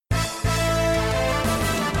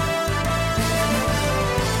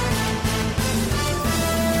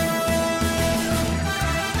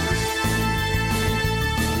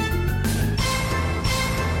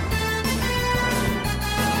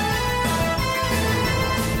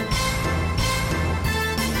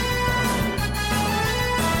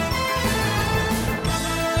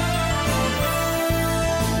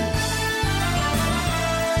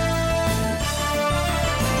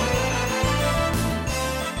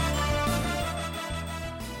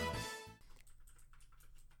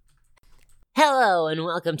Hello and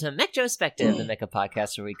welcome to Metrospective, the Mecha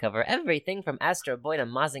podcast where we cover everything from Astro Boy to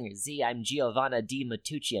Mazinger Z. I'm Giovanna Di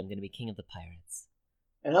Matucci. I'm going to be king of the pirates.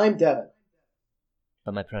 And I'm Devin.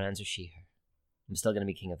 But my pronouns are she, her. I'm still going to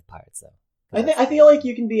be king of the pirates, though. I feel like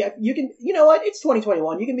you can, you know what? It's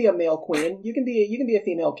 2021. You can be a male queen. You can be a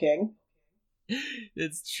female king.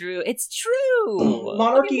 It's true. It's true.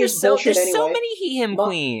 Monarchy is bullshit there's anyway. so many he/him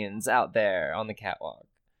queens out there on the catwalk.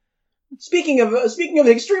 Speaking of an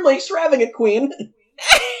extremely extravagant queen,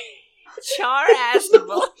 Char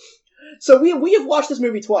Aznavour. So we have watched this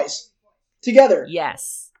movie twice together.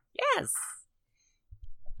 Yes. I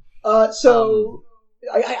guess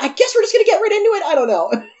we're just gonna get right into it. I don't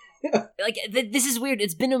know. This is weird.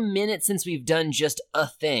 It's been a minute since we've done just a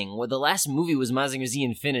thing. Well, the last movie was Mazinger Z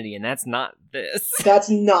Infinity, and that's not this. That's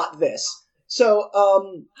not this. So,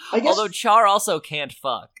 I guess... Although Char also can't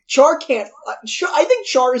fuck. Char can't... I think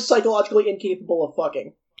Char is psychologically incapable of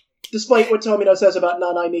fucking. Despite what Tomino says about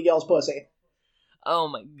Nanai Miguel's pussy. Oh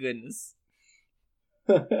my goodness.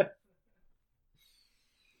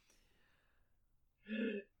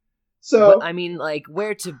 So... But, I mean,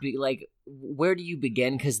 where do you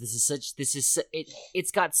begin? Because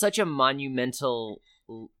it's got such a monumental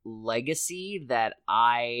legacy that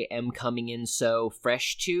I am coming in so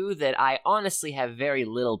fresh to that I honestly have very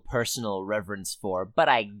little personal reverence for, but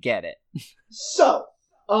I get it. So,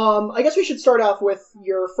 I guess we should start off with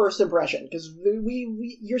your first impression, because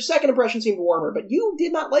your second impression seemed warmer, but you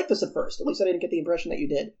did not like this at first. At least I didn't get the impression that you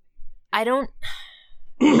did. I don't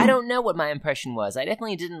know what my impression was. I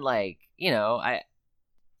definitely didn't I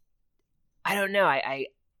don't know.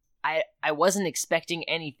 I wasn't expecting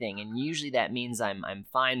anything, and usually that means I'm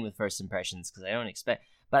fine with first impressions because I don't expect.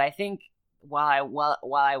 But I think while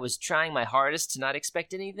I was trying my hardest to not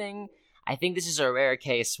expect anything, I think this is a rare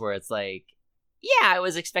case where it's like, yeah, I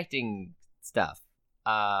was expecting stuff.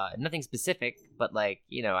 Nothing specific, but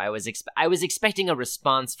I was expecting a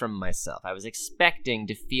response from myself. I was expecting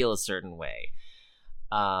to feel a certain way,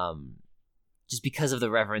 just because of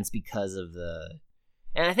the reference, because of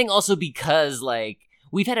and I think also because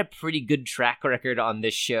we've had a pretty good track record on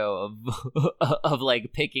this show of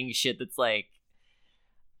picking shit that's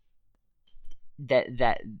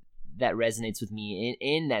that resonates with me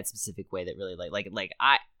in that specific way that really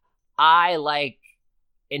I like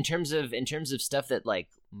in terms of stuff that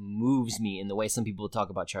moves me in the way some people talk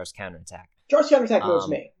about Char's Counterattack. Char's Counterattack moves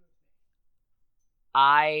me.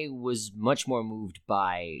 I was much more moved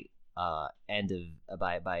by Ideon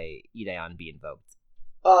being invoked.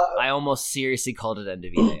 I almost seriously called it End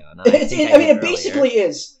of Ideon. It basically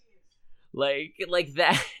is.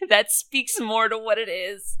 That speaks more to what it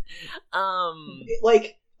is.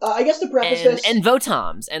 I guess to preface this... And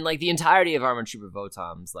Votoms, and the entirety of Armored Trooper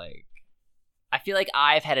Votoms, I feel like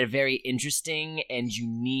I've had a very interesting and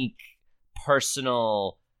unique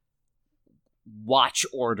personal watch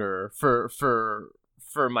order for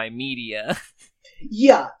my media.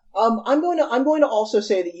 Yeah. I'm going to also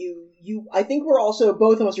say that I think we're also,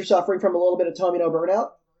 both of us are suffering from a little bit of Tomino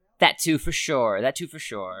burnout. That too for sure.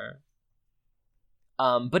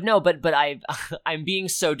 But I'm being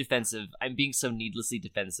so defensive. I'm being so needlessly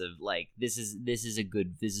defensive. This is a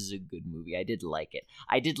good movie. I did like it.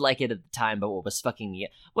 I did like it at the time, but what was fucking me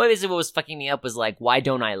up was why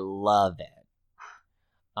don't I love it?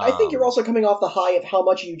 I think you're also coming off the high of how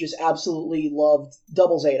much you just absolutely loved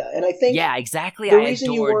Double Zeta, and I think exactly. The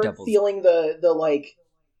reason you weren't feeling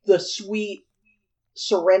the sweet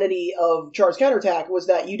serenity of Char's Counterattack was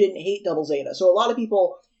that you didn't hate Double Zeta. So a lot of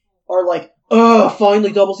people are like, "Ugh,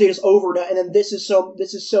 finally Double Zeta's over now," and then this is so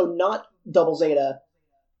not Double Zeta,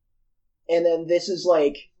 and then this is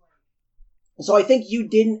so I think you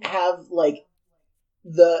didn't have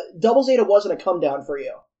the Double Zeta wasn't a come down for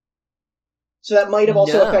you. So that might have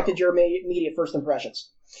also affected your immediate first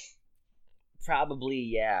impressions. Probably,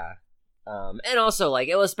 yeah. And also,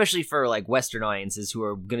 especially for, Western audiences who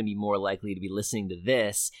are going to be more likely to be listening to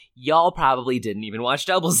this, y'all probably didn't even watch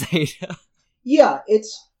Double Zeta. Yeah,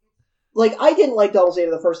 it's... I didn't like Double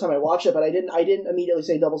Zeta the first time I watched it, but I didn't immediately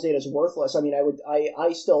say Double Zeta is worthless. I mean,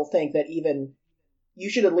 I still think that even...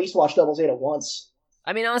 You should at least watch Double Zeta once.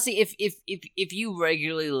 I mean, honestly, if you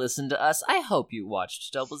regularly listen to us, I hope you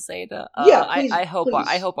watched Double Zeta. Please, I hope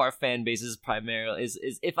please. Our fan base is primarily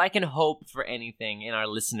is if I can hope for anything in our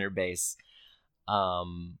listener base,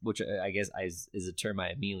 which I guess is a term I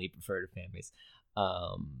immediately prefer to fan base.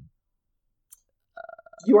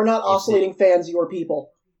 You are not oscillating fans, you are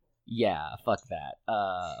people. Yeah, fuck that.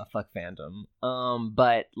 Fuck fandom.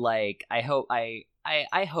 But I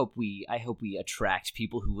hope we attract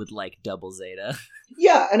people who would like Double Zeta.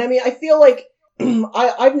 Yeah, and I mean, I feel like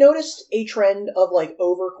I've noticed a trend of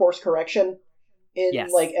over course correction in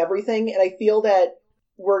Yes. like everything, and I feel that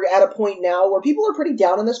we're at a point now where people are pretty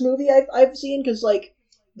down on this movie. I've seen, because like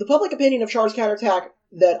the public opinion of Char's Counterattack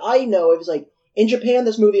that I know is like, in Japan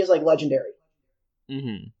this movie is like legendary.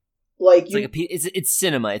 Mm-hmm. Like it's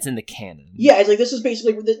cinema. It's in the canon. Yeah, it's like, this is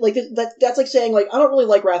basically like that's like saying like, I don't really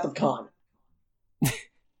like Wrath of Khan.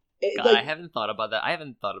 God, like, I haven't thought about that. I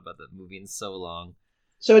haven't thought about that movie in so long.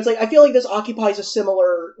 So it's like, I feel like this occupies a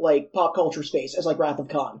similar like pop culture space as like Wrath of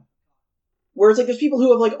Khan, where it's like there's people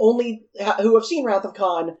who have like who have seen Wrath of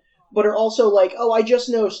Khan, but are also like, oh, I just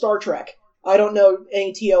know Star Trek. I don't know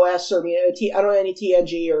any TOS or I don't know any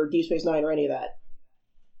TNG or Deep Space Nine or any of that.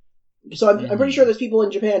 So I'm pretty sure there's people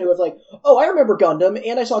in Japan who have like, oh, I remember Gundam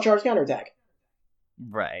and I saw Char's Counterattack.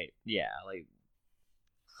 Right. Yeah. Like,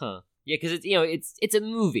 huh. Yeah, because it's a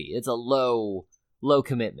movie. It's a low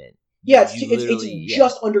commitment. Yeah, it's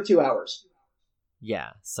just under 2 hours. Yeah,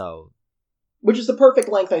 so, which is the perfect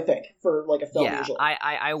length, I think, for like a film. Yeah, usually.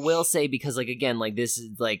 I will say, because like, again, like, this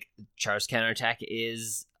is like, Char's Counterattack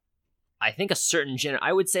is, I think,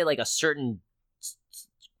 I would say like a certain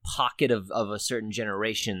pocket of a certain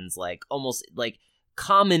generation's like almost like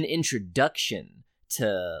common introduction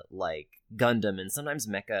to like Gundam and sometimes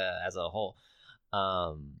mecha as a whole.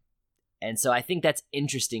 And so I think that's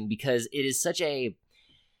interesting because it is such a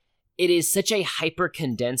hyper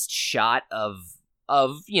condensed shot of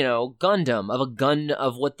Gundam,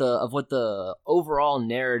 of what the overall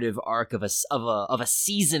narrative arc of a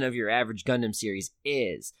season of your average Gundam series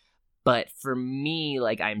is. But for me,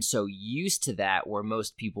 like, I'm so used to that, where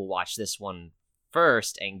most people watch this one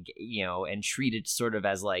first and treat it sort of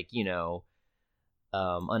as like,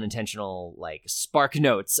 unintentional like spark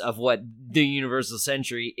notes of what the Universal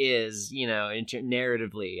Century is,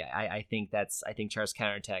 narratively. I think Char's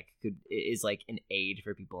Counterattack is like an aid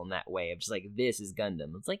for people in that way of just like, this is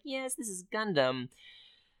Gundam. It's like, yes, this is Gundam,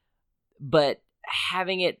 but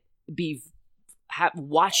having it be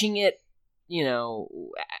watching it,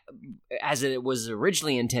 as it was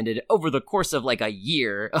originally intended over the course of like a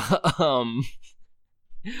year,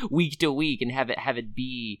 week to week, and have it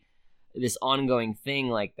be this ongoing thing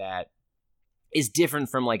like that is different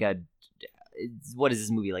from like what is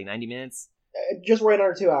this movie, like 90 minutes? Just right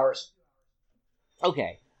under 2 hours.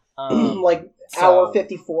 Okay. Like hour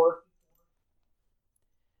 54.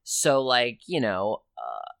 So like,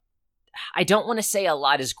 I don't want to say a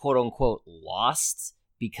lot is quote unquote lost,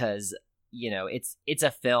 because it's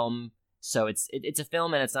a film, so it's a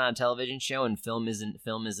film and it's not a television show, and film isn't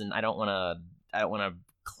I don't want to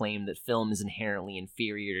claim that film is inherently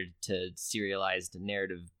inferior to serialized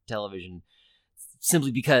narrative television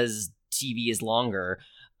simply because TV is longer.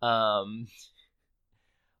 But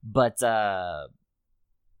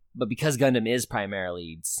because Gundam is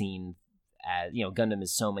primarily seen as, Gundam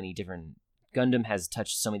has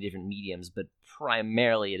touched so many different mediums, but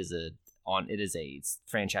primarily it is a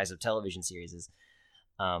franchise of television series.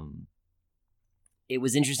 It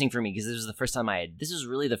was interesting for me because this was the first time this is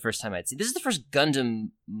the first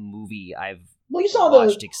Gundam movie I've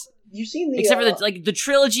watched. You've seen the except for the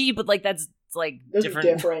trilogy, but like that's like those different.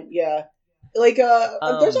 Are different, yeah. Like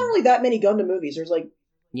there's not really that many Gundam movies. There's like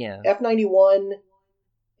F91,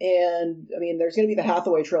 and I mean there's going to be the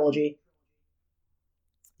Hathaway trilogy.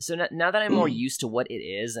 So now that I'm more used to what it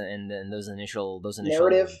is, and then those initial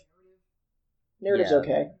narrative's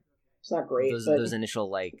okay. It's not great. Those initial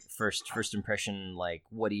like first impression, like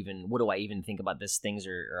what do I even think about this? Things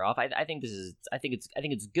are off. I think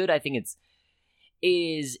it's good. I think it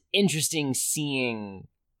is interesting seeing,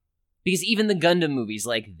 because even the Gundam movies,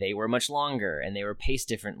 like, they were much longer and they were paced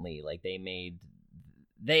differently. Like they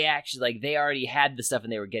already had the stuff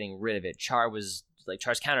and they were getting rid of it. Char's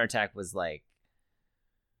Counterattack was like,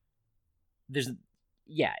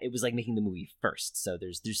 it was like making the movie first, so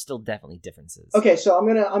there's still definitely differences. Okay, so I'm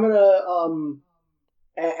gonna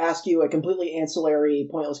ask you a completely ancillary,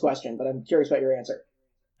 pointless question, but I'm curious about your answer.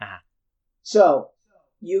 Uh-huh. So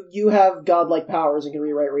you have godlike powers and can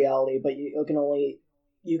rewrite reality, but you can only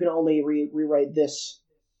rewrite this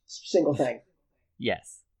single thing.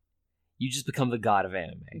 Yes, you just become the god of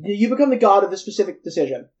anime. You become the god of this specific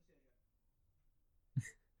decision.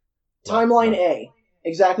 Timeline A,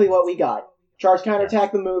 exactly what we got. Char's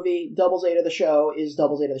Counterattack the movie, Double Zeta the show is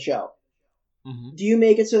Double Zeta the show. Mm-hmm. Do you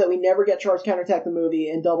make it so that we never get Char's Counterattack the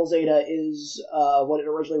movie and Double Zeta is what it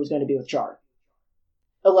originally was going to be with Char?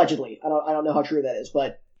 Allegedly. I don't know how true that is,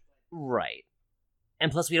 but... Right.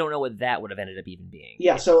 And plus we don't know what that would have ended up even being.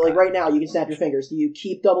 Yeah, so like right now you can snap your fingers. Do you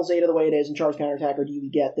keep Double Zeta the way it is in Char's Counterattack, or do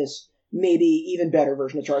you get this maybe even better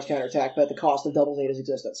version of Char's Counterattack, but at the cost of Double Zeta's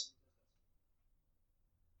existence?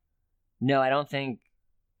 No, I don't think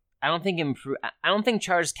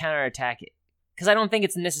Char's Counterattack because I don't think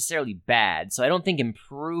it's necessarily bad. So I don't think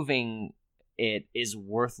improving it is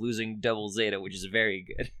worth losing Double Zeta, which is very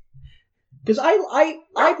good. Because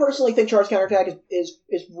I personally think Char's Counterattack is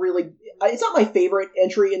really... It's not my favorite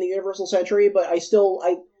entry in the Universal Century, but I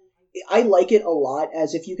like it a lot,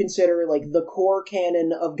 as if you consider like the core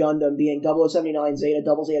canon of Gundam being 0079, Zeta,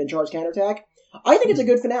 Double Zeta, and Char's Counterattack. I think it's a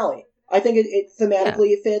good finale. I think it thematically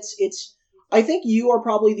it fits. I think you are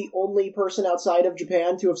probably the only person outside of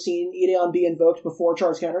Japan to have seen Ideon be invoked before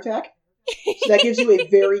Char's Counterattack. So that gives you a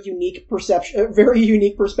very unique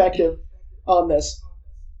perspective on this.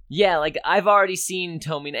 Yeah, like, I've already seen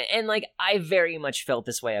Tomino, and, like, I very much felt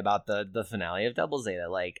this way about the finale of Double Zeta.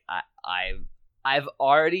 Like, I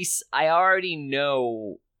already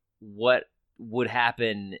know what would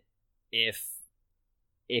happen if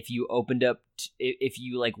you opened up, if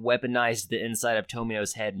you, like, weaponized the inside of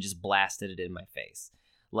Tomino's head and just blasted it in my face.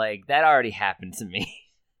 Like, that already happened to me.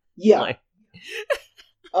 Yeah. Like...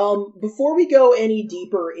 Before we go any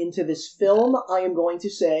deeper into this film, I am going to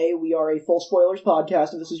say we are a full spoilers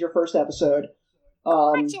podcast if this is your first episode.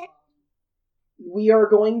 Watch it.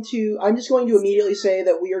 I'm just going to immediately say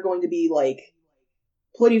that we are going to be, like,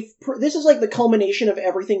 this is, like, the culmination of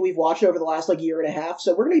everything we've watched over the last, like, year and a half,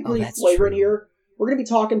 so we're going to be pretty flagrant here. We're going to be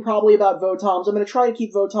talking probably about Votoms. I'm going to try to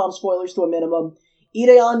keep Votom spoilers to a minimum.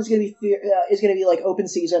 Ideon is going to be, like, open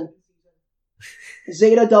season.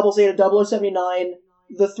 Zeta, Double Zeta, 0079...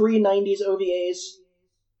 the 3 90s OVAs,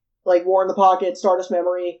 like War in the Pocket, Stardust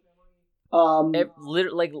Memory, everything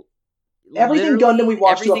Gundam we've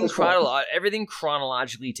watched throughout this film. Everything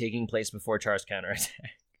chronologically taking place before Char's Counterattack.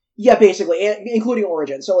 Yeah, basically, including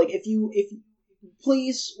Origin. So, like, if you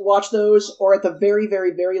please watch those, or at the very,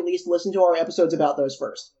 very, very least, listen to our episodes about those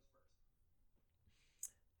first.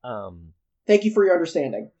 Thank you for your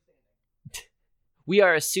understanding. We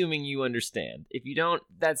are assuming you understand. If you don't,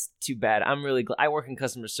 that's too bad. I'm really glad. I work in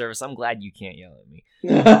customer service. I'm glad you can't yell at me.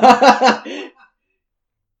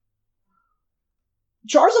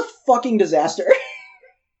 Char's a fucking disaster.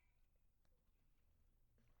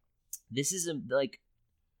 This is like,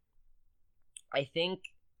 I think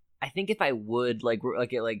if I would like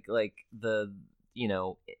the, you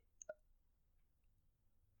know,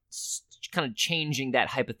 kind of changing that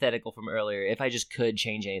hypothetical from earlier, if I just could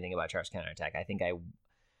change anything about Char's Counterattack, I think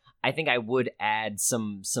I would add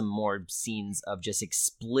some more scenes of just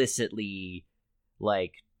explicitly,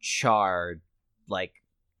 like, Char, like,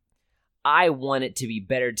 I want it to be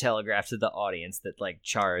better telegraphed to the audience that, like,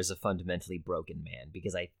 Char is a fundamentally broken man,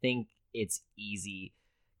 because I think it's easy,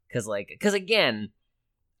 because again,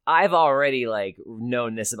 I've already, like,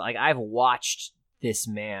 known this, like, I've watched this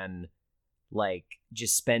man, like,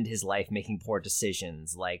 just spend his life making poor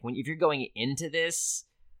decisions. Like, if you're going into this,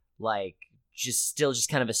 like, just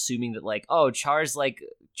kind of assuming that, like, oh, Char's like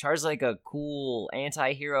a cool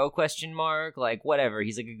anti-hero ? Like, whatever,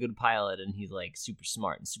 he's like a good pilot and he's like super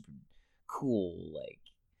smart and super cool, like,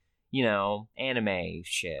 you know, anime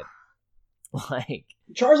shit. Like,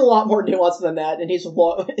 Char's a lot more nuanced than that, and he's a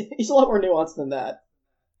lot more nuanced than that.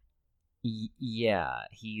 Yeah,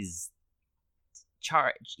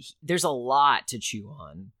 there's a lot to chew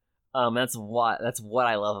on. That's what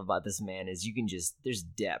I love about this man, is you can just, there's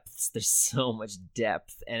depths. There's so much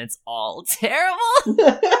depth, and it's all terrible.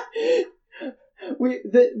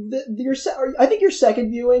 I think your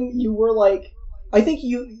second viewing, you were like, I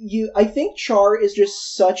think Char is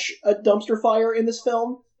just such a dumpster fire in this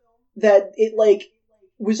film that it, like,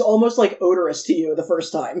 was almost, like, odorous to you the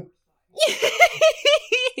first time.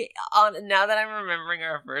 Now that I'm remembering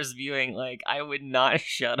our first viewing, like, I would not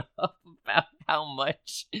shut up about how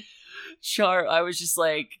much Char, I was just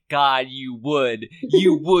like, God, you would,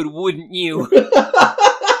 wouldn't you?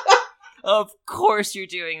 Of course you're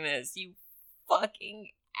doing this, you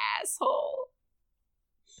fucking asshole.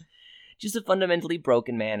 Just a fundamentally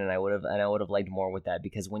broken man, and I would have liked more with that,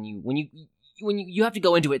 because when you have to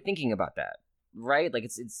go into it thinking about that, right? Like,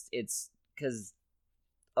 it's because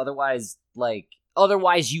otherwise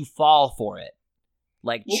you fall for it.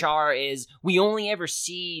 Like, Char is, we only ever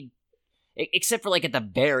see, except for, like, at the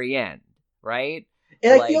very end, right?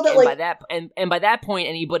 And like, I feel that, and by that point,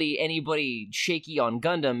 anybody shaky on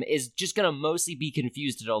Gundam is just gonna mostly be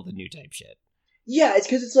confused at all the new type shit. Yeah, it's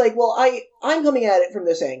because it's like, well, I'm coming at it from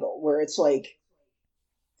this angle, where it's like,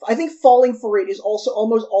 I think falling for it is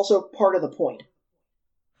also part of the point.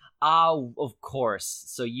 Oh, of course.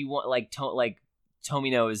 So you want, like,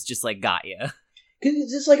 Tomino is just, like, got ya.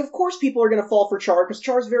 Because it's like, of course people are going to fall for Char, because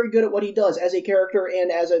Char's very good at what he does as a character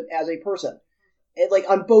and as a person. And, like,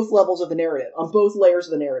 on both levels of the narrative, on both layers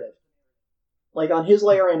of the narrative. Like, on his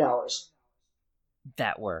layer and ours.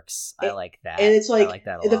 That works. I like that. And it's like, I like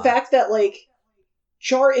that a the lot. fact that, like,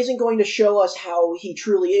 Char isn't going to show us how he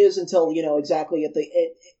truly is until, exactly at the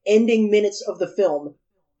ending minutes of the film.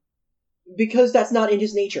 Because that's not in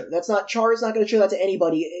his nature. Char is not going to show that to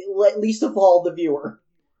anybody, least of all the viewer.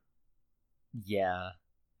 Yeah.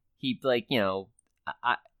 He,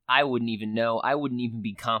 I wouldn't even know. I wouldn't even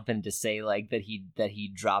be confident to say, that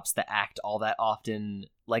he drops the act all that often,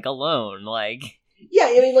 alone, Yeah,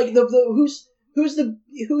 I mean,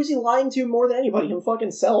 who's he lying to more than anybody? Him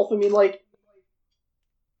fucking self. I mean,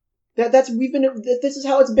 this is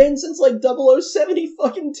how it's been since, 0070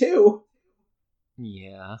 fucking 2.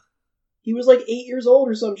 Yeah. He was 8 years old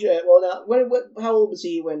or some shit. Well, now, how old was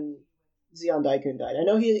he when Zeon Daikun died? I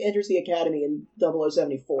know he enters the academy in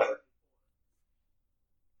 0074.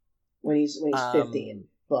 When he's 15.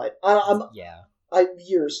 But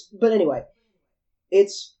years. But anyway,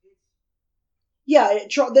 it's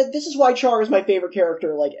this is why Char is my favorite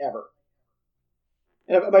character ever.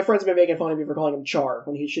 And my friends have been making fun of me for calling him Char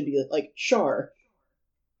when he should be Char.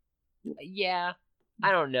 Yeah,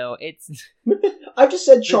 I don't know. It's I've just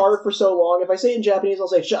said Char for so long. If I say it in Japanese, I'll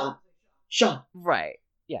say Sha. Sha. Right.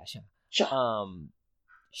 Yeah, Sha. Sha.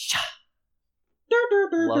 Sha.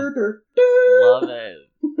 Love it.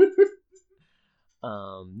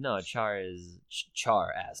 No, Char is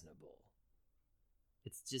Char Aznable.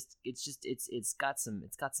 It's got some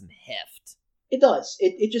heft. It does.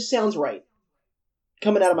 It just sounds right.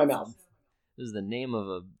 Coming out of my mouth. This is the name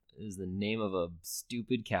of a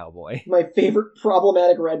stupid cowboy. My favorite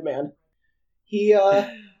problematic red man. He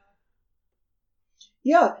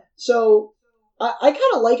yeah, so I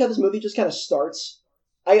kind of like how this movie just kind of starts.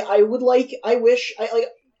 I know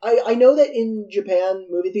that in Japan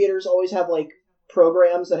movie theaters always have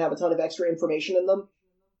programs that have a ton of extra information in them.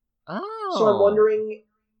 Oh. So I'm wondering,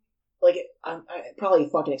 I'm probably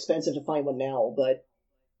fucking expensive to find one now, but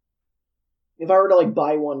if I were to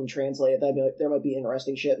buy one and translate it, there might be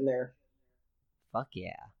interesting shit in there. Fuck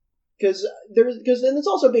yeah. Because it's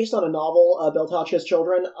also based on a novel, Beltotchka's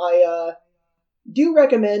Children. I do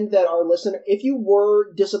recommend that our listener, if you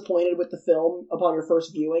were disappointed with the film upon your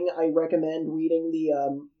first viewing, I recommend reading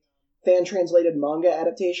the fan-translated manga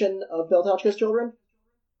adaptation of Beltotchka's Children.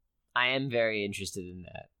 I am very interested in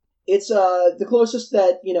that. It's the closest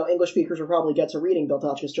that, English speakers will probably get to reading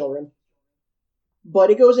Beltotchka's Children.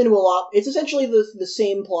 But it goes into a lot... It's essentially the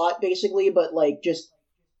same plot, basically, but, just...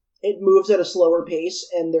 It moves at a slower pace,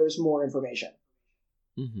 and there's more information.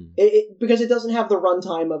 Mm-hmm. Because it doesn't have the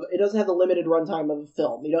runtime of... It doesn't have the limited runtime of a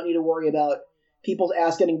film. You don't need to worry about people's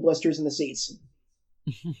ass getting blisters in the seats.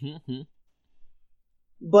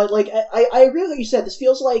 But, I agree with what you said. This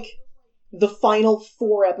feels like the final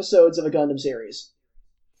 4 episodes of a Gundam series.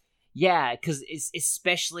 Yeah,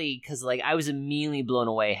 especially because I was immediately blown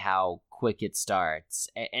away how quick it starts,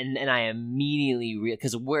 and I immediately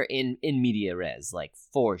because we're in media res,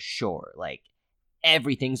 for sure,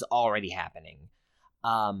 everything's already happening.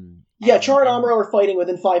 Char and Amuro are fighting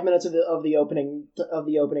within 5 minutes of the opening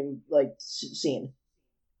scene.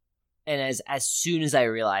 And as soon as I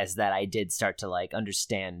realized that, I did start to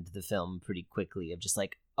understand the film pretty quickly. Of just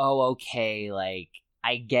oh, okay,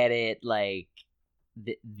 I get it.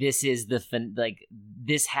 This is the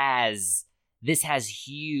this has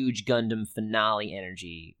huge Gundam finale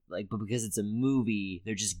energy. But because it's a movie,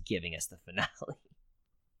 they're just giving us the finale.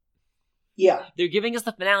 Yeah, they're giving us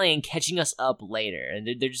the finale and catching us up later, and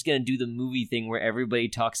they're just gonna do the movie thing where everybody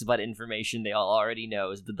talks about information they all already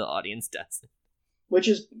knows, but the audience doesn't. Which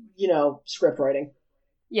is, script writing.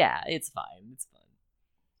 Yeah, it's fine. It's fun.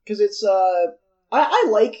 Because it's, I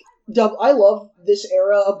love this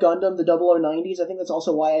era of Gundam, the 0090s. I think that's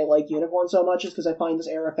also why I like Unicorn so much, is because I find this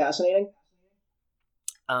era fascinating.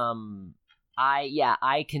 I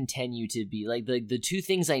continue to be, the two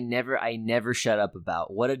things I never shut up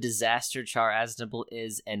about. What a disaster Char Aznable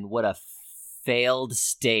is, and what a failed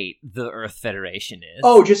state the Earth Federation is.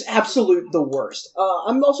 Oh, just absolute the worst.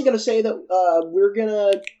 I'm also going to say that we're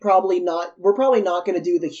probably not going to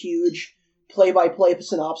do the huge play-by-play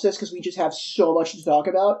synopsis because we just have so much to talk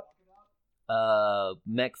about.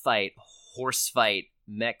 Mech fight, horse fight,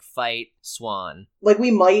 mech fight, swan.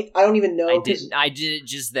 We might. I don't even know. I did it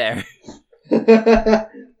just there.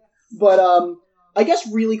 But I guess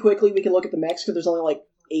really quickly we can look at the mechs because there's only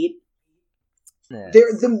 8.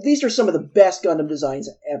 These are some of the best Gundam designs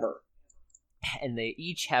ever. And they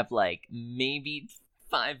each have, maybe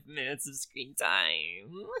 5 minutes of screen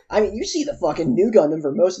time. I mean, you see the fucking new Gundam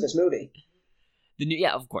for most of this movie.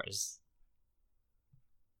 Yeah, of course.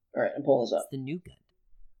 Alright, I'm pulling this up. It's the new Gundam.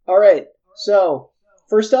 Alright, so,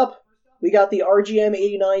 first up, we got the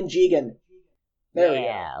RGM-89 Jigen. There we go.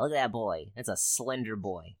 Yeah, look at that boy. That's a slender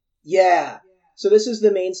boy. Yeah. So this is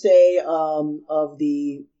the mainstay of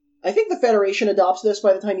the... I think the Federation adopts this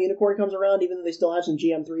by the time Unicorn comes around, even though they still have some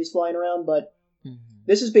GM3s flying around, but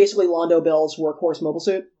this is basically Londo Bell's workhorse mobile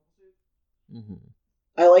suit. Mm-hmm.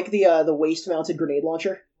 I like the waist-mounted grenade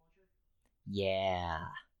launcher. Yeah.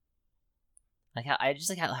 Like I just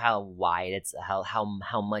like how wide it's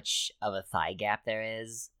how much of a thigh gap there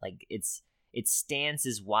is. Like its stance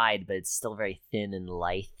is wide, but it's still very thin and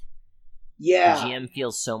lithe. Yeah. The GM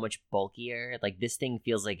feels so much bulkier. Like this thing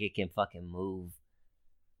feels like it can fucking move.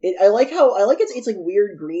 I like it's like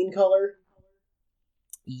weird green color.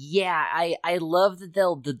 Yeah, I love that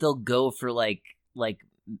they'll go for like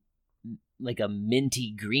a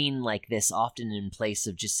minty green like this, often in place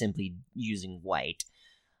of just simply using white.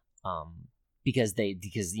 Because they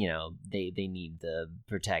need the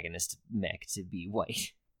protagonist mech to be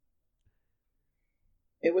white.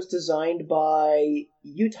 It was designed by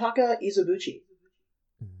Yutaka Izubuchi.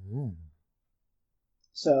 Mm.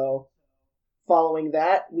 So, following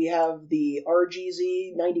that, we have the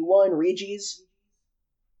RGZ-91 Regis,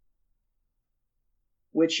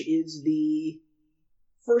 which is the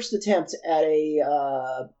first attempt at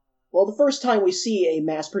the first time we see a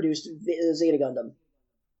mass-produced Zeta Gundam.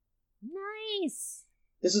 Nice!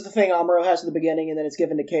 This is the thing Amuro has in the beginning, and then it's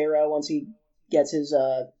given to Keira once he gets his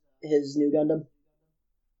new Gundam.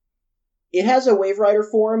 It has a Wave Rider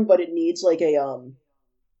form, but it needs like a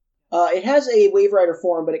it has a Wave Rider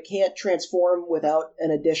form, but it can't transform without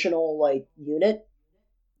an additional like unit.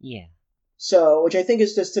 Yeah. So, which I think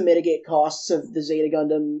is just to mitigate costs of the Zeta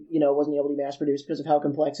Gundam, wasn't able to be mass produced because of how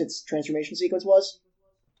complex its transformation sequence was.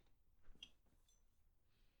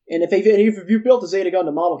 And if you built a Zeta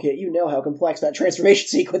Gundam model kit, you know how complex that transformation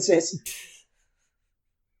sequence is.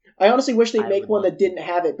 I honestly wish they'd make one that didn't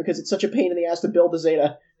have it, because it's such a pain in the ass to build the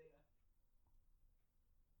Zeta.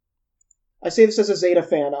 I say this as a Zeta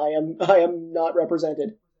fan. I am not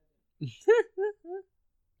represented.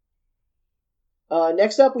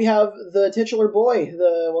 Next up, we have the titular boy.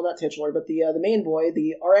 Not titular, but the main boy,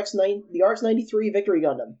 the RX-93 Victory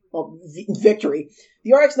Gundam. Well, Victory.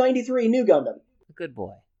 The RX-93 New Gundam. Good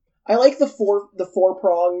boy. I like the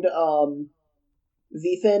four-pronged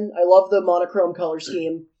V-fin. I love the monochrome color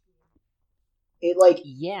scheme.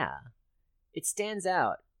 Yeah. It stands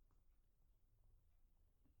out.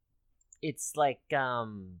 It's like, I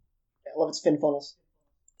love its fin funnels.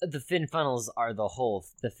 The fin funnels are the whole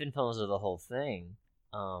thing.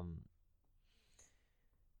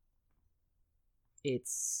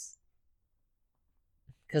 It's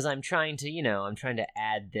because I'm trying to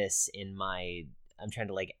add this into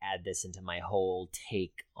my whole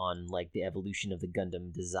take on like the evolution of the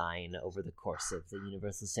Gundam design over the course of the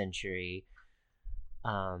Universal Century.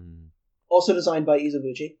 Also designed by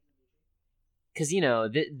Izubuchi. Because,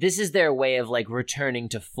 this is their way of, like, returning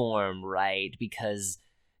to form, right? Because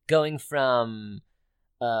going from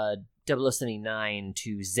 0079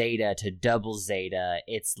 to Zeta to Double Zeta,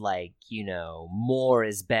 it's like, more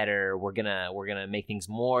is better. We're gonna make things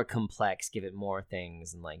more complex, give it more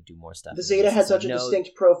things, and, like, do more stuff. The Zeta had such a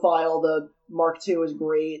distinct profile. The Mark II was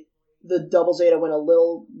great. The Double Zeta went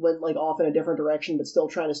off in a different direction, but still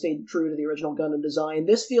trying to stay true to the original Gundam design.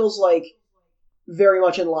 This feels like very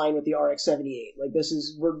much in line with the RX-78. Like,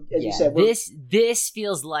 you said... This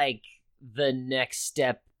feels like the next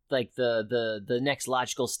step, like the next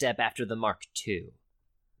logical step after the Mark II.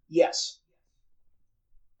 Yes.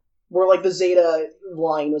 Where, like, the Zeta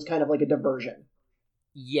line was kind of like a diversion.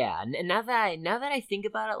 Yeah, and now that I think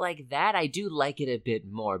about it like that, I do like it a bit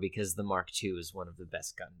more, because the Mark II is one of the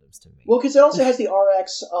best Gundams to me. Well, because it also has the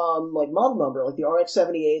RX, model number, like the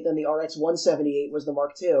RX-78, then the RX-178 was the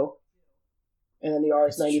Mark II. And then the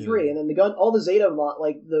RX-93, and then all the Zeta,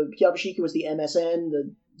 like the Kyakushiki was the MSN,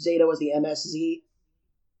 the Zeta was the MSZ,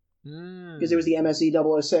 because it was the MSZ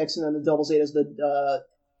 006, and then the Double Zeta is the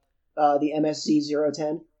MSZ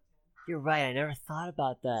 010. You're right. I never thought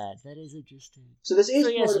about that. That is interesting. So this is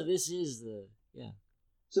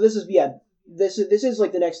this is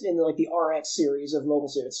like the next in like the RX series of mobile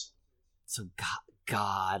suits. So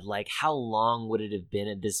God, like, how long would it have been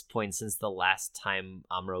at this point since the last time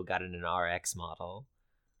Amuro got in an RX model?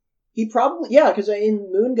 He probably, because in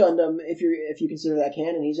Moon Gundam, if you consider that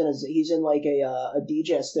canon, he's in like a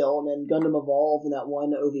DJ still, and then Gundam Evolve in that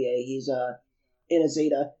one OVA, he's in a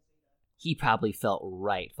Zeta. He probably felt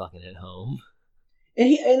right fucking at home.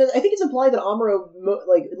 And I think it's implied that Amuro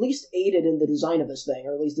like at least aided in the design of this thing,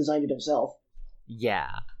 or at least designed it himself.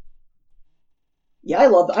 Yeah. Yeah, I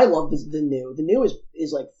love the new. The new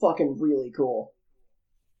is like fucking really cool.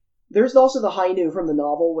 There's also the High New from the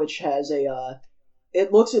novel, which has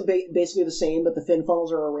it looks basically the same, but the fin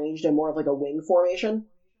funnels are arranged in more of like a wing formation.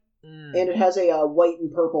 Mm, and it has a white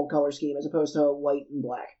and purple color scheme as opposed to white and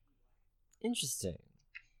black. interesting.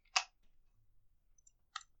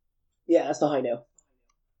 Yeah, that's the Hainu.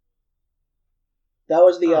 That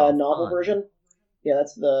was the novel fun. version. Yeah,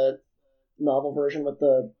 that's the novel version with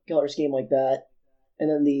the color scheme like that. And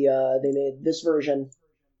then they made this version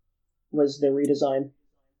was the redesign.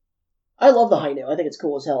 I love the Hainu. I think it's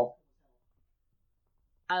cool as hell.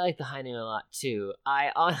 I like the Hainu a lot too.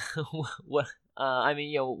 What? I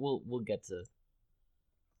mean, we'll get to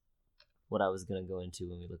what I was gonna go into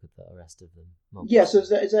when we look at the rest of them. Yeah. So is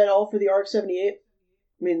that all for the RX-78?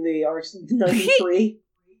 I mean the RX-93.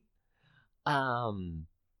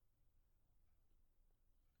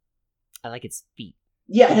 I like its feet.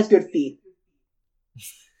 Yeah, it has good feet.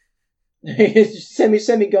 send me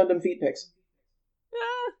Gundam feet pics.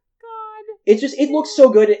 God. It looks so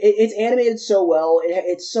good. It's animated so well.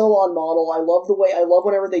 It's so on model. I love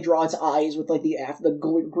whenever they draw its eyes with like the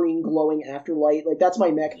green glowing afterlight. Like that's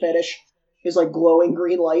my mech fetish. Is like glowing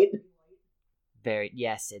green light.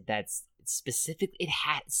 Yes. That's specific. It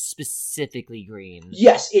has specifically green.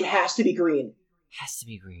 Yes, it has to be green. Has to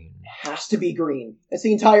be green. Has to be green. That's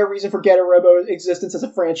the entire reason for Getter Robo's existence as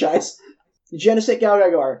a franchise. Genesect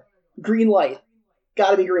Galgagar. Green light.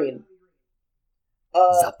 Gotta be green.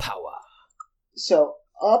 The power. So,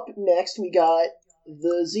 up next we got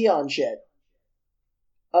the Xeon shit.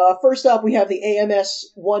 First up we have the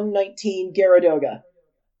AMS-119 Gyaradoga.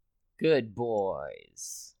 Good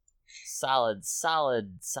boys. Solid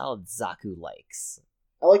Zaku likes.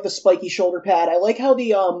 I like the spiky shoulder pad. I like how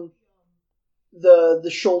the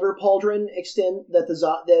shoulder pauldron extend that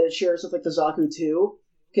that it shares with like the Zaku 2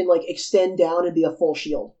 can like extend down and be a full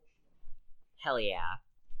shield. Hell yeah.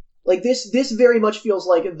 Like this very much feels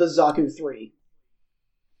like the Zaku 3.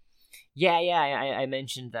 Yeah, I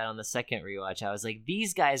mentioned that on the second rewatch. I was like,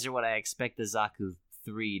 these guys are what I expect the Zaku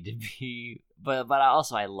 3 to be. But I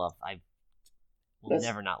will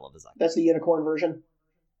never not love the Zaku. That's the unicorn version.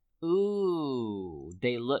 Ooh,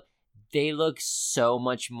 they look so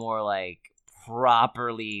much more like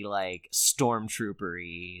properly like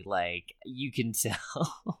stormtroopery, like you can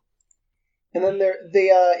tell. And then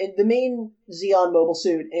in the main Xeon mobile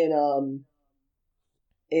suit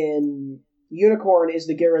in Unicorn is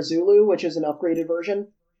the Garazulu, which is an upgraded version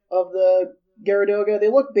of the Gyaradoga. They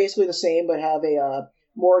look basically the same, but have a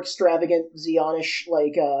more extravagant Xeonish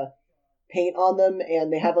like paint on them,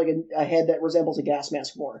 and they have like a head that resembles a gas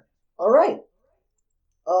mask more. All right.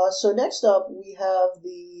 So next up we have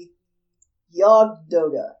the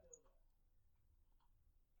Yogdoga.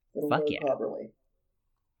 Fuck yeah. Properly.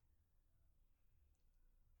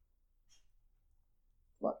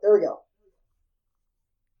 There we go.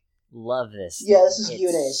 Love this. Yeah, this is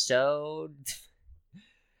Gyune's. So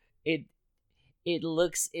it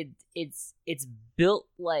looks it's built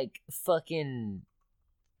like fucking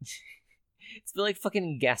it's built like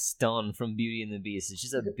fucking Gaston from Beauty and the Beast. It's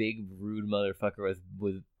just a big rude motherfucker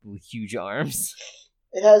with huge arms.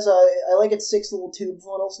 It has I like its 6 little tube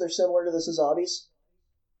funnels. They're similar to the Suzabi's.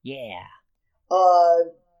 Yeah.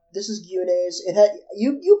 This is Gyune's. It had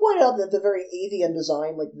you pointed out that the very avian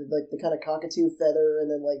design, like the kind of cockatoo feather,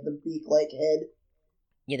 and then like the beak-like head.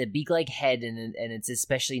 Yeah, the beak-like head, and it's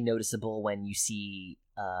especially noticeable when you see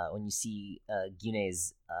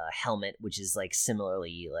Gyune's helmet, which is like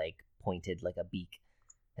similarly like pointed like a beak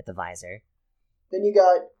at the visor. Then you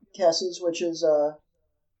got Kess's, which is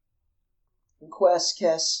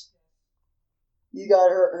Kess. You got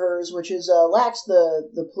hers, which is lacks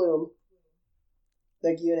the plume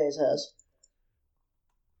that Gyune's has.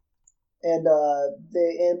 And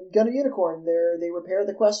Gunner Unicorn, they repaired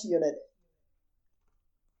the Quest unit.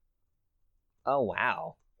 Oh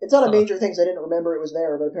wow! It's not a major thing, so I didn't remember it was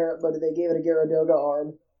there, but they gave it a Gyaradoga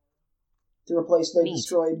arm to replace the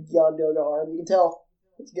destroyed Yogdoga arm. You can tell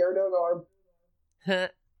it's Gyaradoga arm.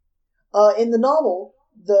 In the novel,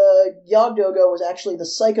 the Yogdoga was actually the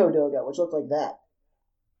Psychodoga, which looked like that.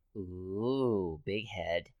 Ooh, big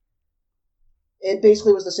head. It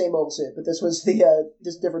basically was the same mobile suit, but this was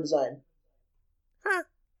just different design. Huh.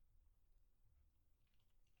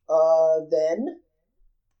 Then,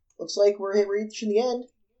 looks like we're reaching the end.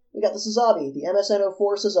 We got the Suzabi, the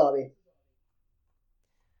MSN04 Suzabi.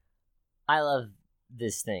 I love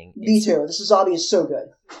this thing. Me too. The Suzabi is so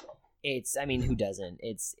good. I mean, who doesn't?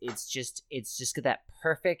 It's just got that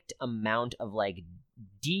perfect amount of like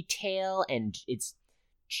detail, and it's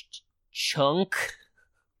chunk.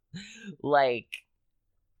 Like,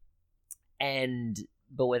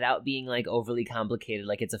 but without being like overly complicated,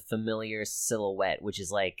 like it's a familiar silhouette, which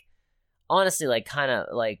is like honestly like kind of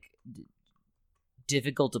like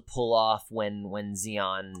difficult to pull off when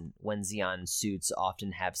Xeon suits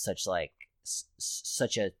often have such like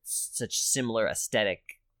such similar aesthetic.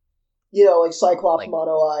 Like Cyclops like,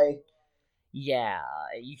 mono eye. Yeah,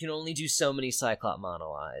 you can only do so many Cyclops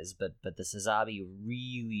mono eyes, but the Sazabi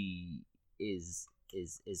really is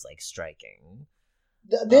like striking.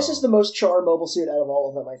 This is the most Char mobile suit out of all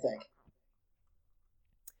of them, I think.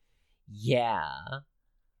 Yeah.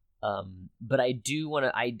 But I do want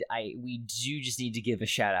to. We do just need to give a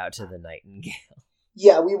shout out to the Nightingale.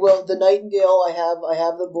 Yeah, we will. The Nightingale. I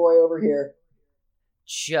have the boy over here.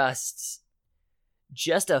 Just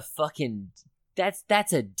a fucking.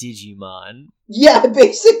 That's a Digimon. Yeah,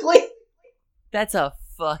 basically. That's a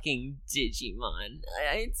fucking Digimon.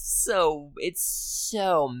 It's so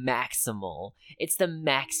maximal. It's the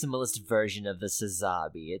maximalist version of the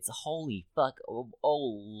Sazabi. It's holy fuck. Oh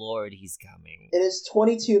lord, he's coming. It is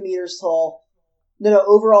 22 meters tall. No,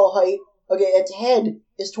 overall height. Okay, its head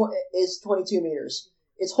is 22 meters.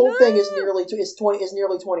 Its whole thing is nearly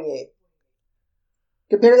 28.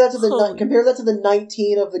 Compare that to the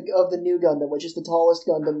 19 of the new Gundam, which is the tallest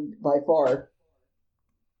Gundam by far.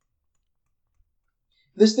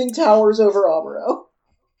 This thing towers over Amuro.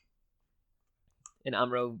 And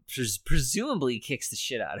Amuro presumably kicks the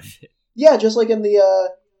shit out of it. Yeah, just like in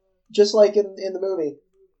the movie.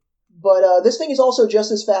 But this thing is also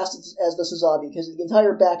just as fast as the Sazabi, because the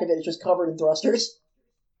entire back of it is just covered in thrusters.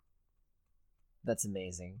 That's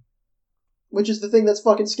amazing. Which is the thing that's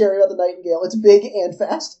fucking scary about the Nightingale. It's big and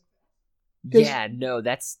fast. Yeah, no,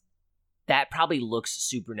 that probably looks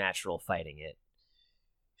supernatural fighting it.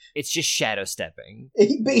 It's just shadow stepping.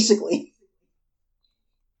 Basically.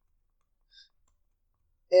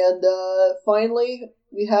 And finally,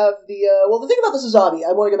 we have the thing about the Sazabi.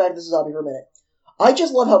 I want to go back to the Sazabi for a minute. I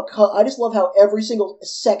just love how every single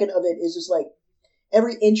second of it is just like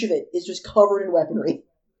every inch of it is just covered in weaponry.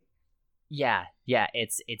 Yeah,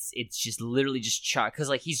 it's just literally just chalk, because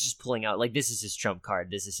like he's just pulling out, like, this is his trump card,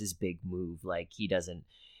 this is his big move, like he doesn't.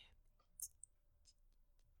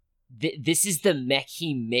 This is the mech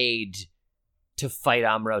he made to fight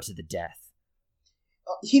Amuro to the death.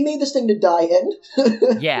 He made this thing to die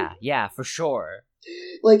in. yeah, for sure.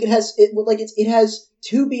 Like it has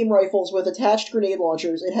 2 beam rifles with attached grenade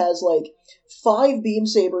launchers. It has like 5 beam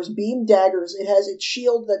sabers, beam daggers. It has its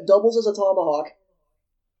shield that doubles as a tomahawk.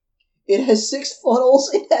 It has 6 funnels.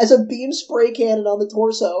 It has a beam spray cannon on the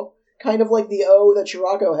torso, kind of like the O that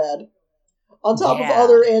Chirako had. On top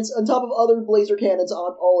of other blazer cannons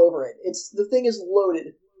all over it. The thing is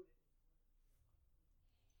loaded.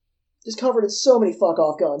 Just covered in so many fuck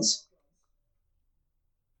off guns.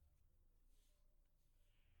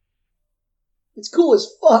 It's cool as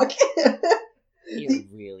fuck. It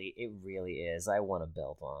really is. I want to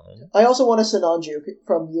build one. I also want a Sinanju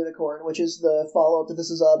from Unicorn, which is the follow-up to the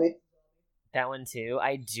Sazabi. That one too.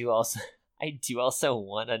 I do also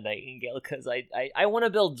want a Nightingale, because I want to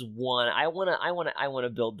build one. I want to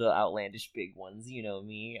build the outlandish big ones. You know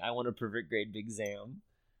me. I want a perfect grade Big Zam.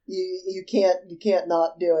 You can't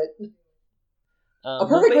not do it.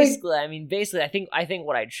 Basically, I think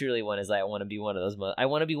what I truly want is I want to be one of those. I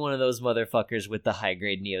want to be one of those motherfuckers with the high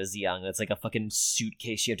grade Neo Zeong. That's like a fucking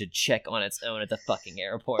suitcase you have to check on its own at the fucking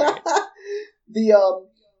airport.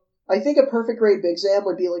 I think a perfect grade Big Zam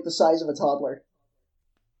would be like the size of a toddler.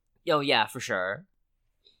 Oh yeah, for sure.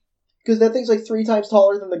 Because that thing's like 3 times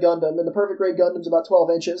taller than the Gundam, and the perfect grade Gundam's about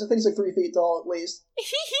 12 inches. That thing's like 3 feet tall at least.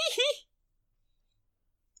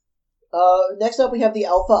 Next up, we have the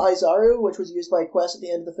Alpha Aizaru, which was used by Quest at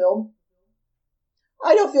the end of the film.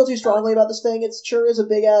 I don't feel too strongly about this thing. It sure is a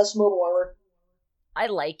big-ass mobile armor. I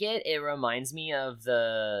like it. It reminds me of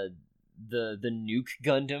the Nuke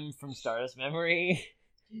Gundam from Stardust Memory.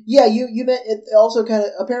 Yeah, you meant it also kind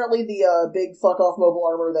of... Apparently the big fuck-off mobile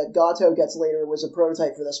armor that Gato gets later was a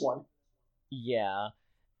prototype for this one. Yeah.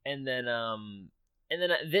 And then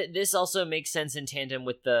this also makes sense in tandem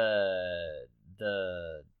with the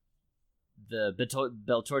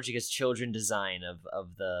Beltorchika's children design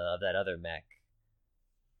of that other mech.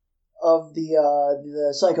 Of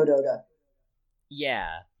the Psycho Doga.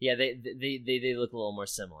 Yeah, they look a little more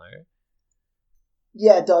similar.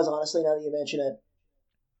 Yeah, it does, honestly, now that you mention it.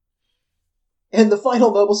 And the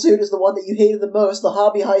final mobile suit is the one that you hated the most, the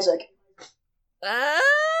Hobby Isaac.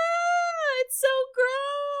 It's so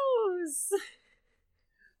gross!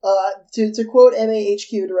 To quote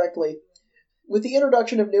MAHQ directly, with the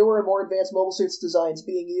introduction of newer and more advanced mobile suits designs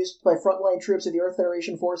being used by frontline troops of the Earth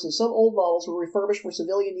Federation forces, some old models were refurbished for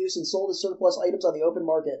civilian use and sold as surplus items on the open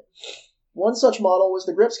market. One such model was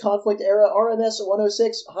the Grips Conflict-era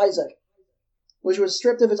RMS-106 Isaac. which was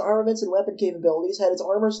stripped of its armaments and weapon capabilities, had its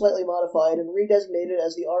armor slightly modified, and redesignated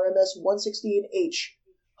as the RMS-116H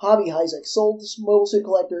Hobby Isaac, sold to mobile suit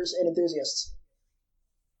collectors and enthusiasts.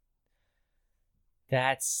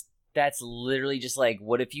 That's literally just like,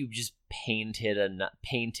 what if you just painted a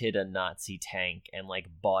Nazi tank and like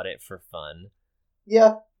bought it for fun?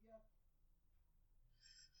 Yeah.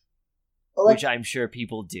 Which I'm sure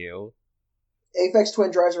people do. Aphex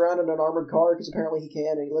Twin drives around in an armored car because apparently he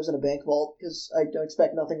can, and he lives in a bank vault because I don't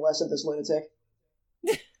expect nothing less of this lunatic.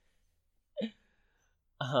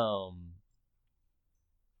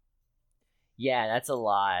 Yeah, that's a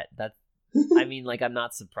lot. I mean, like, I'm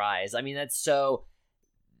not surprised. I mean, that's so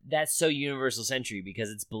Universal Century because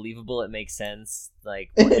it's believable. It makes sense.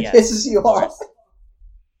 Like, well, it yes, pisses you off.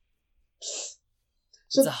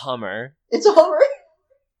 So, it's a Hummer. It's a Hummer.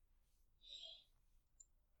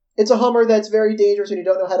 It's a Hummer that's very dangerous when you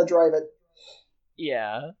don't know how to drive it.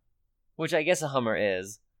 Yeah, which I guess a Hummer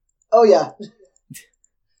is. Oh yeah.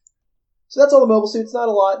 So that's all the mobile suits. Not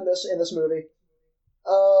a lot in this movie.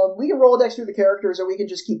 We can Rolodex through the characters, or we can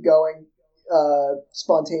just keep going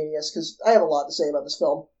spontaneous, because I have a lot to say about this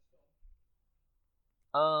film.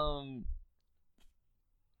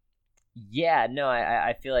 Yeah, no,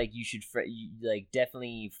 I feel like you should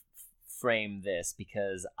definitely frame this,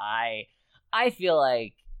 because I feel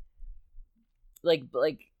like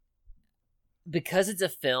because it's a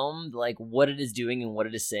film, like, what it is doing and what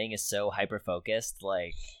it is saying is so hyper focused.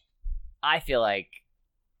 Like, I feel like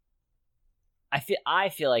if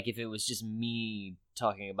it was just me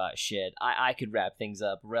talking about shit, I could wrap things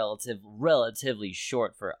up relatively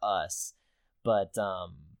short for us. But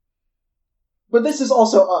this is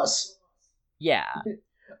also us. Yeah.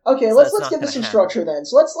 Okay, so let's give this some structure then.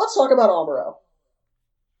 So let's talk about Amuro.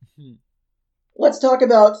 Let's talk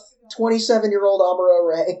about 27-year-old Amuro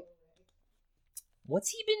Ray. What's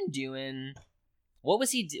he been doing?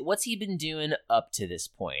 What's he been doing up to this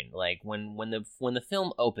point? Like, when the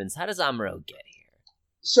film opens, how does Amuro get here?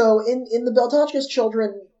 So in the Beltotchka's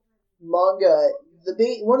Children manga,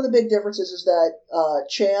 one of the big differences is that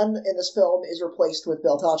Chan in this film is replaced with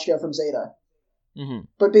Beltotchka from Zeta,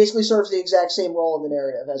 but basically serves the exact same role in the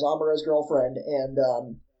narrative as Amuro's girlfriend. And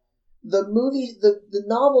the movie, the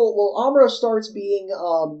novel, well, Amuro starts being,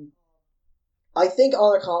 I think,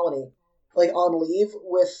 on a colony, like on leave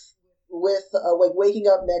with like waking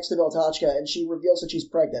up next to Beltotchka, and she reveals that she's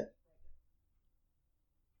pregnant.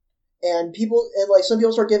 And some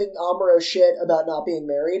people start giving Amuro shit about not being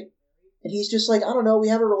married. And he's just like, I don't know, we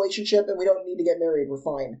have a relationship and we don't need to get married, we're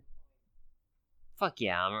fine. Fuck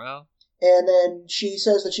yeah, Amuro. And then she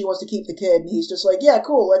says that she wants to keep the kid, and he's just like, yeah,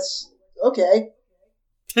 cool, okay.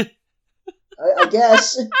 I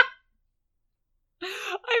guess. I'm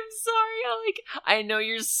sorry, I know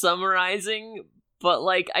you're summarizing, but,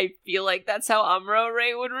 like, I feel like that's how Amuro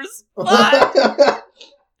Ray would respond.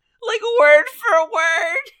 Like, word for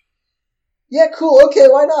word. Yeah, cool, okay,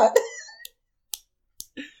 why not?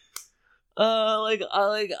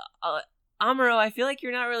 Amuro, I feel like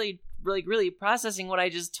you're not really processing what I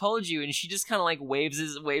just told you, and she just kind of, like,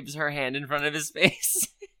 waves her hand in front of his face.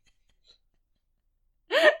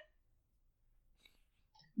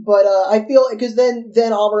 But I feel, because then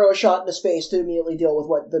Amuro is shot into space to immediately deal with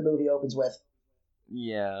what the movie opens with.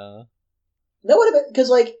 Yeah. That would have been, because,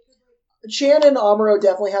 like, Chan and Amuro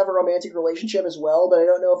definitely have a romantic relationship as well, but I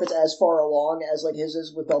don't know if it's as far along as, like, his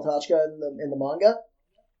is with Beltotchka in the manga.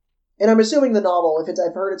 And I'm assuming the novel,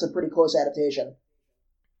 I've heard it's a pretty close adaptation.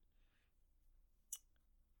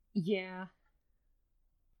 Yeah.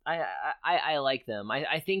 I like them.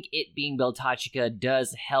 I think it being Beltotchka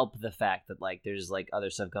does help the fact that, like, there's, like, other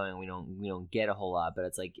stuff going on we don't get a whole lot, but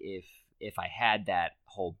it's like if I had that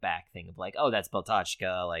whole back thing of, like, oh, that's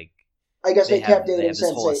Beltotchka, like, I guess they kept dating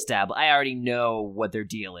Sensei. I already know what their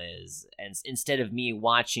deal is, and instead of me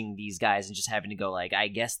watching these guys and just having to go, like, I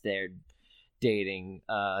guess they're dating,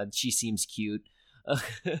 she seems cute.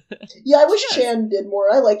 Yeah, I wish Chan did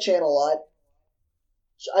more. I like Chan a lot.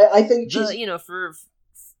 I think she's...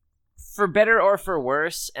 for better or for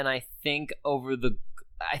worse, and I think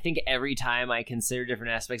every time I consider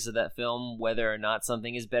different aspects of that film, whether or not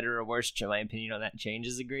something is better or worse, my opinion on that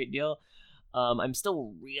changes a great deal. I'm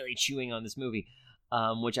still really chewing on this movie,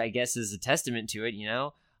 which I guess is a testament to it, you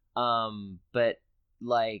know? But,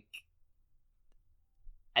 like,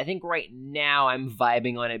 I think right now I'm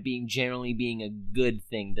vibing on it generally being a good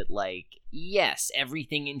thing, that, like, yes,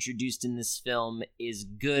 everything introduced in this film is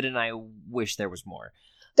good, and I wish there was more.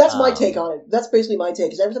 That's my take on it. That's basically my take,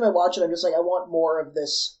 because every time I watch it, I'm just like, I want more of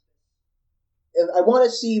this. I want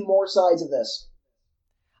to see more sides of this.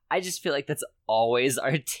 I just feel like that's always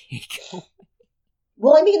our take.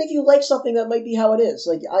 Well, I mean, if you like something, that might be how it is.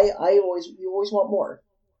 Like, you always want more.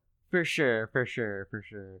 For sure.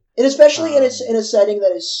 And especially in a setting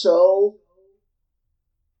that is so,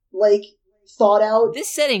 like, thought out. This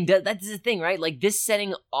setting, that's the thing, right? Like, this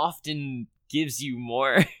setting often gives you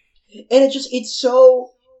more. And it's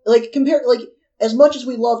so, like, compared, like, as much as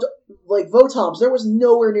we loved, like, Votoms, there was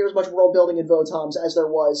nowhere near as much world building in Votoms as there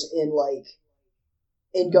was in, like,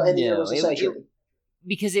 in the Universal Century.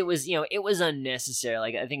 Because it was, it was unnecessary.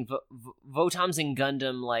 Like, I think Votoms and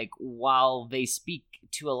Gundam, like, while they speak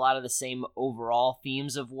to a lot of the same overall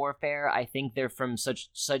themes of warfare, I think they're from such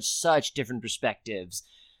different perspectives.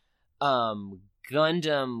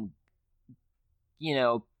 Gundam,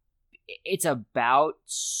 it's about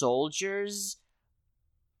soldiers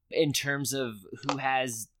in terms of who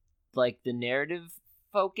has, like, the narrative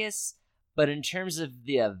focus, but in terms of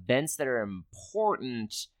the events that are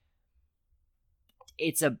important,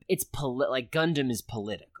 like, Gundam is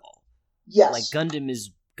political. Yes. Like,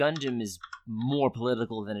 Gundam is more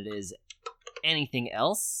political than it is anything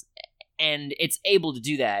else, and it's able to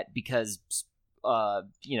do that because,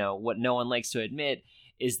 what no one likes to admit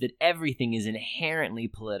is that everything is inherently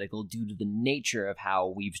political due to the nature of how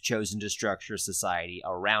we've chosen to structure society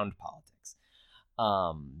around politics.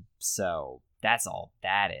 So that's all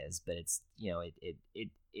that is, but it's,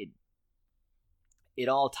 it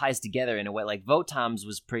all ties together in a way. Like, Votoms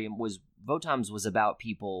was about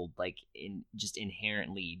people, like, just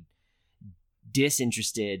inherently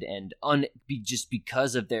disinterested and just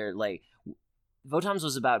because of their, like, Votoms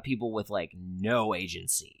was about people with, like, no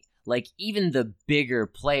agency. Like, even the bigger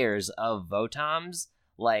players of Votoms,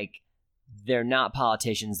 like, they're not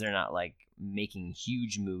politicians, they're not, like, making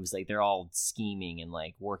huge moves, like, they're all scheming and,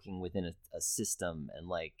 like, working within a system, and,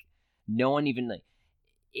 like, no one even, like,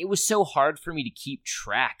 it was so hard for me to keep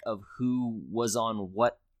track of who was on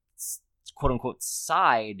what quote-unquote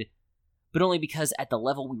side, but only because at the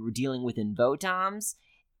level we were dealing with in Votoms,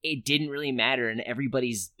 it didn't really matter, and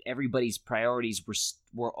everybody's priorities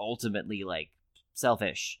were ultimately, like,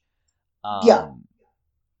 selfish.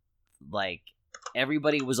 Like,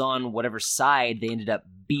 everybody was on whatever side they ended up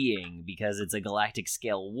being because it's a galactic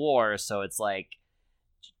scale war, so it's like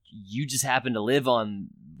you just happen to live on,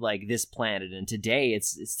 like, this planet, and today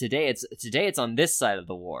it's on this side of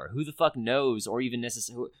the war. Who the fuck knows, or even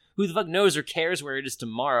who the fuck knows or cares where it is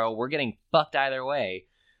tomorrow? We're getting fucked either way.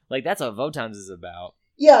 Like, that's what Votoms is about.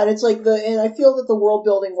 Yeah, and it's like and I feel that the world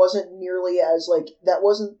building wasn't nearly as, like, that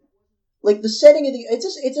wasn't, like, the setting of it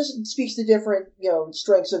just speaks to different,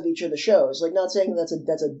 strengths of each of the shows. Like, not saying that's a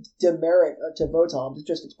demerit to Votoms, it's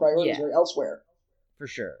just its priorities are elsewhere. For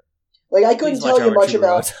sure. Like, I couldn't tell you much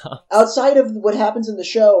about, outside of what happens in the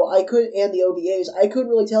show, and the OVAs, I couldn't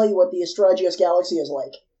really tell you what the Astragius Galaxy is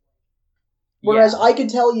like. Whereas I could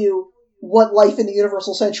tell you what life in the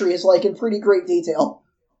Universal Century is like in pretty great detail.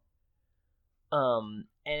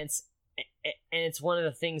 And it's one of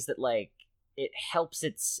the things that, like, it helps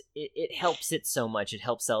it so much. It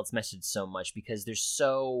helps sell its message so much because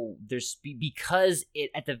because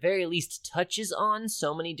it at the very least touches on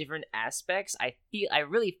so many different aspects. I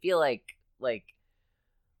really feel like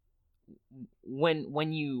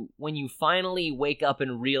when you finally wake up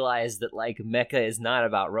and realize that, like, Mecha is not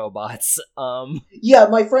about robots. Yeah,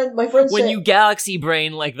 my friend when you galaxy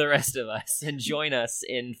brain like the rest of us and join us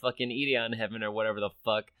in fucking Edeon Heaven or whatever the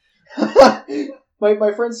fuck.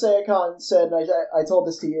 My friend Sayakon said, and I told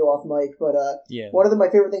this to you off mic, but one of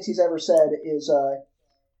my favorite things he's ever said is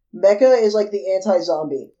Mecha is like the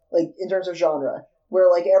anti-zombie, like, in terms of genre, where,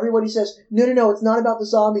 like, everybody says, no, it's not about the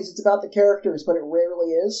zombies, it's about the characters, but it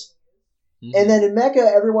rarely is. Mm-hmm. And then in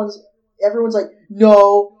Mecha, everyone's like,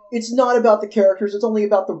 no, it's not about the characters, it's only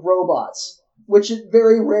about the robots, which it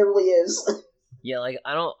very rarely is. Yeah, like,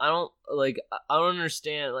 I don't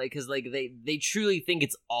understand, like, because, like, they truly think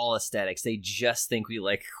it's all aesthetics. They just think we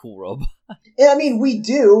like cool robots. And I mean, we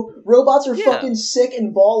do. Robots are fucking sick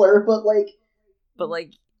and baller, but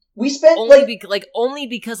we spent only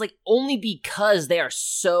because there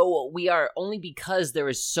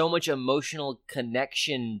is so much emotional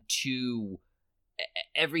connection to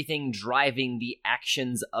everything driving the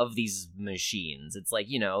actions of these machines. It's like,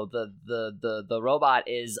 the robot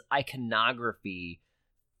is iconography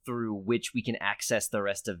through which we can access the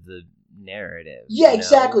rest of the narrative. Yeah,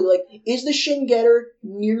 exactly. Like, is the Shin Getter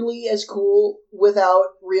nearly as cool without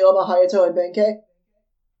Ryoma Hayato and Benkei?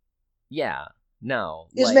 Yeah, no.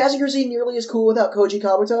 Is Massacre Z nearly as cool without Koji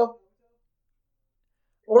Kabuto?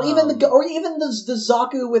 Or even the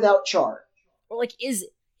Zaku without Char? Or, like, is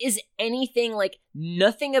anything, like,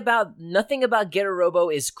 nothing about Getter Robo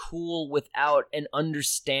is cool without an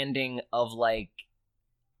understanding of, like,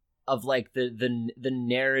 of like the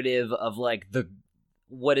narrative of like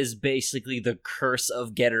what is basically the curse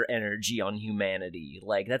of Getter energy on humanity.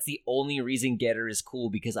 Like, that's the only reason Getter is cool,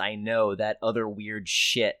 because I know that other weird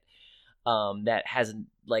shit that hasn't,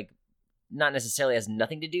 like, not necessarily has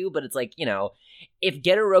nothing to do, but it's like, you know, if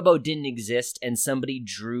Getter Robo didn't exist and somebody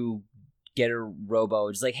drew Getter Robo,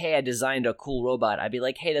 it's like, hey, I designed a cool robot, I'd be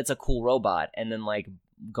like, hey, that's a cool robot, and then, like,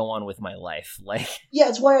 go on with my life. Like, yeah,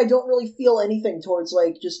 it's why I don't really feel anything towards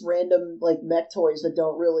like just random like mech toys that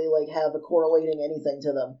don't really like have a correlating anything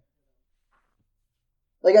to them.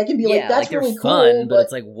 Like, I can be like, that's like, they're really fun, cool, but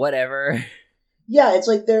it's like, whatever. Yeah, it's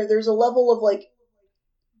like there's a level of like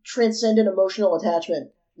transcendent emotional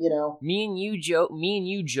attachment, you know. Me and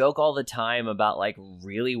you joke all the time about like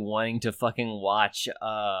really wanting to fucking watch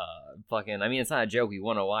I mean, it's not a joke, we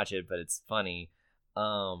want to watch it, but it's funny.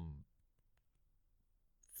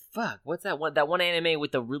 Fuck, what's that one anime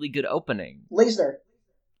with the really good opening? Lasner.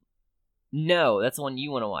 No, that's the one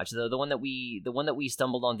you want to watch. The one that we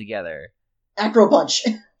stumbled on together. Acro Bunch.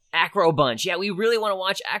 Acro Bunch. Yeah, we really want to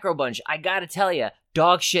watch Acro Bunch. I gotta tell you,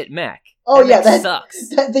 dog shit mech. Oh, that sucks.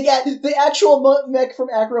 The actual mech from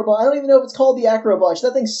Acro Bunch. I don't even know if it's called the Acro Bunch.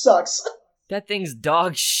 That thing sucks. That thing's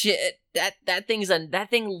dog shit. That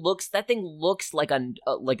thing looks like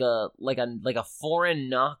a foreign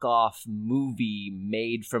knockoff movie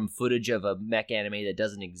made from footage of a mech anime that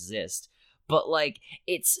doesn't exist. But like,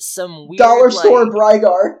 it's some weird Dollar Store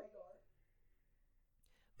Brygar.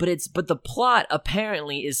 But the plot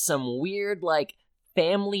apparently is some weird like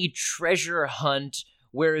family treasure hunt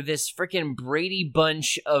where this freaking Brady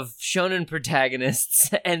Bunch of shonen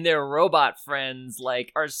protagonists and their robot friends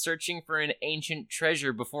like are searching for an ancient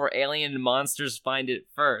treasure before alien monsters find it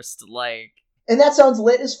first. Like, and that sounds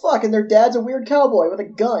lit as fuck, and their dad's a weird cowboy with a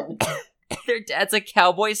gun. Their dad's a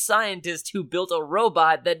cowboy scientist who built a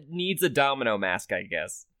robot that needs a domino mask, I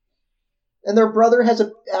guess. And their brother has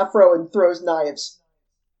an afro and throws knives.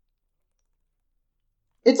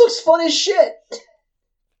 It looks fun as shit.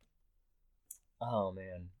 Oh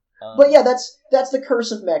man. But yeah, that's the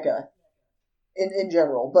curse of mecha in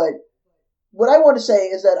general. But what I want to say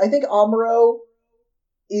is that I think Amuro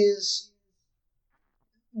is...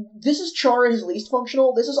 This is Char at his least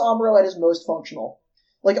functional. This is Amuro at his most functional.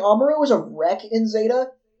 Like, Amuro is a wreck in Zeta.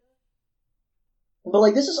 But,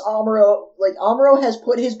 like, this is Amuro. Like, Amuro has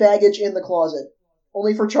put his baggage in the closet.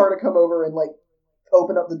 Only for Char to come over and, like,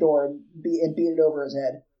 open up the door and beat it over his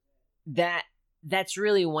head. That's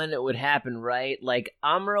really when it would happen, right? Like,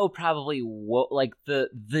 Amuro probably like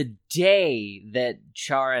the day that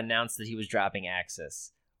Char announced that he was dropping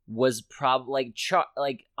Axis was probably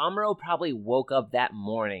like Amuro probably woke up that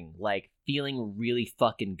morning like feeling really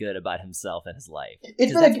fucking good about himself and his life.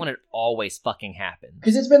 Because that's when it always fucking happens.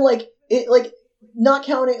 Because it's been not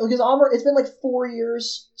counting, because Amuro, it's been like 4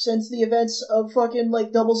 years since the events of fucking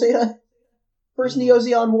like Double Zeta. First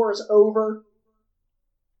Neo-Zeon War is over.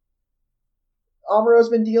 Amuro's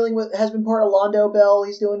been has been part of Londo Bell.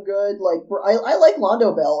 He's doing good. Like, I like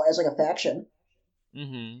Londo Bell as like a faction.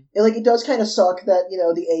 Mm-hmm. It does kind of suck that, you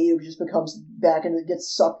know, the AU just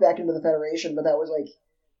gets sucked back into the Federation, but that was like,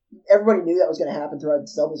 everybody knew that was going to happen throughout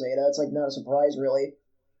Double Zeta. It's like not a surprise really.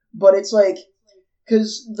 But it's like,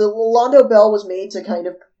 because the Londo Bell was made to kind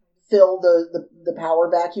of fill the power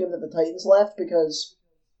vacuum that the Titans left, because...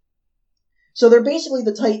 So they're basically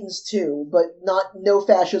the Titans too, but no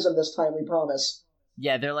fascism this time, we promise.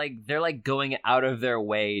 Yeah, they're like going out of their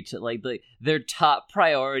way to like their top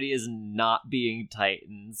priority is not being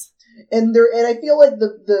Titans. And I feel like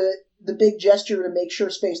the big gesture to make sure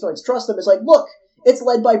Space Knights trust them is like, look, it's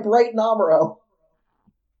led by Bright and Amuro.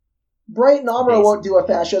 Bright and Amuro won't do a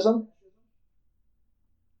fascism.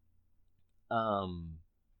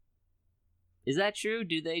 Is that true?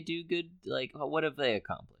 Do they do good? Like, what have they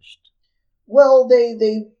accomplished? Well,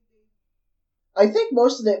 I think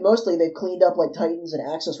mostly they've cleaned up like Titans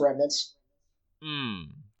and Axis remnants.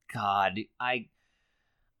 God, I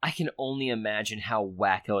can only imagine how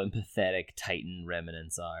wacko and pathetic Titan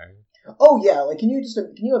remnants are. Oh yeah, like can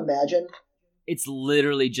you imagine? It's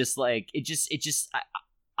literally just like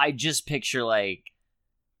I just picture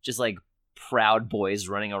just Proud Boys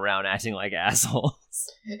running around acting like assholes.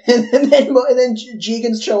 and then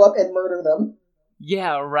Jegans show up and murder them.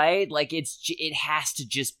 Yeah, right? Like, it has to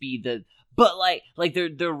just be but like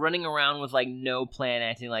they're running around with like no plan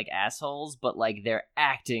acting like assholes, but like they're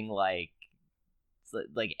acting like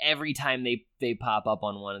every time they pop up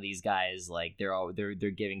on one of these guys, like they're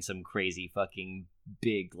giving some crazy fucking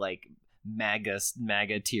big like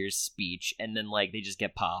MAGA tier speech, and then like they just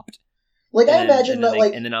get popped. Like, I imagine that,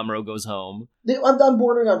 like... And then Amuro goes home. I'm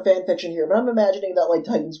bordering on fanfiction here, but I'm imagining that, like,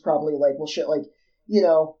 Titans probably, like, will shit, like, you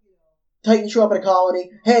know... Titans show up in a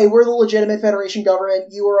colony. Hey, we're the legitimate Federation government.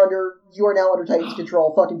 You are now under Titans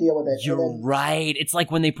control. Fucking deal with it. You're right. It's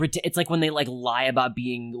like when they it's like when they like lie about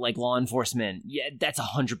being like law enforcement. Yeah, that's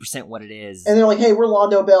 100% what it is. And they're like, hey, we're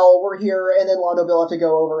Londo Bell. We're here. And then Londo Bell have to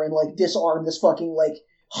go over and like disarm this fucking like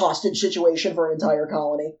hostage situation for an entire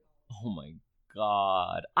colony. Oh my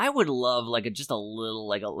god. I would love like a little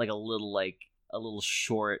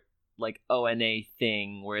short like ONA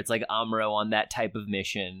thing where it's like Amuro on that type of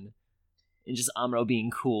mission. And just Amuro being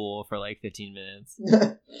cool for like 15 minutes.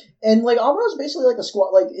 And like Amuro's basically like a squad.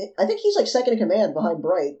 Like I think he's like second in command behind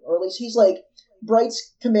Bright, or at least he's like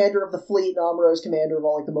Bright's commander of the fleet and Amuro's commander of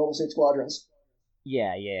all like the Mobile Suit Squadrons.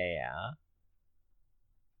 Yeah.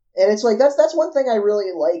 And it's like that's one thing I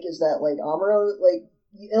really like is that like Amuro, like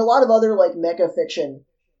in a lot of other like mecha fiction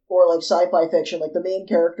or like sci-fi fiction, like the main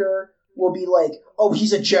character will be like, oh,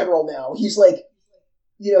 he's a general now. He's like,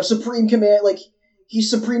 you know, supreme command, like. He's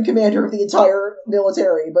supreme commander of the entire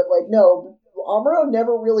military, but like no, Amuro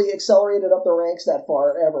never really accelerated up the ranks that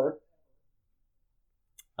far ever.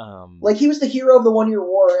 Like he was the hero of the 1 Year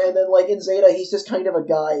War, and then like in Zeta, he's just kind of a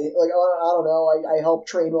guy. Like I don't know, I helped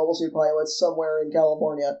train mobile suit pilots somewhere in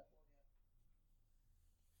California.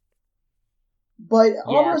 But yeah,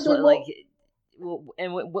 Amuro's doing like,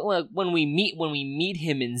 and when we meet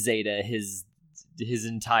him in Zeta, his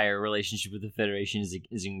entire relationship with the Federation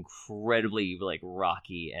is incredibly like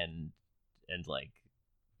rocky and like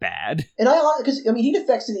bad. And because I mean he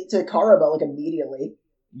defects to Karaba like immediately.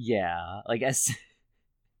 Yeah, like as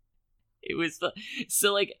it was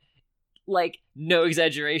so like no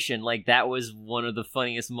exaggeration, like that was one of the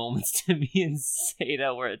funniest moments to me in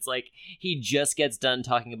Zeta, where it's like he just gets done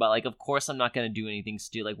talking about like, of course I'm not going to do anything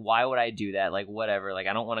stupid, like why would I do that, like whatever, like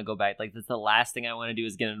I don't want to go back, like that's the last thing I want to do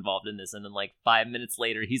is get involved in this. And then like 5 minutes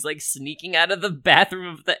later he's like sneaking out of the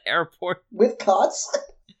bathroom of the airport with Kots.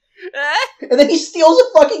 And then he steals a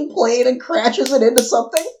fucking plane and crashes it into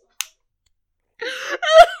something.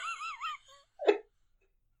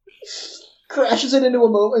 Crashes it into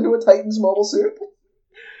a Titan's mobile suit.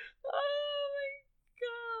 Oh my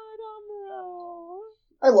god, Amuro.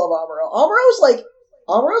 I love Amuro.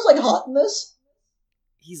 Amuro's like hot in this.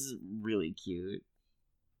 He's really cute.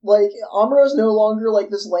 Like Amuro's no longer like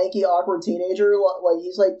this lanky, awkward teenager. Like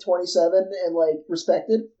he's like 27 and like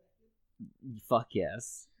respected. Fuck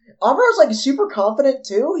yes. Amuro's like super confident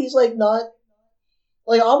too. He's like not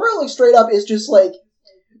like Amuro like straight up is just like.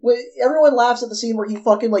 Everyone laughs at the scene where he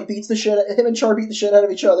fucking like beats the shit. Him and Char beat the shit out of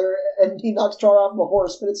each other, and he knocks Char off of a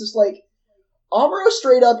horse. But it's just like Amuro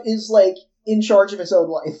straight up is like in charge of his own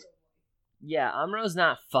life. Yeah, Amuro's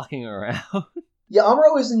not fucking around. Yeah,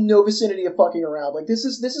 Amuro is in no vicinity of fucking around. Like this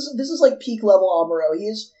is like peak level Amuro.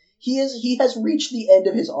 He has reached the end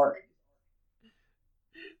of his arc.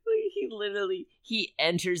 Like he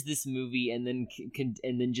enters this movie and then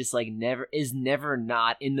just like never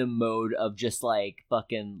not in the mode of just like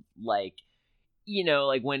fucking like, you know,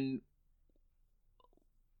 like when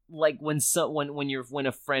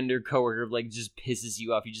a friend or coworker like just pisses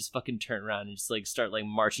you off, you just fucking turn around and just like start like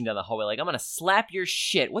marching down the hallway like, I'm gonna slap your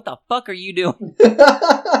shit. What the fuck are you doing?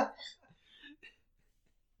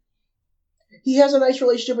 He has a nice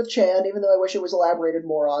relationship with Chan, even though I wish it was elaborated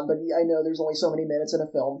more on, but I know there's only so many minutes in a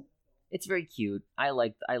film. It's very cute. I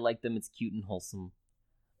like them. It's cute and wholesome.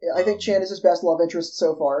 Yeah, I think Chan is his best love interest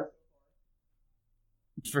so far.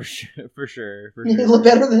 For sure.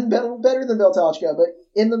 better than Beltotchka, but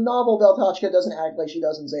in the novel, Beltotchka doesn't act like she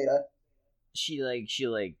does in Zeta. She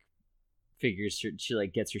figures she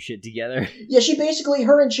gets her shit together. Yeah,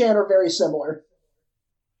 her and Chan are very similar.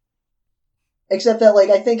 Except that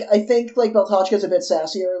I think like Beltotchka's a bit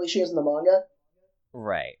sassier, at least she is in the manga.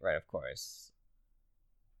 Right, of course.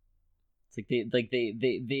 It's like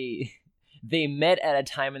they met at a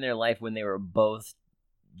time in their life when they were both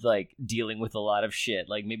like dealing with a lot of shit.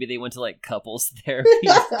 Like maybe they went to like couples therapy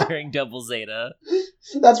during Double Zeta.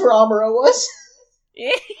 That's where Amuro was.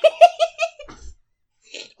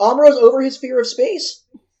 Amuro's over his fear of space.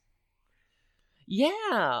 Yeah,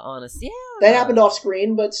 honestly, yeah. That happened off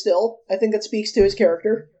screen, but still, I think that speaks to his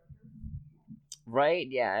character. Right?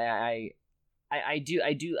 Yeah, I do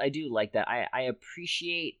like that. I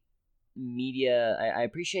appreciate media. I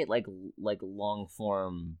appreciate like long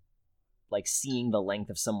form, like seeing the length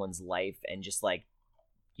of someone's life and just like,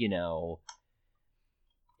 you know,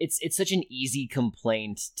 it's such an easy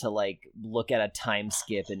complaint to like look at a time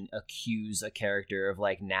skip and accuse a character of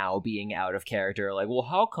like now being out of character. Like, well,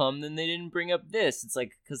 how come then they didn't bring up this? It's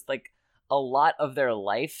like, because like a lot of their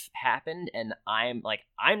life happened and I'm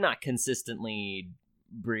not consistently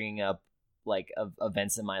bringing up like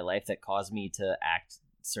events in my life that caused me to act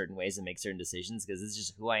certain ways and make certain decisions because it's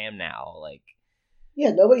just who I am now. Like,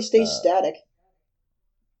 yeah, nobody stays static.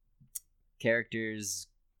 Like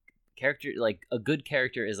a good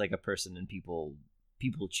character is like a person, and people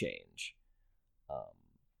change.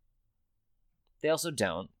 They also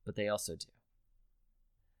don't, but they also do.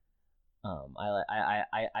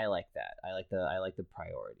 I like that. I like the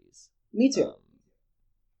priorities. Me too.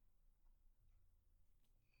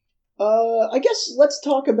 I guess let's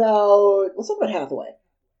talk about Hathaway.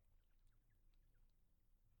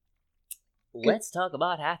 Let's talk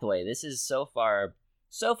about Hathaway. This is so far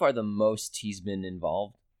the most he's been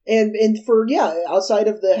involved. And for outside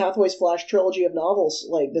of the Hathaway's Flash trilogy of novels,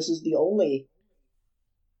 like this is the only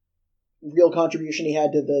real contribution he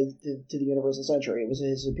had to the Universal Century. It was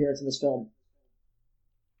his appearance in this film.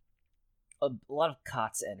 A lot of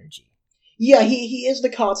Kotz energy. Yeah, he is the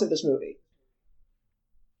Kotz of this movie.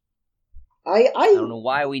 I don't know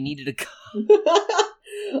why we needed a Kotz.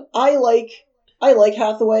 I like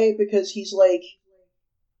Hathaway because he's like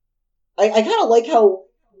I kind of like how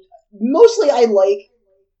mostly I like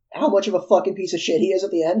how much of a fucking piece of shit he is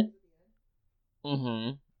at the end.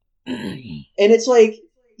 Mm-hmm. And it's like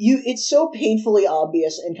it's so painfully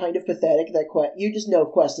obvious and kind of pathetic that you just know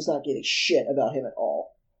Quest does not give a shit about him at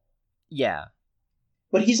all. Yeah.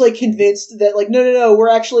 But he's like convinced that like no, we're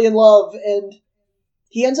actually in love, and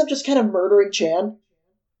he ends up just kind of murdering Chan.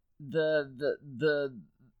 The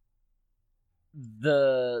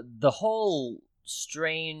whole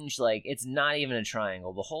strange, like, it's not even a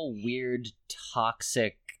triangle. The whole weird,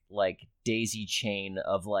 toxic, like, daisy chain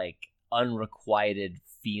of, like, unrequited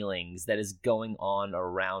feelings that is going on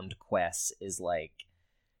around Quest is, like,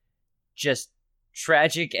 just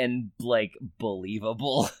tragic and, like,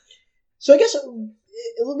 believable. So I guess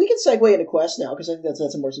we can segue into Quest now, because I think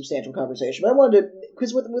that's a more substantial conversation. But I wanted to,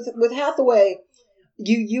 because with Hathaway,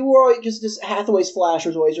 you were always just this Hathaway's Flash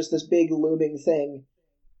was always just this big looming thing.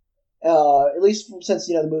 At least since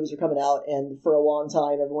the movies are coming out, and for a long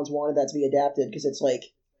time everyone's wanted that to be adapted because it's like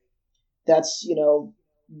that's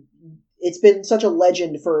it's been such a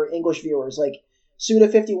legend for English viewers. Like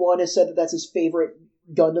Suda51 has said that that's his favorite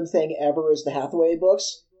Gundam thing ever is the Hathaway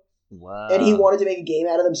books. Wow. And he wanted to make a game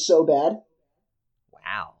out of them so bad.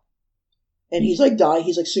 Wow. And he's like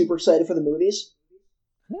super excited for the movies.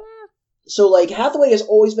 So like Hathaway has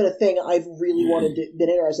always been a thing I've really been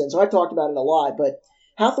interested in. So I've talked about it a lot, but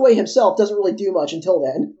Hathaway himself doesn't really do much until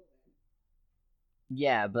then.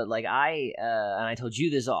 Yeah, but like and I told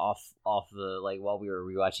you this off the like while we were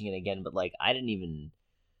rewatching it again, but like I didn't even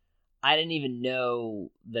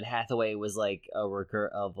know that Hathaway was like a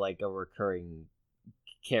recurring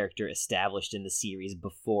character established in the series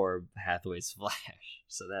before Hathaway's Flash.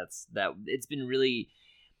 So it's been really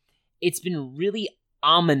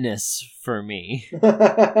ominous for me.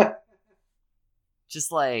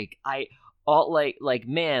 Just like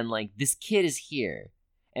man, like this kid is here,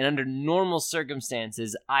 and under normal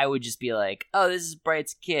circumstances I would just be like, oh, this is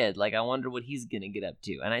Bright's kid, like I wonder what he's gonna get up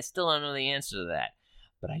to, and I still don't know the answer to that,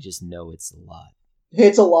 but I just know it's a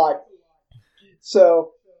lot.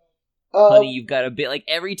 So honey, you've got a big, like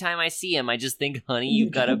every time I see him I just think, honey,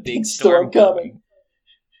 you've got a big storm coming.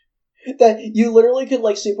 That you literally could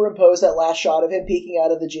like superimpose that last shot of him peeking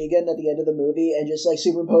out of the Jigen at the end of the movie and just like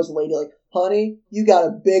superimpose the lady like, honey, you got a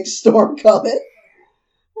big storm coming.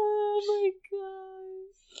 Oh my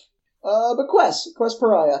god. But Quest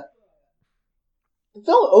Pariah. The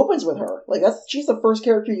film opens with her. Like she's the first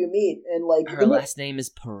character you meet, and like her last name is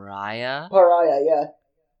Pariah. Pariah, yeah.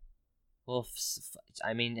 Well,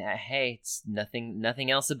 I mean, hey, it's nothing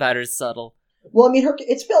else about her is subtle. Well, I mean,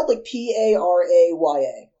 it's spelled like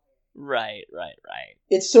Paraya. Right.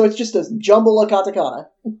 It's just a jumble of katakana.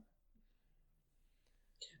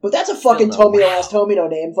 But that's a fucking Tomino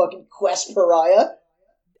name, fucking Quest Pariah.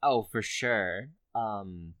 Oh, for sure. A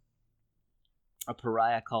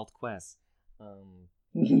pariah called Quest.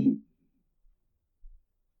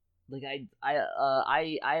 Like I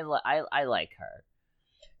like her.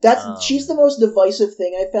 She's the most divisive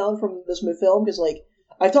thing I found from this film, because like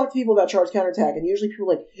I've talked to people about Charged Counterattack, and usually people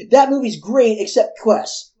are like, that movie's great except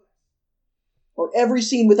Quest. Or every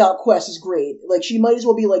scene without Quest is great. Like, she might as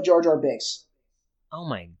well be like Jar Jar Binks. Oh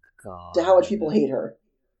my god. To how much people hate her.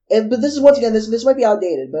 But this is, once again, this might be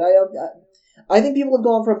outdated, but I think people have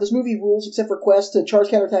gone from this movie rules except for Quest to Charged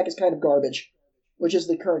Counterattack is kind of garbage. Which is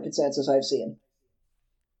the current consensus I've seen.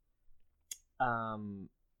 I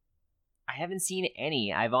haven't seen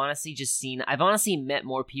any. I've honestly met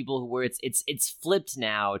more people where it's flipped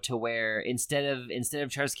now to where instead of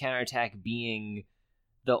Charged Counterattack being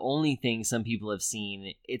the only thing some people have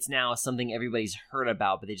seen. It's now something everybody's heard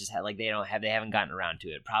about, but they just had they haven't gotten around to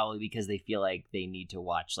it. Probably because they feel like they need to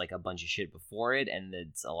watch like a bunch of shit before it, and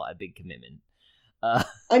it's a big commitment.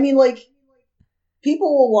 I mean, like,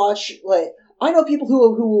 people will watch, like, I know people who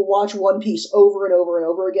will watch One Piece over and over and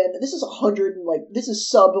over again. This is this is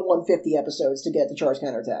sub 150 episodes to get to Char's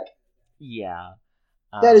Counterattack. Yeah.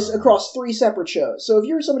 That is across 3 separate shows. So if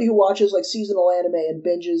you're somebody who watches, like, seasonal anime and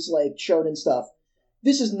binges, like, shonen stuff,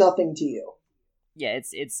 this is nothing to you. Yeah,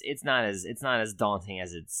 it's not as daunting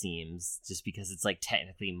as it seems, just because it's, like,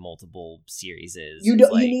 technically multiple series.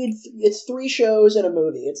 It's 3 shows and a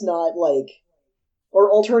movie. It's not, like,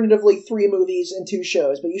 or alternatively 3 movies and 2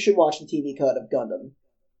 shows, but you should watch the TV cut of Gundam.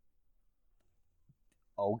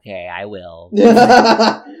 Okay, I will.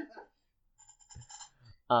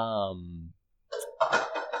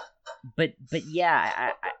 But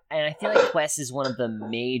yeah, I feel like Quest is one of the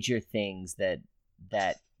major things that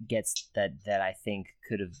I think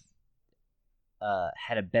could have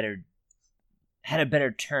had a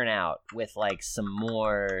better turnout with like some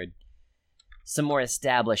more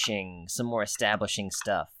establishing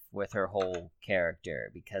stuff with her whole character,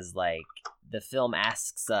 because like the film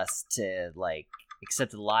asks us to like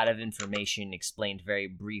accept a lot of information explained very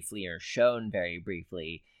briefly or shown very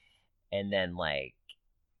briefly, and then like,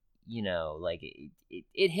 you know, like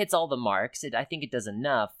it hits all the marks. I think it does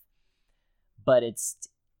enough, but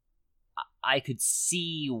I could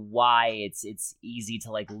see why it's easy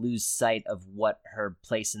to like lose sight of what her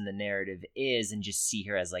place in the narrative is and just see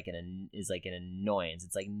her as like an annoyance.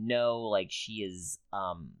 It's like, no, like she is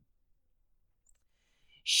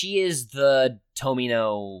the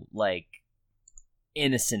Tomino like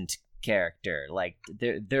innocent character. Like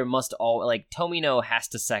there must all like Tomino has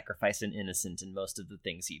to sacrifice an innocent in most of the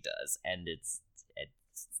things he does, and it's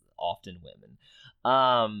often women.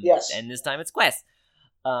 Yes, and this time it's Quest.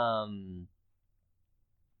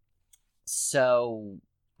 So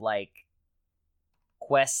like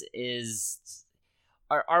Quest is,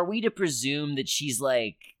 are we to presume that she's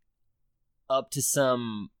like up to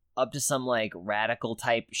some like radical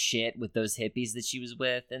type shit with those hippies that she was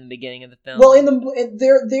with in the beginning of the film? Well,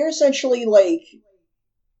 they're essentially like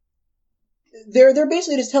they're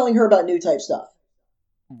basically just telling her about new type stuff,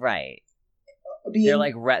 right? They're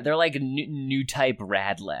like new type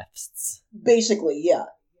rad lefts, basically, yeah.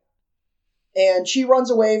 And she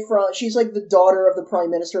runs away she's like the daughter of the Prime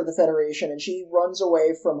Minister of the Federation, and she runs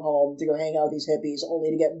away from home to go hang out with these hippies,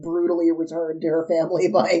 only to get brutally returned to her family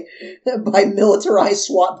by militarized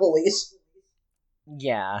SWAT police.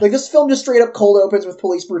 Yeah. Like, this film just straight up cold opens with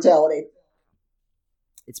police brutality.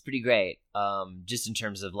 It's pretty great, just in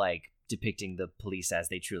terms of, like, depicting the police as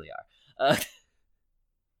they truly are.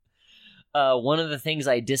 One of the things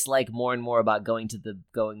I dislike more and more about going to the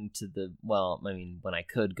well, I mean, when I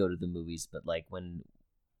could go to the movies, but like when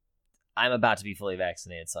I'm about to be fully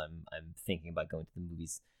vaccinated, so I'm thinking about going to the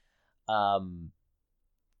movies.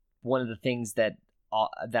 One of the things that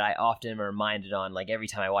I often am reminded on, like every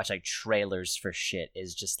time I watch like trailers for shit,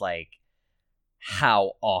 is just like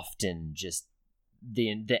how often just the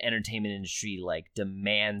entertainment industry like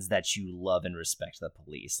demands that you love and respect the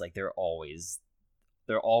police. Like they're always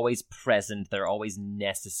present, they're always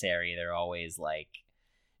necessary, they're always like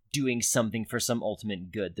doing something for some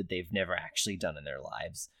ultimate good that they've never actually done in their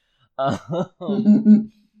lives.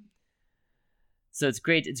 So it's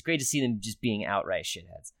great to see them just being outright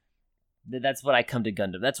shitheads. That's what I come to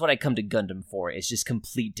Gundam. That's what I come to Gundam for. It's just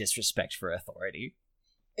complete disrespect for authority.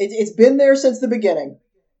 It's been there since the beginning.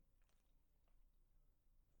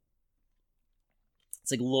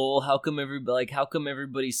 It's like, lol, how come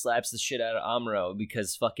everybody slaps the shit out of Amuro?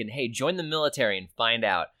 Because fucking, hey, join the military and find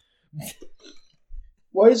out.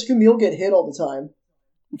 Why does Camille get hit all the time?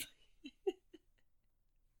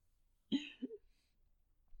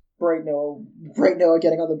 Bright Noah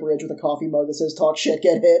getting on the bridge with a coffee mug that says "Talk shit,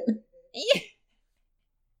 get hit."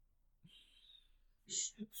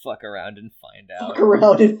 Fuck around and find out. Fuck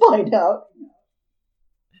around and find out.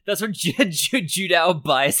 That's where Judao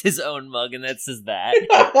buys his own mug, and that says that.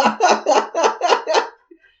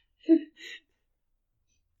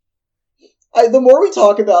 The more we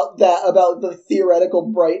talk about the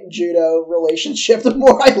theoretical Bright and Judo relationship, the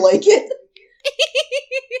more I like it.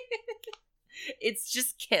 It's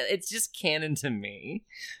just canon to me.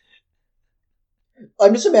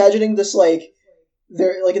 I'm just imagining this, like,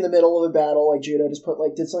 they're like in the middle of a battle, like Judo just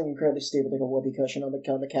did something incredibly stupid, like a whoopee cushion on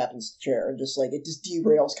the captain's chair, and just like it just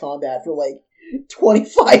derails combat for like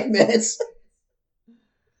 25 minutes.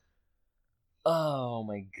 Oh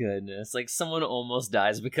my goodness! Like someone almost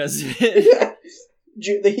dies because of it.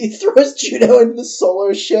 He throws Judo into the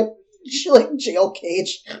Solo ship, like jail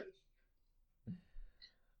cage.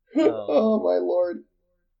 Oh my lord!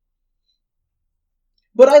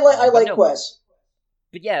 But I like Quest.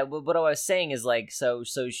 But yeah, what I was saying is like, so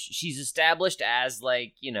she's established as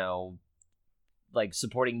like, you know, like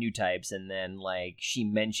supporting new types, and then like she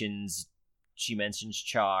mentions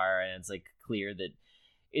Char, and it's like clear that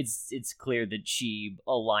it's clear that she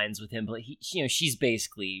aligns with him, but you know, she's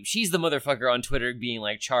the motherfucker on Twitter being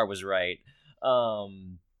like, Char was right,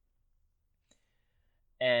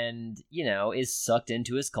 and you know, is sucked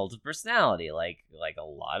into his cult of personality like a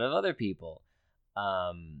lot of other people,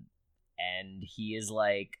 and he is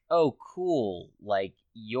like, oh cool, like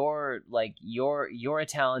you're a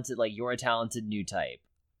talented new type.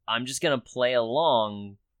 I'm just gonna play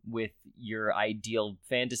along with your ideal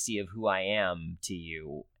fantasy of who I am to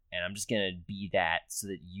you, and I'm just gonna be that so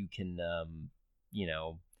that you can you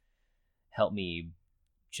know, help me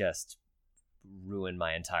just ruin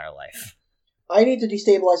my entire life. I need to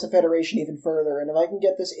destabilize the Federation even further, and if I can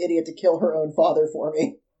get this idiot to kill her own father for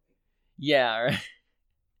me. Yeah, right.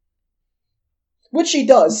 Which she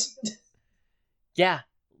does. Yeah,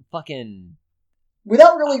 fucking...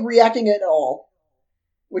 without really reacting at all.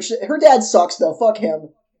 Which, her dad sucks though, fuck him.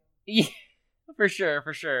 Yeah, for sure,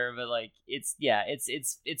 but like, it's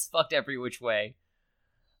fucked every which way.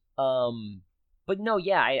 But no,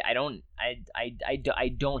 yeah, I don't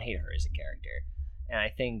hate her as a character. And I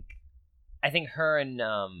think her and,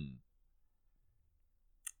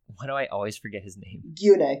 why do I always forget his name?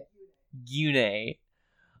 Gyune.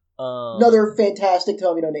 Another fantastic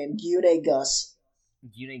Tomino name, Gyune Gus.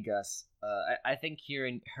 Gyune Gus. I think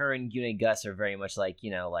her and Gyune Gus are very much like,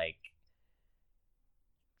 you know, like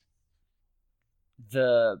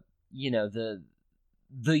the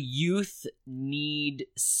youth need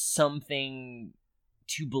something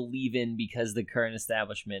to believe in because the current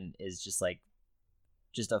establishment is just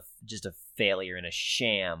a failure and a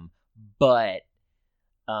sham. But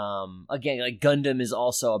again, like Gundam is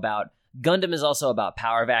also about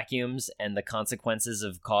power vacuums and the consequences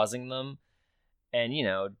of causing them. And, you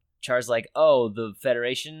know, Char's like, oh, the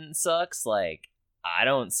Federation sucks? Like, I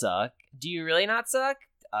don't suck. Do you really not suck?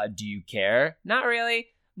 Do you care? Not really.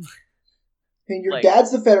 And your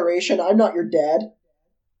dad's the Federation, I'm not your dad.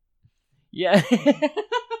 Yeah.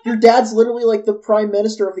 Your dad's literally like the Prime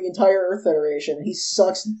Minister of the entire Earth Federation. He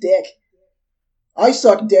sucks dick. I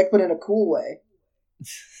suck dick, but in a cool way.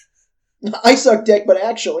 I suck dick, but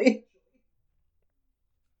actually...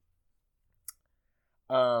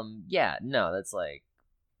 yeah, no, that's like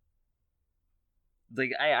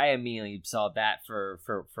I immediately saw that for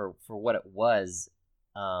what it was,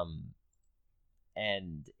 and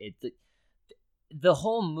the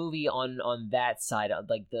whole movie on that side,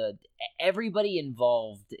 like everybody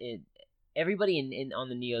involved in on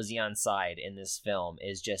the Neo Zeon side in this film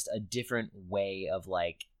is just a different way of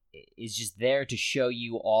like, is just there to show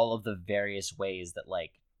you all of the various ways that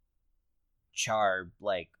like Char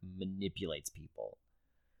like manipulates people.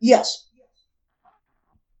 Yes.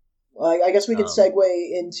 I guess we could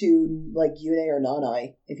segue into, like, Yune or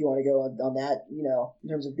Nanai, if you want to go on that, you know, in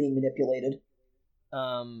terms of being manipulated.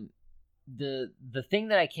 The thing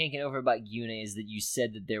that I can't get over about Yune is that you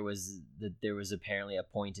said that there was apparently a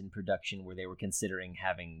point in production where they were considering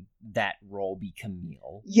having that role be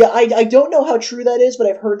Camille. Yeah, I don't know how true that is, but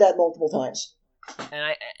I've heard that multiple times.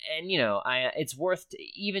 And you know, it's worth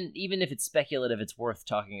even if it's speculative, it's worth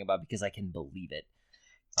talking about because I can believe it.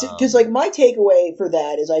 Because, like, my takeaway for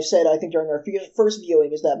that, as I've said, I think during our first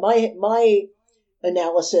viewing, is that my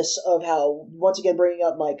analysis of how, once again, bringing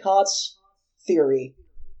up my Kotz theory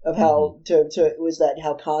of how was that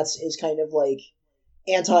how Kotz is kind of like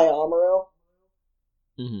anti-Amuro,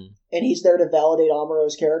 and he's there to validate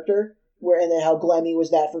Amuro's character, and then how Glemmy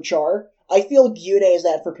was that for Char. I feel Gyune is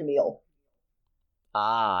that for Camille.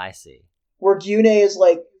 Ah, I see. Where Gyune is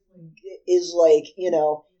like, you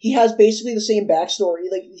know, he has basically the same backstory.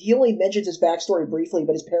 Like, he only mentions his backstory briefly,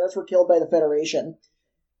 but his parents were killed by the Federation.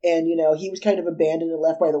 And, you know, he was kind of abandoned and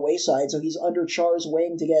left by the wayside, so he's under Char's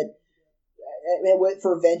wing to get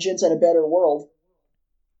for vengeance and a better world.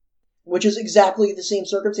 Which is exactly the same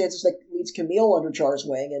circumstances that leads Camille under Char's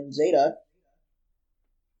wing and Zeta.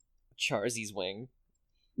 Charzy's wing.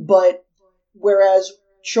 But, whereas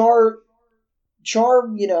Char,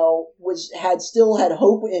 you know, still had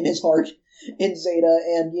hope in his heart in Zeta,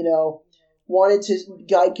 and, you know, wanted to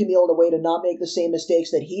guide Camille in a way to not make the same mistakes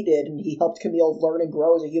that he did, and he helped Camille learn and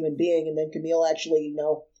grow as a human being, and then Camille actually, you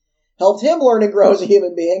know, helped him learn and grow as a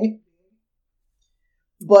human being.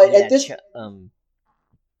 But at this...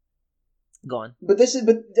 Go on. But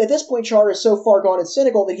at this point, Char is so far gone and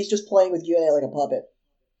cynical that he's just playing with Gyune like a puppet.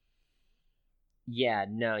 Yeah,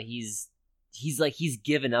 no, he's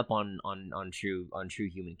given up on true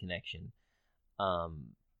human connection.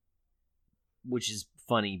 Which is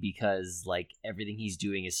funny because like everything he's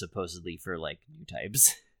doing is supposedly for like new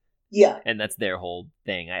types. Yeah. And that's their whole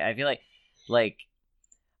thing. I feel like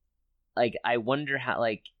I wonder how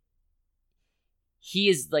like he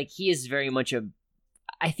is very much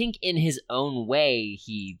I think in his own way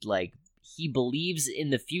he believes in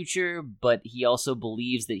the future, but he also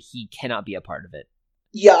believes that he cannot be a part of it.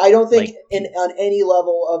 Yeah, I don't think on any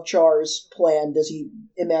level of Char's plan does he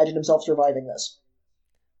imagine himself surviving this.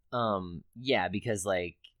 Yeah, because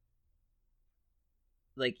like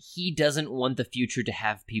he doesn't want the future to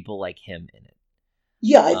have people like him in it.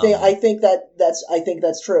 Yeah, I think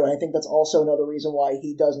that's true, and I think that's also another reason why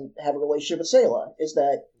he doesn't have a relationship with Sayla, is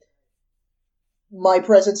that my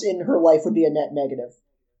presence in her life would be a net negative.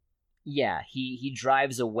 Yeah, he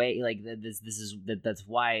drives away. Like that's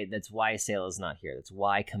why Sayla's not here. That's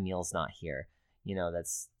why Camille's not here. You know,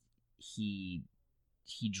 that's he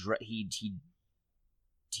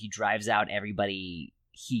drives out everybody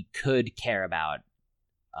he could care about,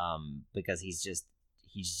 because he's just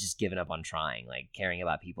given up on trying. Like caring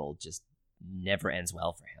about people just never ends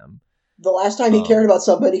well for him. The last time he cared about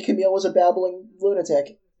somebody, Camille was a babbling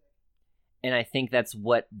lunatic. And I think that's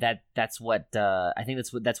what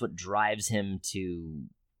drives him to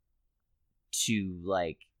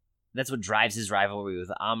like, that's what drives his rivalry with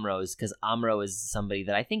Amuro, because Amuro is somebody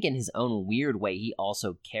that I think in his own weird way he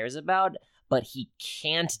also cares about, but he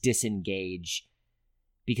can't disengage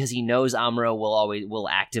because he knows Amuro will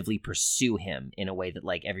actively pursue him in a way that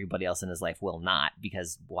like everybody else in his life will not,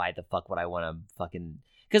 because why the fuck would I want to fucking...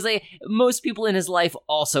 Because most people in his life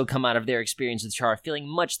also come out of their experience with Char feeling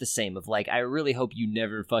much the same, of like, I really hope you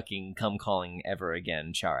never fucking come calling ever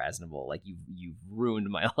again, Char Aznavour. Like, you've ruined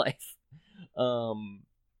my life.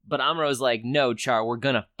 But Amuro's like, no, Char, we're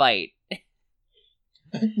gonna fight.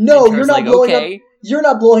 No, you're not blowing up. You're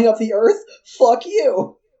not blowing up the Earth. Fuck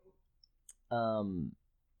you. And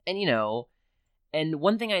you know, and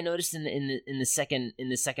one thing I noticed in the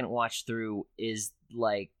second watch through is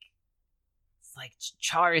like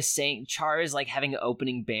Char is like having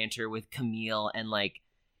opening banter with Camille, and like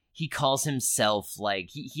he calls himself like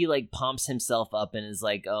he like pumps himself up and is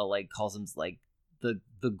like, oh, like calls him like the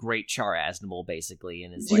great Char Aznavour basically,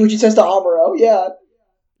 and is like, which he says to Amuro, yeah,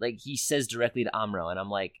 like he says directly to Amuro, and I'm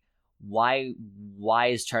like, why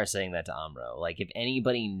is Char saying that to Amuro? Like, if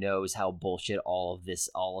anybody knows how bullshit all of this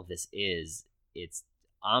is, it's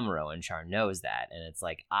Amuro, and Char knows that. And it's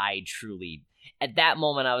like, I truly, at that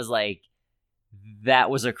moment I was like, that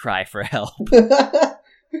was a cry for help.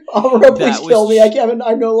 Amuro, please kill me.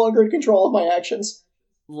 I'm no longer in control of my actions.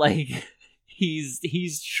 Like,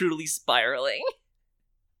 he's truly spiraling.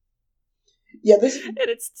 Yeah, and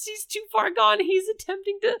he's too far gone. He's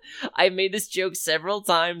attempting to... I made this joke several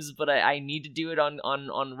times, but I need to do it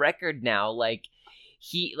on record now. Like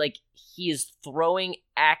he is throwing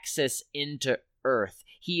Axis into Earth.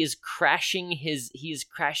 He is crashing his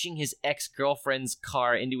ex-girlfriend's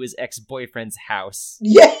car into his ex-boyfriend's house.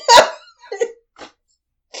 Yeah.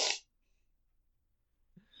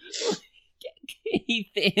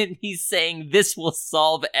 He's saying, this will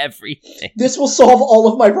solve everything. This will solve all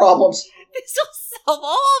of my problems. This will solve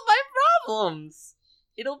all of my problems.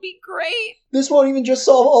 It'll be great. This won't even just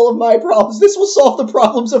solve all of my problems. This will solve the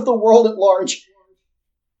problems of the world at large.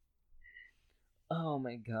 Oh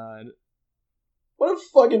my god. What a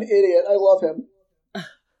fucking idiot. I love him.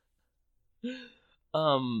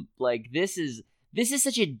 Like, this is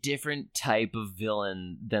such a different type of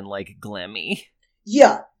villain than, like, Glemmy.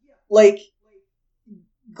 Yeah. Like,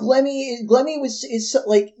 Glemmy is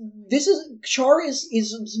like, this is, Char is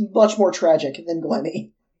much more tragic than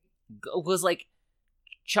Glemmy. Was like,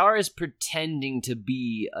 Char is pretending to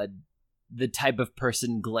be the type of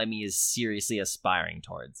person Glemmy is seriously aspiring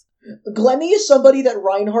towards. Glemmy is somebody that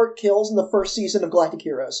Reinhardt kills in the first season of Galactic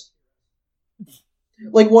Heroes.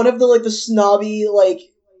 Like, one of the, like, the snobby, like,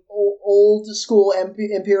 old school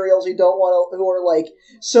Imperials who are like,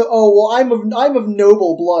 so, oh, well, I'm of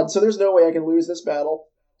noble blood, so there's no way I can lose this battle.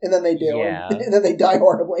 And then they do, yeah. and then they die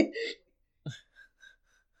horribly.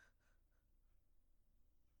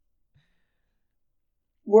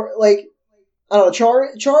 We're, like, I don't know,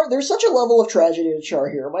 Char, there's such a level of tragedy to Char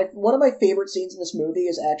here. One of my favorite scenes in this movie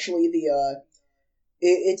is actually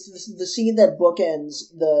it's the scene that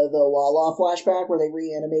bookends the Lala flashback where they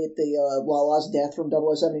reanimate the Lala's death from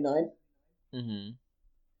 0079. Mm-hmm.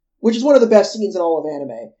 Which is one of the best scenes in all of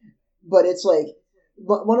anime. But it's like,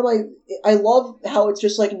 I love how it's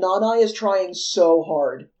just like, Nanai is trying so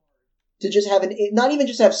hard to just have not even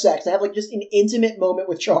just have sex, to have like just an intimate moment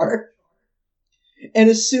with Char. And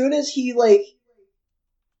as soon as he, like,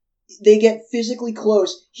 they get physically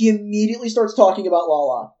close, he immediately starts talking about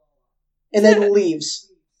Lala. And then leaves.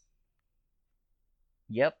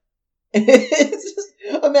 Yep. It's just,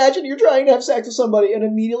 imagine you're trying to have sex with somebody, and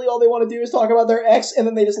immediately all they want to do is talk about their ex, and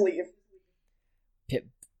then they just leave.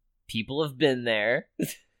 People have been there.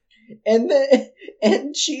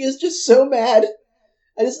 And she is just so mad.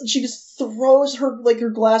 She just throws her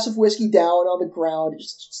glass of whiskey down on the ground.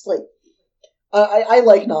 Just like, I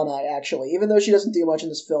like Nanai, actually. Even though she doesn't do much in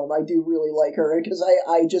this film, I do really like her, because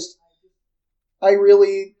I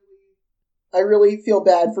really feel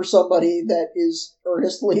bad for somebody that is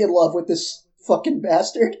earnestly in love with this fucking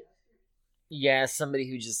bastard. Yeah, somebody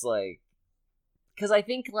who just, like... Because I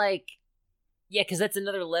think, like... Yeah, because that's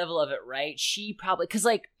another level of it, right? She probably... Because,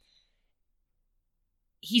 like...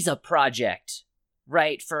 He's a project,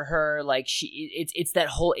 right? For her, like, it's that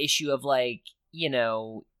whole issue of, like, you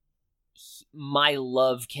know... My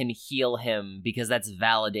love can heal him because that's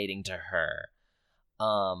validating to her.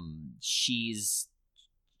 She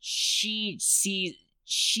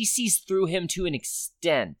sees through him to an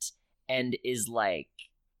extent and is, like,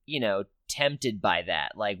 you know, tempted by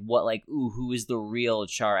that. Like, what, like, ooh, who is the real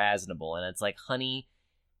Char Aznable? And it's like, honey,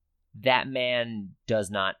 that man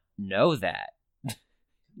does not know that.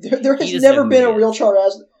 There has never been a real Char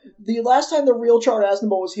Aznable. The last time the real Char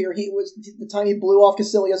Aznable was here, was the time he blew off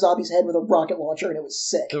Cassilia Zabi's head with a rocket launcher, and it was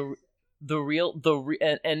sick. And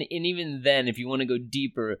even then, if you want to go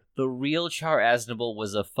deeper, the real Char Aznable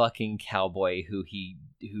was a fucking cowboy who he'd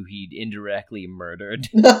indirectly murdered.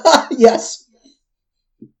 Yes.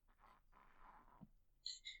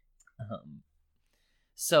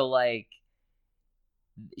 So, like,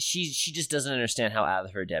 she just doesn't understand how out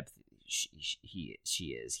of her depth she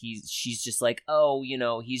is. She's just like, oh, you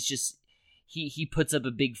know, he's just he puts up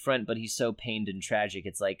a big front, but he's so pained and tragic.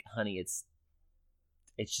 It's like, honey, it's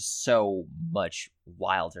just so much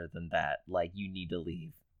wilder than that. Like, you need to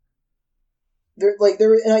leave.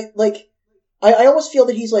 I almost feel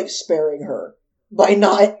that he's, like, sparing her by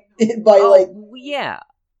not yeah.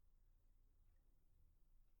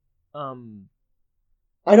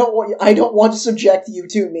 I don't want to subject you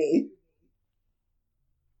to me.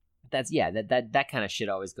 That's, yeah, that kind of shit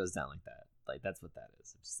always goes down like that. Like, that's what that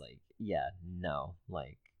is. It's just like, yeah, no,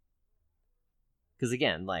 like, because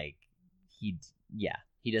again, like, he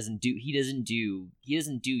doesn't do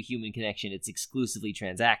human connection. It's exclusively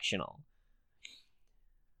transactional.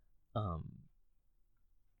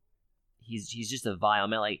 He's just a vile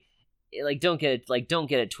man. Like don't get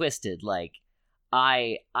it twisted. Like,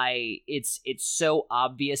 it's so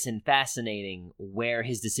obvious and fascinating where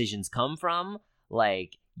his decisions come from.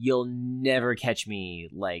 Like, you'll never catch me,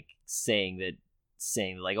 like, saying that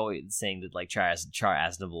like Char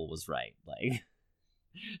Aznable was right. Like,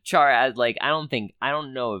 I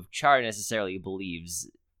don't know if Char necessarily believes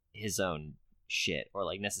his own shit or,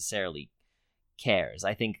 like, necessarily cares.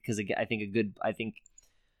 I think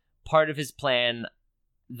part of his plan,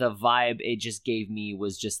 the vibe it just gave me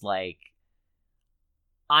was just like,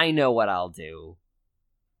 I know what I'll do.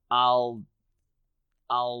 I'll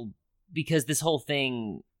because this whole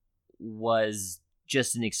thing was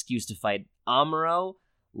just an excuse to fight Amuro,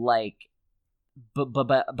 like, but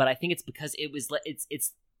I think it's because it was,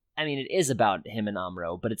 it's I mean, it is about him and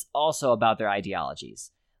Amuro, but it's also about their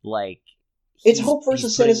ideologies. Like, it's hope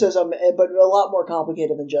versus cynicism, but a lot more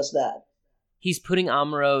complicated than just that. He's putting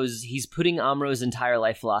Amuro's entire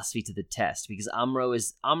life philosophy to the test, because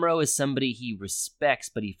Amuro is somebody he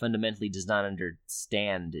respects, but he fundamentally does not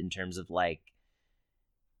understand in terms of, like,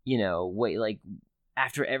 you know, like,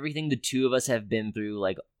 after everything the two of us have been through,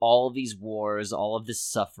 like, all of these wars, all of this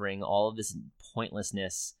suffering, all of this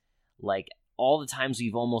pointlessness, like, all the times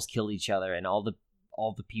we've almost killed each other, and all the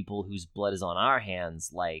people whose blood is on our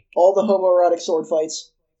hands, like, all the homoerotic sword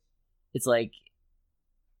fights. It's like,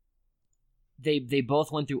 they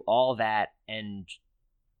both went through all that, and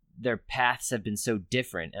their paths have been so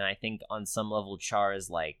different, and I think on some level Char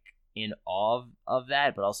is, like, in awe of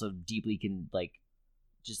that, but also deeply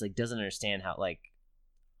just, like, doesn't understand how, like,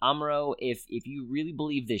 Amuro, if you really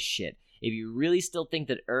believe this shit, if you really still think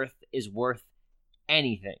that Earth is worth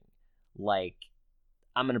anything, like,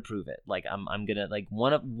 I'm gonna prove it. Like, I'm gonna, like,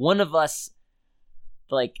 one of us,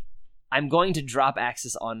 like, I'm going to drop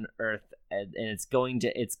Axis on Earth, and it's going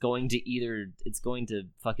to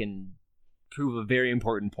fucking prove a very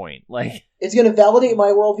important point. Like, it's going to validate my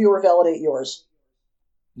worldview or validate yours.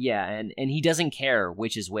 Yeah, and he doesn't care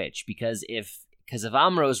which is which, because if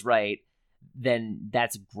Amuro's right, then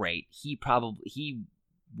that's great. He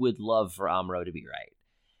would love for Amuro to be right.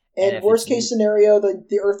 And worst case scenario,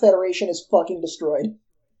 the Earth Federation is fucking destroyed.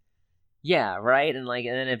 Yeah, right? And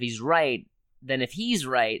then if he's right, then if he's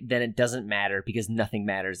right, then it doesn't matter because nothing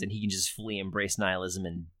matters and he can just fully embrace nihilism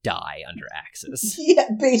and die under Axis. Yeah,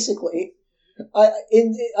 basically. I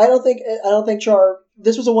don't think Char.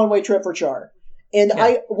 This was a one-way trip for Char. And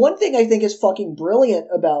Yeah. one thing I think is fucking brilliant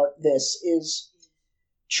about this is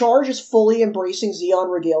Char just fully embracing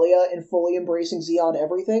Zeon regalia and fully embracing Zeon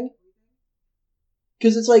everything.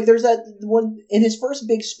 Because it's like there's that one in his first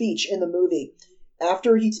big speech in the movie.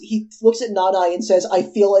 After he looks at Nanai and says, "I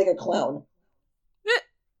feel like a clown,"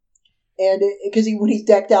 and because when he's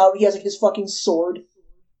decked out, he has like his fucking sword.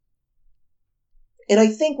 And I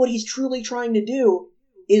think what he's truly trying to do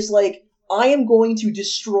is like, I am going to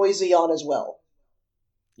destroy Zeon as well.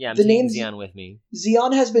 Yeah, I'm taking Zeon with me.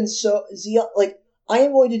 Zeon has been I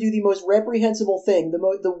am going to do the most reprehensible thing,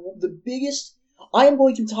 the biggest. I am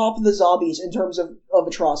going to top the zombies in terms of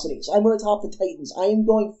atrocities. I'm going to top the Titans. I am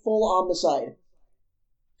going full omnicide.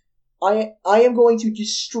 I am going to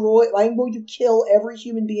destroy. I am going to kill every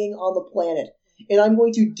human being on the planet, and I'm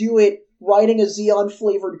going to do it riding a Zeon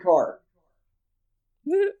flavored car.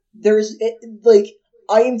 There's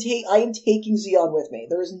I am taking Zeon with me.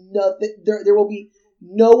 There is nothing. There will be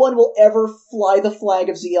no one will ever fly the flag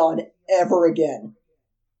of Zeon ever again.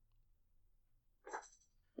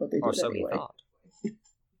 But they did or so anyway. he thought.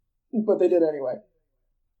 But they did anyway.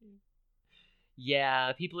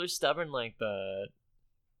 Yeah, people are stubborn like that.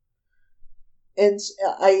 And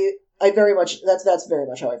I very much that's very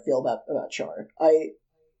much how I feel about Char.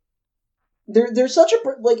 There's such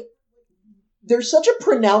a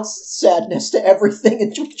pronounced sadness to everything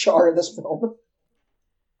in Char in this film.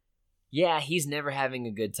 Yeah, he's never having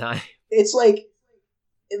a good time. It's like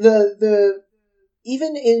the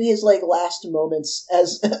even in his like last moments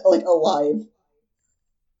as like alive,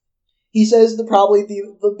 he says the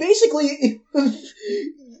basically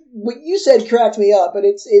what you said cracked me up, but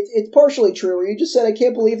it's partially true. Where you just said, "I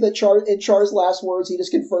can't believe that in Char's last words, he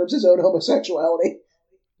just confirms his own homosexuality."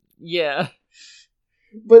 Yeah,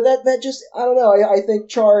 but that just I don't know. I think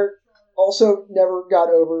Char also never got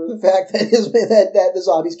over the fact that that the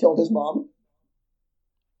zombies killed his mom.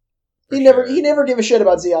 He never gave a shit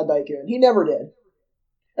about Zeon Daikun. He never did.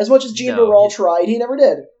 As much as Jean Baral tried, he never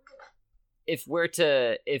did.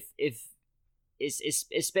 Especially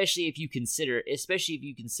if you consider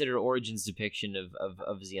Origin's depiction of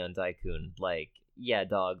Zeon Daikun, like, yeah,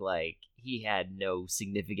 dog, like, he had no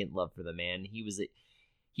significant love for the man. He was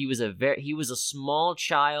a small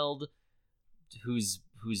child whose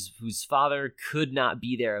father could not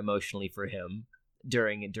be there emotionally for him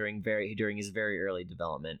during his very early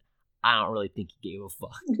development. I don't really think he gave a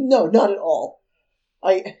fuck. No, not at all.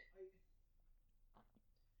 Like,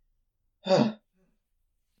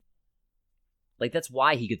 that's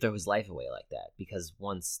why he could throw his life away like that, because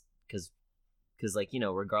like, you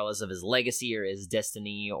know, regardless of his legacy or his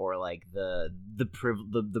destiny or like the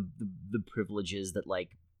privileges that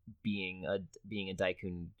like being a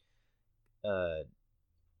Daikun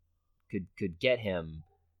could get him,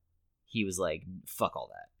 he was like, fuck all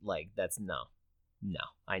that. Like, that's no,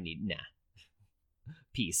 I need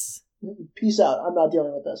peace out. I'm not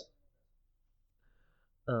dealing with this.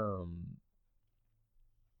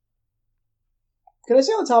 Can I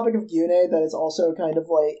say on the topic of Gyune that it's also kind of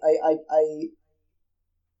like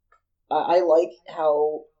I like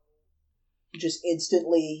how just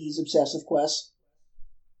instantly he's obsessed with Quest.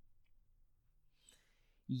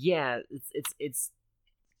 Yeah, it's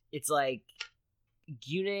like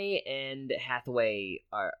Gyune and Hathaway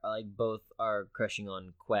are like both are crushing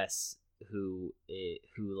on Quest, who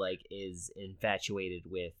is infatuated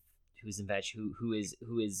with who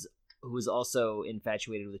is also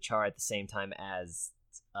infatuated with Char at the same time as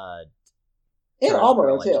and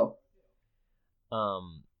Amuro too.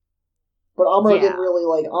 But Amuro didn't really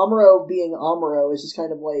like Amuro being Amuro is just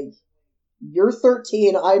kind of like, you're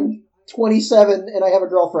 13, I'm 27, and I have a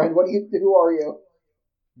girlfriend. Who are you?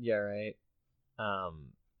 Yeah, right.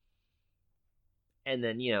 And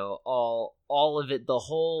then, you know, all of it, the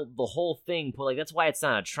whole thing, like, that's why it's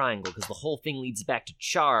not a triangle, because the whole thing leads back to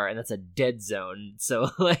Char, and that's a dead zone. So,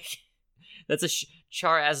 like, that's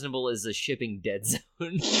Char Aznable is a shipping dead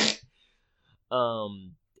zone.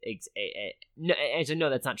 No,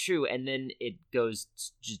 that's not true. And then it goes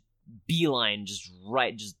just beeline, just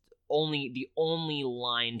right, just the only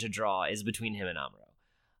line to draw is between him and Amuro.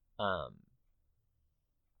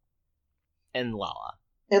 And Lala.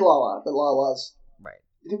 But Lala's right.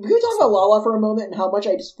 Can we talk about Lala for a moment and how much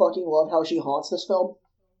I just fucking love how she haunts this film?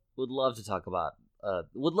 Would love to talk about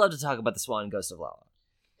the Swan Ghost of Lala.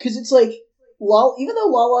 Because it's like Lala, even though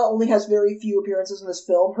Lala only has very few appearances in this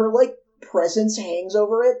film, her like presence hangs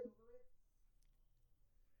over it.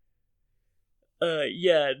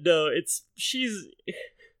 Yeah, no, she's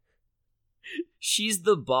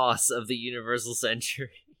the boss of the Universal Century.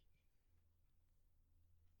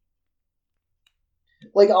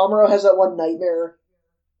 Like, Amuro has that one nightmare,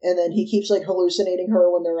 and then he keeps, like, hallucinating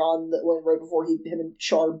her when they're right before him and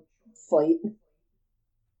Char fight.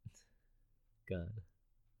 God.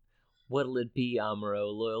 What'll it be,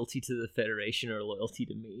 Amuro? Loyalty to the Federation or loyalty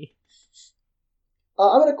to me?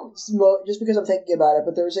 I'm gonna, just because I'm thinking about it,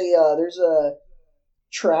 but there's a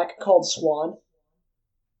track called Swan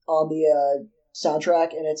on the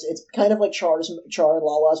soundtrack, and it's kind of like Char and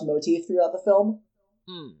Lala's motif throughout the film.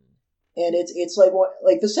 And it's like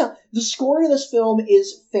the score to this film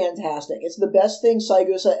is fantastic. It's the best thing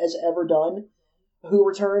Saigusa has ever done. Who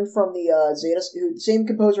returned from the Zeta, same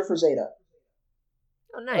composer for Zeta.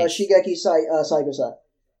 Oh, nice. Shigeki Saigusa,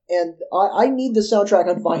 and I need the soundtrack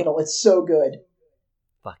on vinyl. It's so good.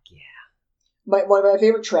 Fuck yeah. My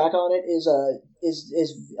favorite track on it is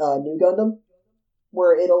New Gundam,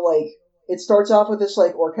 where it starts off with this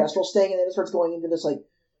like orchestral sting, and then it starts going into this like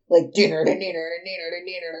dinner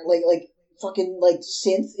like fucking like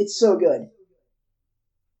synth. It's so good.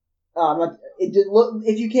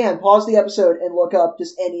 If you can, pause the episode and look up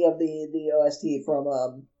just any of the OST from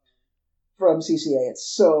CCA. It's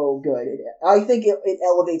so good. I think it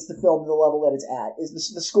elevates the film to the level that it's at.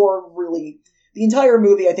 Is the score really? The entire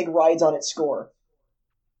movie, I think, rides on its score.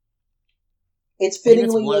 It's fittingly. I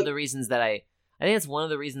think that's one of the reasons that I think it's one of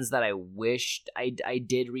the reasons that I wished I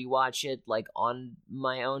did rewatch it like on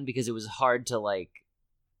my own, because it was hard to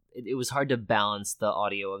it was hard to balance the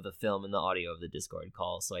audio of the film and the audio of the Discord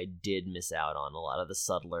call, so I did miss out on a lot of the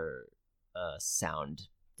subtler sound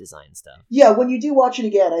design stuff. Yeah, when you do watch it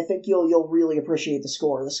again, I think you'll really appreciate the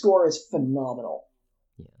score. The score is phenomenal.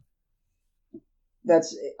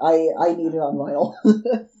 I need it on vinyl.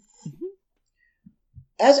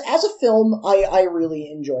 As a film, I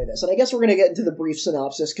really enjoy this, and I guess we're gonna get into the brief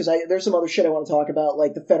synopsis because there's some other shit I want to talk about,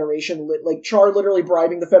 like the Federation, like Char literally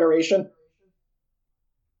bribing the Federation.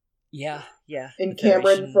 Yeah. And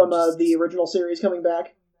Cameron from the original series coming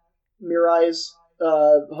back, Mirai's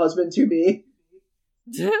husband to be.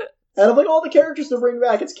 Out of like all the characters to bring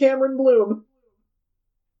back, it's Cameron Bloom.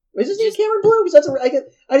 Is his name Cameron Bloom? Because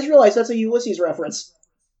I just realized that's a Ulysses reference.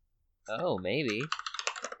 Oh, maybe.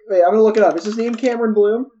 Wait, I'm gonna look it up. Is his name Cameron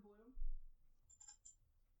Bloom?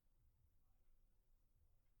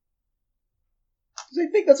 Because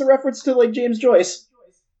I think that's a reference to like James Joyce.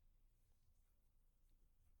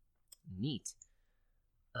 Neat.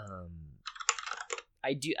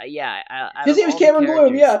 I do. Yeah. His name is Cameron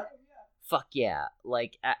Bloom. Yeah. Fuck yeah!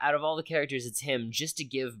 Like out of all the characters, it's him. Just to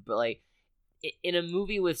give, like, in a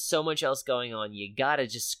movie with so much else going on, you gotta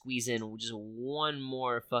just squeeze in just one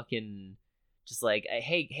more fucking, just like,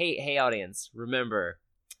 hey, audience, remember,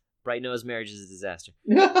 Bright Noah's marriage is a disaster.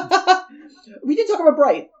 We didn't talk about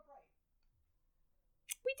Bright.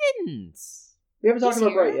 We didn't. We haven't talked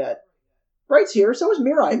about Bright yet. Bright's here. So is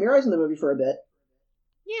Mirai. Mirai's in the movie for a bit.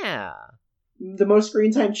 Yeah. The most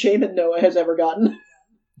screen time Shaman Noah has ever gotten.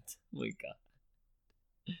 Oh my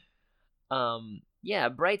god. Yeah,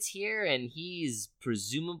 Bright's here, and he's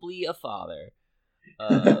presumably a father.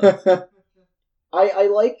 I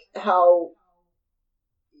like how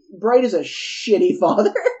Bright is a shitty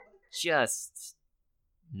father. Just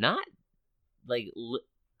not like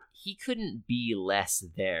he couldn't be less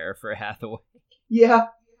there for Hathaway. Yeah.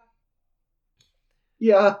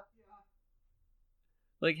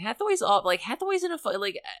 Like Hathaway's off. Like Hathaway's in a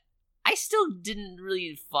like. I still didn't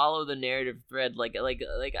really follow the narrative thread. Like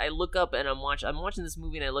I look up and I'm watching this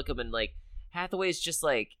movie and I look up and like Hathaway's just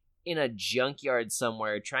like in a junkyard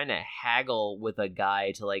somewhere trying to haggle with a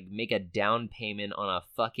guy to like make a down payment on a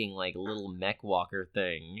fucking like little mech walker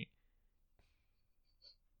thing.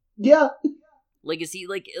 Yeah. Like is he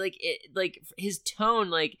like his tone,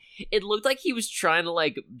 like it looked like he was trying to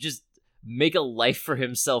like just make a life for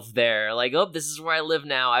himself there. Like, oh, this is where I live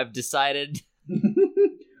now. I've decided.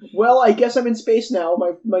 Well, I guess I'm in space now.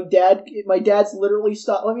 My dad's literally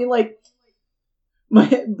stopped. I mean, like,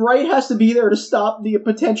 Bright has to be there to stop the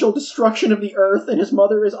potential destruction of the Earth, and his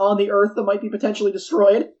mother is on the Earth that might be potentially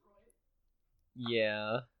destroyed.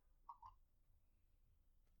 Yeah.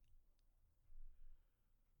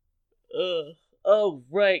 Oh,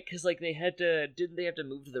 right, because like didn't they have to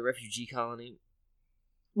move to the refugee colony?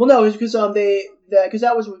 Well, no, it was because because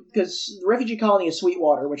the refugee colony is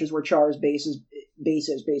Sweetwater, which is where Char's base is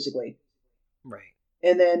basically. Right.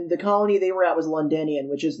 And then the colony they were at was Londonian,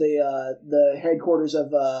 which is the headquarters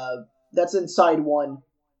of that's in Side 1,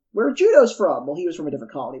 where Judo's from. Well, he was from a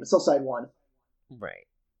different colony, but still Side 1. Right.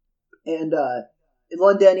 And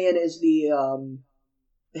Londonian is the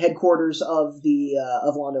headquarters of the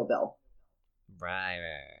of Londo Bell. Right.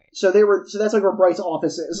 So that's like where Bright's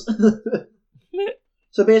office is.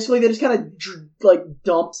 So basically, they just kind of like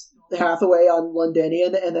dumped Hathaway on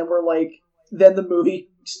Londinium, and then we're like, then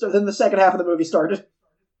the second half of the movie started.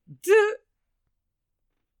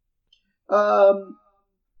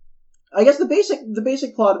 I guess the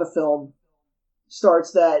basic plot of the film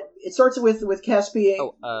starts with Cass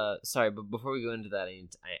being. Oh, sorry, but before we go into that,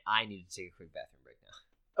 I need to take a quick bathroom break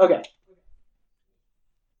now. Okay.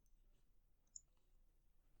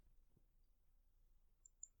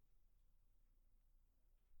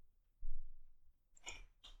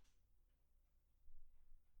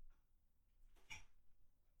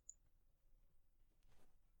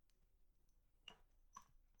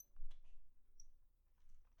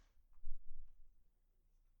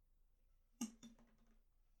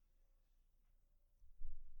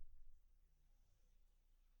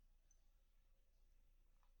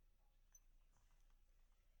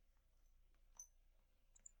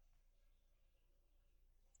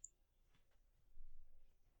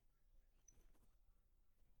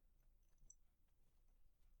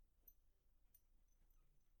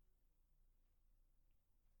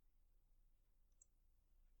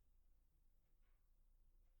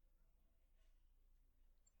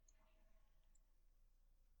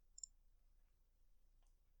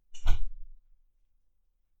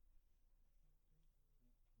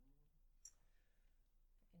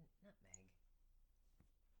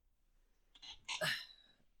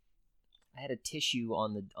 I had a tissue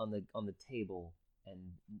on the table, and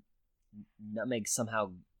Nutmeg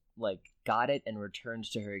somehow like got it and returned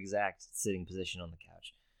to her exact sitting position on the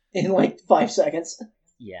couch in like 5 seconds.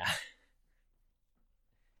 Yeah.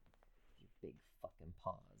 You big fucking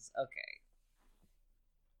paws. Okay.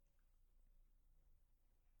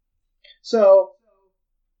 So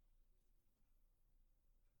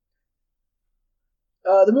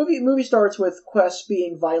the movie starts with Quest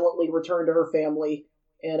being violently returned to her family,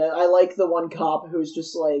 and I like the one cop who's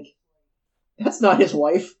just like, "That's not his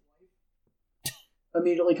wife."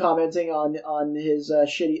 Immediately commenting on his her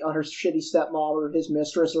shitty stepmom or his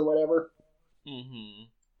mistress or whatever.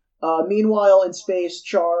 Mm-hmm. Meanwhile, in space,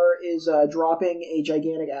 Char is dropping a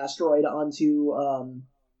gigantic asteroid onto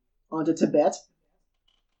Tibet,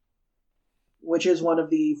 which is one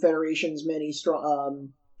of the Federation's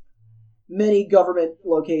many government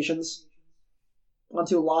locations,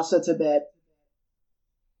 onto Lhasa, Tibet,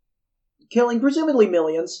 killing presumably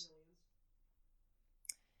millions.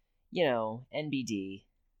 You know, NBD.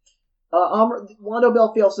 Londo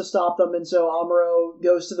Bell fails to stop them, and so Amuro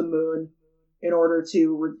goes to the moon in order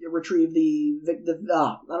to retrieve I don't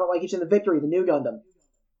know why I keep saying the Victory, the new Gundam.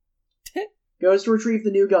 Goes to retrieve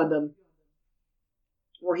the new Gundam,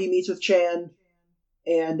 where he meets with Chan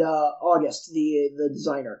and August, the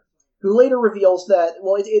designer, who later reveals that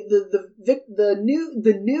the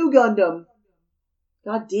new Gundam.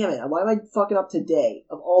 God damn it! Why am I fucking up today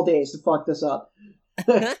of all days to fuck this up?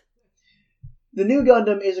 The new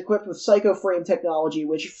Gundam is equipped with Psycho Frame technology,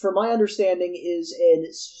 which, from my understanding, is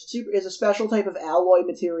a special type of alloy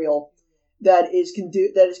material that is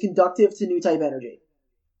conductive to new type energy.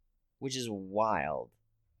 Which is wild.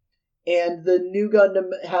 And the new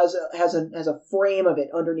Gundam has a frame of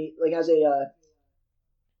it underneath, like has a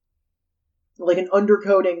like an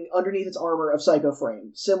undercoating underneath its armor of Psycho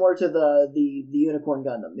Frame, similar to the Unicorn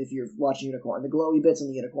Gundam. If you're watching Unicorn, the glowy bits in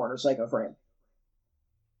the Unicorn are Psycho Frame.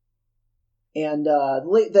 And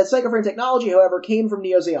that Psycho Frame technology, however, came from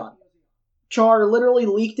Neo Zeon. Char literally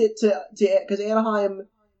leaked it to because Anaheim,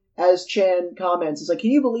 as Chan comments, is like,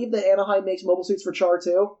 "Can you believe that Anaheim makes mobile suits for Char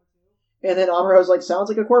too?" And then Amuro's like, "Sounds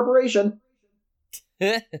like a corporation."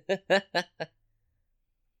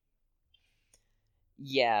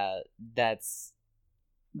 Yeah, that's.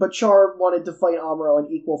 But Char wanted to fight Amuro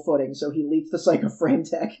on equal footing, so he leaked the Psycho Frame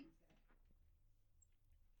tech.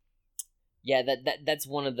 Yeah, that's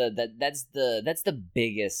one of that's the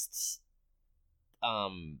biggest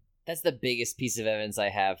that's the biggest piece of evidence I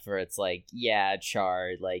have for it's like, yeah,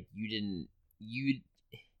 Char, like you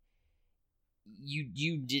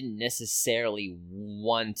didn't necessarily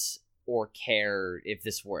want or care if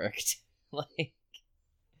this worked. Like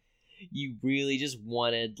you really just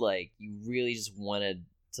wanted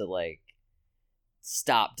to like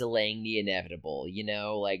stop delaying the inevitable, you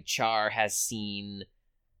know? Like Char has seen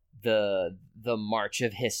the march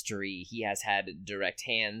of history. He has had direct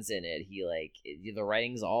hands in it. He like the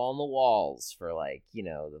writing's all on the walls for like, you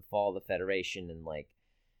know, the fall of the Federation and like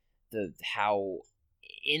the how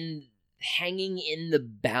in hanging in the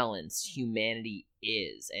balance humanity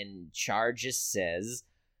is. And Char just says,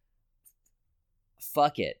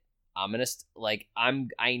 fuck it,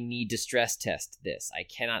 I need to stress test this. I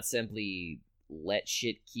cannot simply let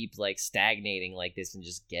shit keep like stagnating like this and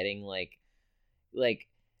just getting like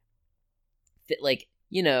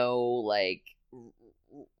you know, like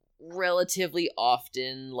relatively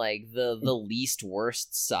often like the least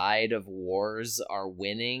worst side of wars are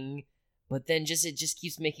winning, but then it just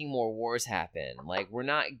keeps making more wars happen. Like we're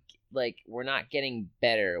not getting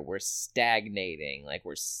better, we're stagnating. Like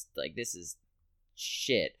this is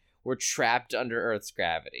shit. We're trapped under Earth's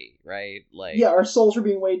gravity, right? Like, yeah, our souls are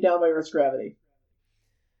being weighed down by Earth's gravity.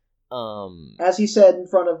 As he said in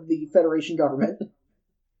front of the Federation government.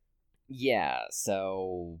 Yeah,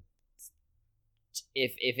 so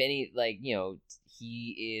if any, like, you know,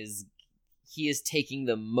 he is taking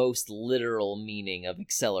the most literal meaning of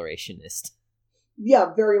accelerationist.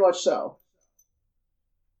 Yeah, very much so.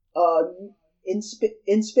 In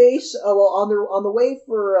space, on the way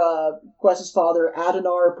for Quest's father,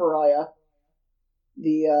 Adonar Pariah,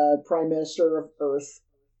 the Prime Minister of Earth,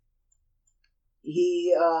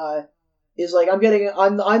 he is like, I'm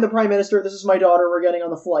the Prime Minister. This is my daughter. We're getting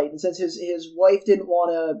on the flight. And since his wife didn't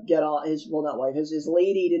want to get on, his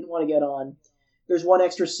lady didn't want to get on. There's one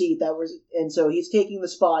extra seat and so he's taking the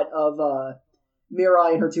spot of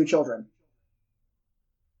Mirai and her 2 children.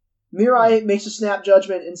 Mirai makes a snap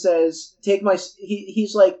judgment and says,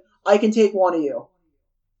 he's like, I can take one of you.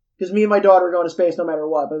 Because me and my daughter are going to space no matter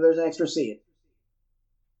what, but there's an extra seat.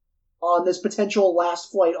 On this potential last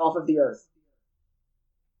flight off of the Earth.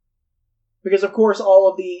 Because, of course, all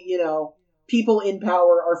of the, you know, people in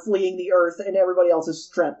power are fleeing the Earth and everybody else is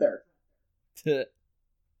trapped there.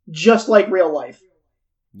 Just like real life.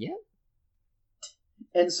 Yeah.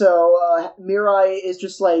 And so, Mirai is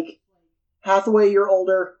just like, Hathaway, you're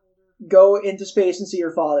older. Go into space and see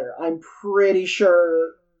your father. I'm pretty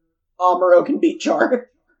sure Amuro can beat Char.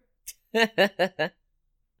 Yeah,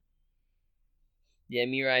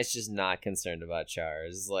 Mirai's just not concerned about Char.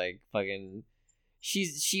 It's like, fucking...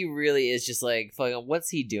 She really is just like, fucking, what's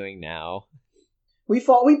he doing now? We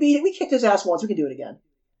kicked his ass once, we can do it again.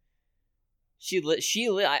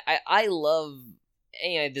 I love...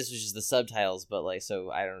 You know, this was just the subtitles, but like, so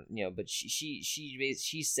I don't, you know, but she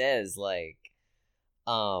says like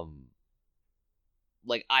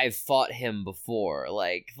I've fought him before.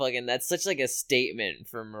 Like, fucking, that's such like a statement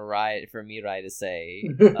for Mirai to say.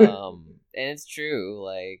 And it's true.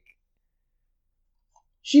 Like,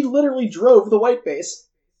 she literally drove the white base.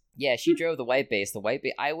 Yeah, she drove the white base. The white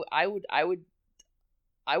base. I would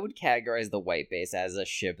categorize the white base as a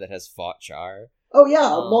ship that has fought Char. Oh yeah,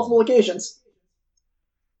 on multiple occasions.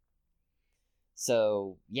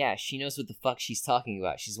 So yeah, she knows what the fuck she's talking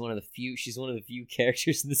about. She's one of the few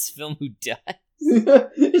characters in this film who does.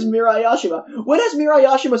 Is Mirai Yashima. When has Mirai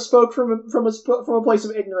Yashima spoke from a place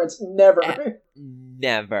of ignorance? Never.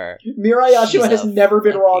 Never. Mirai Yashima has never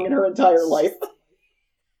been wrong in her entire life.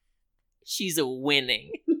 She's a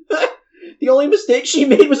winning. The only mistake she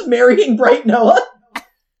made was marrying Bright Noah.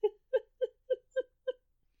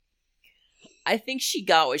 I think she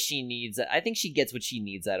got what she needs. I think she gets what she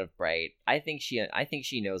needs out of Bright. I think she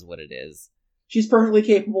knows what it is. She's perfectly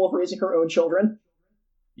capable of raising her own children.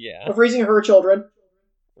 Yeah. Of raising her children.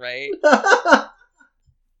 Right?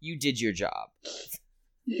 You did your job.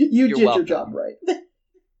 You're did welcome. Your job right.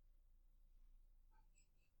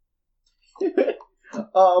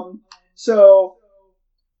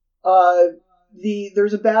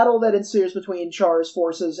 There's a battle that ensues between Char's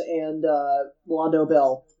forces and Londo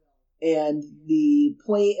Bell. And the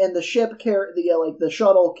plane and the ship the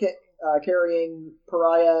shuttle carrying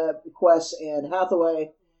Pariah, Quest, and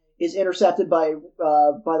Hathaway is intercepted by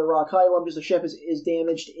the Rock Hylum because the ship is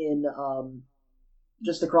damaged in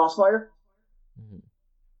just the crossfire. Mm-hmm.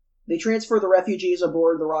 They transfer the refugees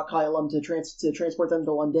aboard the Rock Hylum to transport them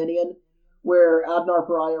to Londinium, where Adonar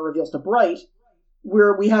Pariah reveals to Bright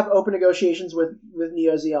where we have open negotiations with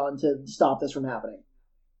Neo Zeon to stop this from happening.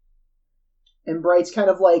 And Bright's kind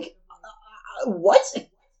of like, what?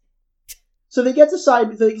 So they get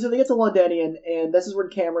to Londinium, and this is when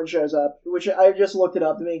Cameron shows up, which I just looked it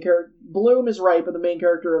up. The main character, Bloom is right, but the main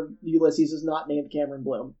character of Ulysses is not named Cameron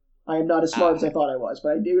Bloom. I am not as smart as I thought I was,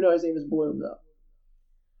 but I do know his name is Bloom, though.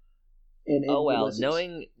 In Ulysses.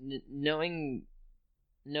 Knowing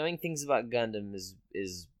things about Gundam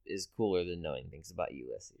is cooler than knowing things about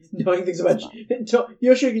Ulysses. Knowing things about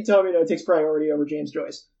Yoshiyuki Tomino takes priority over James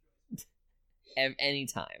Joyce.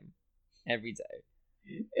 Anytime. Every day.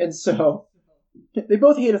 And so, they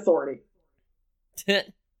both hate authority.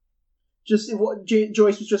 Joyce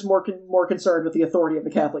was just more concerned with the authority of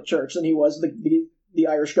the Catholic Church than he was the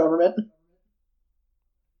Irish government.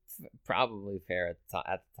 Probably fair at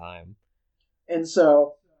the time. And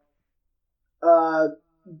so,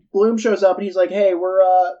 Bloom shows up and he's like, "Hey, we're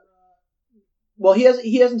well, he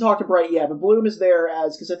hasn't talked to Bright yet, but Bloom is there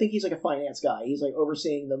as because I think he's like a finance guy. He's like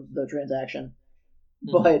overseeing the transaction,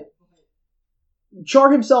 but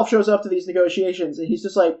Char himself shows up to these negotiations and he's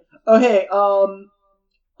just like, "Oh hey,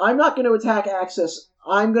 I'm not going to attack Axis.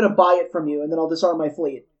 I'm going to buy it from you, and then I'll disarm my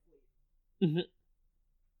fleet." Mm-hmm.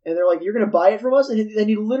 And they're like, "You're going to buy it from us?" And then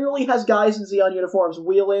he literally has guys in Xeon uniforms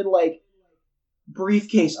wheel in like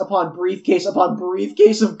briefcase upon briefcase upon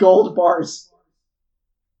briefcase of gold bars.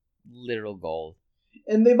 Literal gold.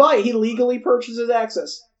 And they buy it. He legally purchases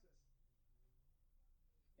Axis.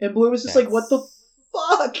 And Bloom is just like, "What the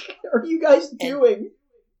fuck are you guys doing?"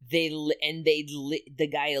 The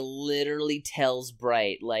guy literally tells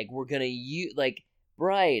Bright, like, we're gonna use, like,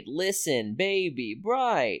 Bright, listen, baby,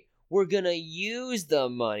 Bright, we're gonna use the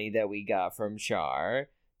money that we got from Char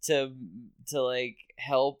to like,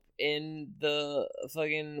 help in the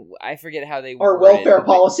fucking, I forget how they our welfare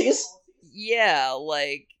policies. Yeah,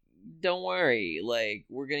 like, don't worry, like,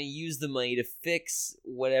 we're gonna use the money to fix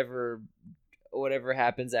whatever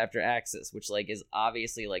happens after Axis, which, like, is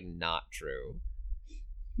obviously, like, not true.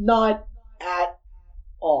 Not at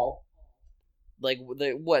all. Like,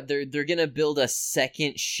 they're gonna build a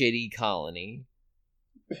second shitty colony.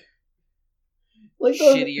 Like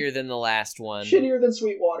shittier than the last one. Shittier than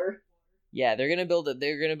Sweetwater. Yeah, they're gonna build a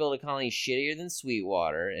colony shittier than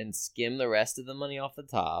Sweetwater and skim the rest of the money off the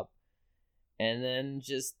top, and then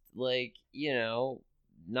just, like, you know,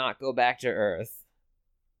 not go back to Earth.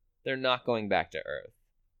 They're not going back to Earth.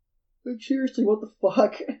 Like, seriously, what the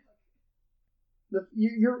fuck?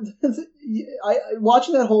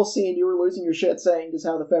 Watching that whole scene, you were losing your shit saying just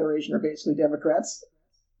how the Federation are basically Democrats.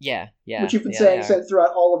 Yeah. Which you've been saying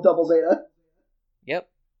throughout all of Double Zeta. Yep.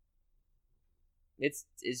 It's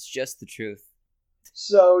just the truth.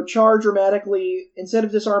 So Char dramatically, instead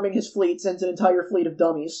of disarming his fleet, sends an entire fleet of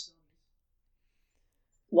dummies.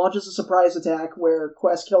 Launches a surprise attack where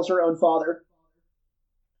Quest kills her own father.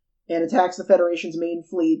 And attacks the Federation's main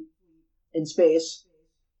fleet in space.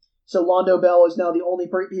 So Londo Bell is now the only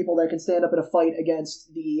people that can stand up in a fight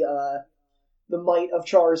against the might of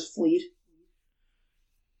Char's fleet.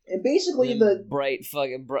 And basically Bright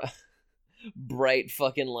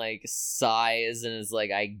fucking like sighs and is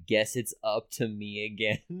like, I guess it's up to me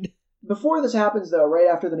again. Before this happens, though, right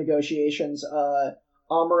after the negotiations,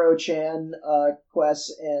 Amuro, Chan,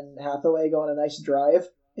 Quest, and Hathaway go on a nice drive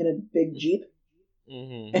in a big Jeep.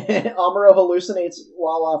 Mm-hmm. And Amuro hallucinates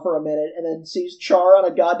Lala for a minute and then sees Char on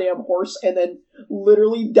a goddamn horse and then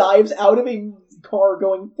literally dives out of a car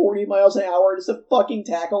going 40 miles an hour just to fucking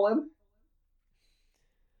tackle him.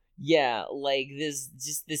 Yeah, like just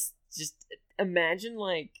imagine,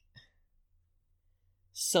 like,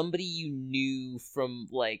 somebody you knew from,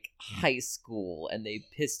 like, high school and they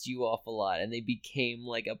pissed you off a lot and they became,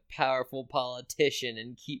 like, a powerful politician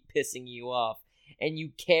and keep pissing you off. And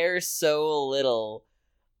you care so little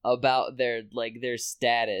about their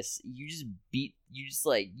status. You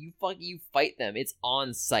fight them. It's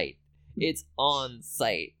on sight.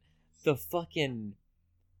 The fucking...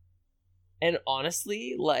 And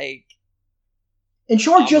honestly, like... And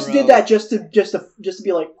Char just did that just to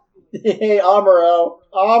be like, hey, Amuro,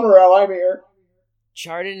 I'm here.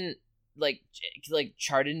 Char didn't,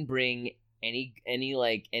 Char didn't bring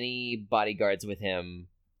any bodyguards with him,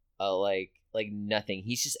 like nothing.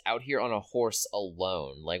 He's just out here on a horse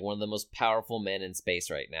alone, like one of the most powerful men in space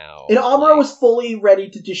right now. And Amuro was fully ready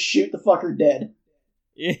to just shoot the fucker dead.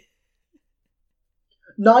 Yeah.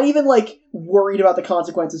 Not even, like, worried about the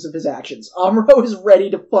consequences of his actions. Amuro is ready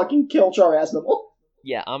to fucking kill Char Aznable.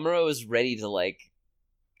 Yeah, Amuro is ready to, like,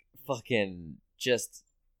 fucking just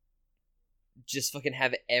fucking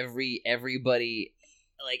have everybody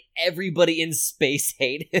in space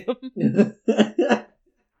hate him.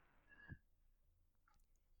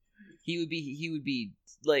 He would be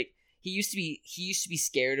like, he used to be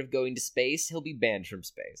scared of going to space. He'll be banned from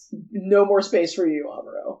space. No more space for you,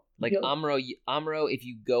 Amuro. Like, Amuro, if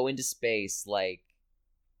you go into space, like,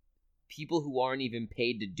 people who aren't even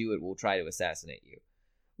paid to do it will try to assassinate you.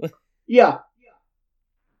 Yeah.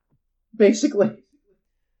 Basically.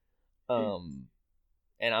 And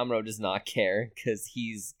Amuro does not care because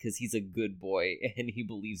he's a good boy and he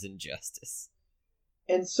believes in justice.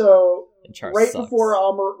 And so, and right before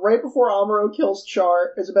Amuro kills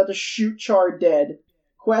Char, is about to shoot Char dead,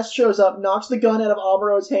 Quest shows up, knocks the gun out of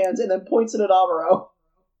Amuro's hands, and then points it at Amuro.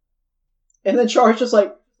 And then Char's just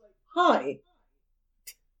like, hi.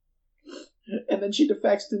 And then she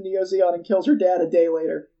defects to Neo Zeon and kills her dad a day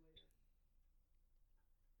later.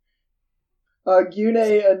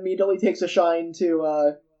 Gyune immediately takes a shine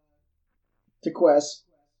to Quest.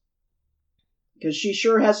 because she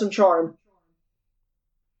sure has some charm.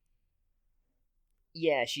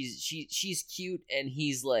 Yeah, she's cute, and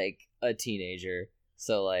he's like a teenager,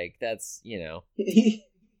 so like that's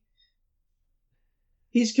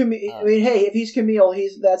He's Camille. I mean, hey, if he's Camille,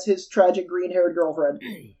 that's his tragic green-haired girlfriend.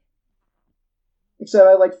 Except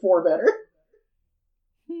I like 4 better.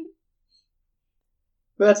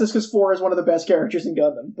 But that's just because 4 is one of the best characters in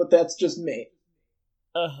Gundam. But that's just me.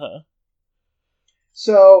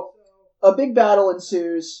 So, a big battle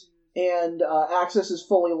ensues, and Axis is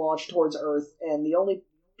fully launched towards Earth, and the only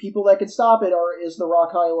people that can stop it is the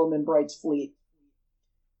Rock Hylium and Bright's fleet.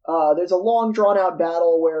 There's a long, drawn-out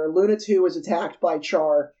battle where Luna 2 is attacked by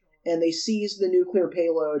Char, and they seize the nuclear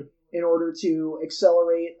payload in order to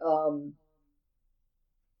accelerate...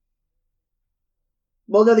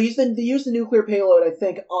 Well, no, they used the nuclear payload, I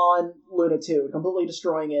think, on Luna 2, completely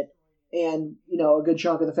destroying it, and, a good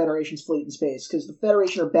chunk of the Federation's fleet in space, because the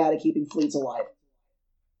Federation are bad at keeping fleets alive.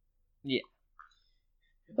 Yeah.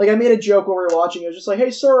 Like, I made a joke when we were watching it. It was just like,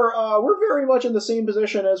 hey, sir, we're very much in the same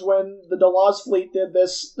position as when the Delaz fleet did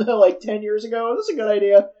this, 10 years ago. This is a good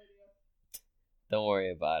idea. Don't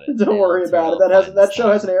worry about it. Don't worry about it. That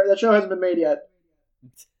show hasn't been made yet.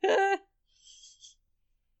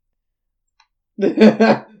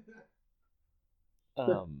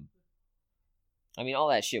 I mean, all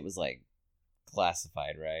that shit was,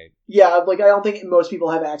 classified, right? Yeah, I don't think most people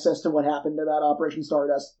have access to what happened about Operation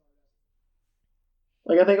Stardust.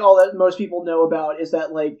 I think all that most people know about is that,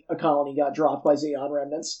 a colony got dropped by Zeon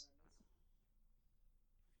remnants.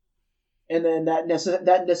 And then that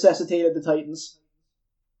necessitated the Titans.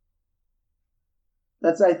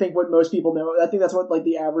 That's, I think, what most people know. I think that's what,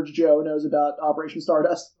 the average Joe knows about Operation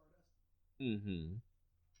Stardust. Mm-hmm.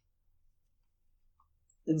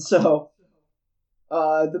 And so,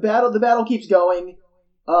 the battle keeps going.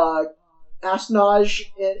 Astanage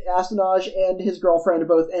and his girlfriend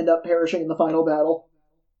both end up perishing in the final battle.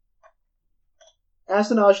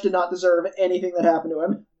 Astanage did not deserve anything that happened to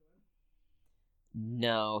him.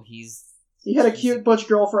 No, he had a cute butch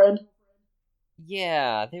girlfriend.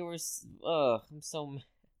 Yeah, they were. Ugh, I'm so.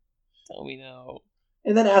 Tell me no.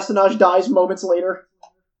 And then Astanage dies moments later.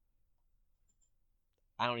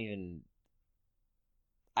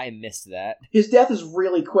 I missed that. His death is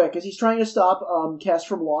really quick, because he's trying to stop Kess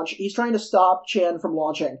from launch. He's trying to stop Chan from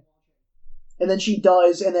launching. And then she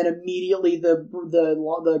does, and then immediately the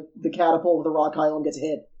catapult of the Rock Hylium gets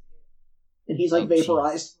hit. And he's,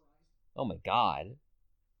 vaporized. Geez. Oh my god.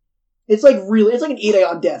 It's like an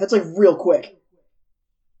Ideon death. It's, real quick.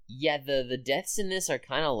 Yeah, the deaths in this are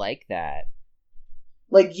kind of like that.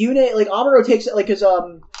 Yune, Amuro takes it, because,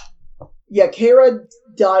 Kara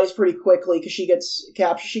dies pretty quickly because she gets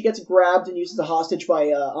captured. She gets grabbed and used as a hostage by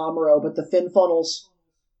Amuro, but the fin funnels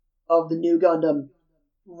of the new Gundam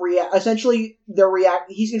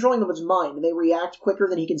he's controlling them with his mind, and they react quicker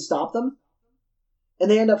than he can stop them, and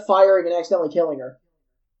they end up firing and accidentally killing her.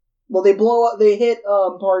 Well, they hit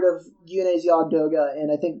part of Yune's Yogdoga,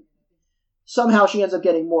 and I think somehow she ends up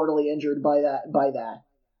getting mortally injured by that,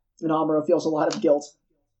 and Amuro feels a lot of guilt.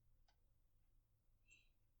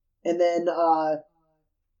 And then,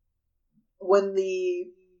 when the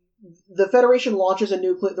Federation launches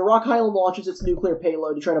the Rock Hylium launches its nuclear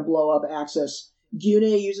payload to try to blow up Axis,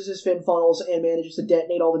 Gyune uses his fin funnels and manages to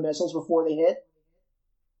detonate all the missiles before they hit.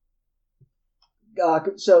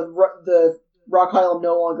 So the Rock Hylium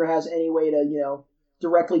no longer has any way to,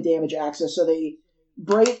 directly damage Axis. So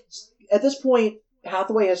at this point,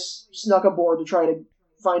 Hathaway has snuck aboard to try to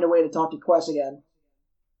find a way to talk to Quest again.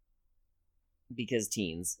 Because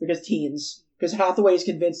teens. Because Hathaway is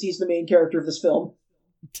convinced he's the main character of this film.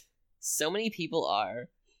 So many people are.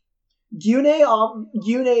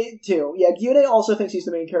 Gyune too. Yeah, Gyune also thinks he's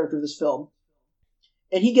the main character of this film.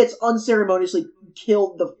 And he gets unceremoniously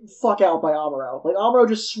killed the fuck out by Amuro. Amuro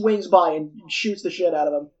just swings by and shoots the shit out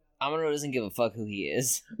of him. Amuro doesn't give a fuck who he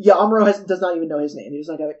is. Yeah, Amuro does not even know his name.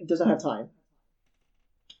 He doesn't have time.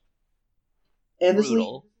 And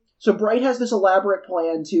so Bright has this elaborate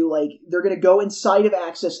plan to, they're going to go inside of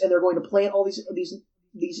Axis, and they're going to plant all these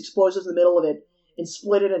explosives in the middle of it and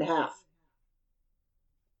split it in half.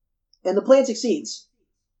 And the plan succeeds,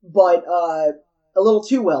 but a little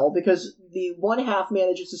too well, because the one half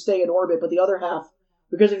manages to stay in orbit, but the other half,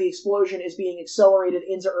 because of the explosion, is being accelerated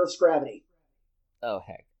into Earth's gravity. Oh,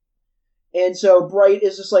 heck. And so Bright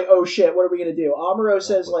is just like, oh shit, what are we going to do? Amuro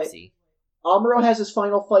says, Amuro has his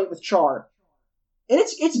final fight with Char. And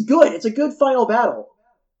it's good. It's a good final battle.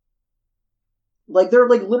 They're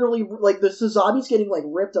literally the Suzabi's getting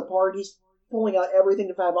ripped apart. He's pulling out everything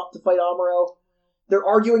to fight Amuro. They're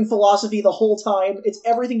arguing philosophy the whole time. It's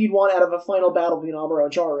everything you'd want out of a final battle between Amuro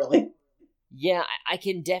and Char, really. Yeah, I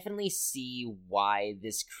can definitely see why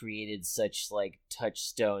this created such like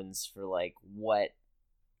touchstones for like what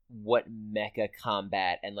mecha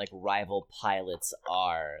combat and like rival pilots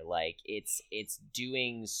are. Like it's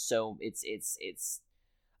doing so it's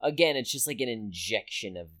again, it's just like an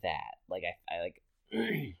injection of that. Like I like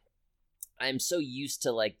I'm so used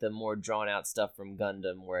to like the more drawn out stuff from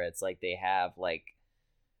Gundam where it's like they have like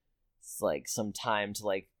it's like some time to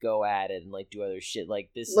like go at it and like do other shit. Like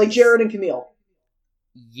this Like is, Jared and Camille.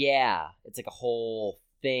 yeah, it's like a whole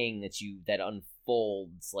thing that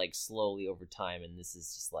unfolds like slowly over time, and this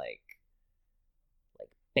is just like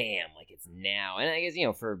bam, like it's now. And I guess, you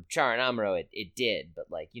know, for Char and Amuro it did, but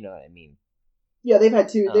like, you know what I mean. Yeah, they've had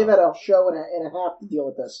a show and a half to deal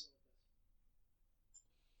with this.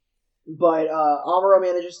 But Amuro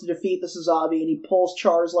manages to defeat the Suzabi, and he pulls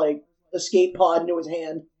Char's like escape pod into his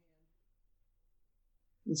hand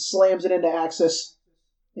and slams it into Axis.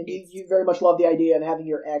 And you very much love the idea of having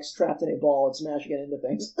your ex trapped in a ball and smashing it into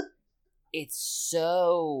things. It's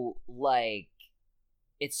so like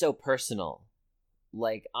it's so personal.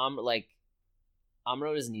 Like Amuro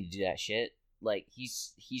doesn't need to do that shit. Like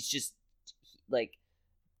he's just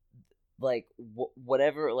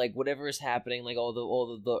whatever is happening, like all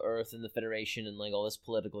the Earth and the Federation and like all this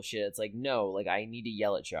political shit. It's like, no, like I need to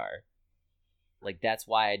yell at Char. Like that's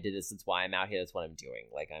why I did this. That's why I'm out here. That's what I'm doing.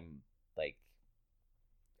 Like I'm like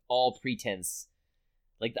all pretense.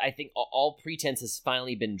 Like I think all pretense has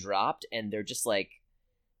finally been dropped, and they're just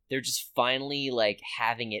finally like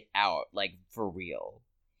having it out, like for real.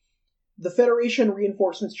 The Federation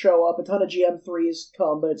reinforcements show up. A ton of GM3s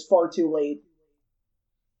come, but it's far too late.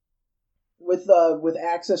 With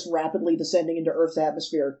Axis rapidly descending into Earth's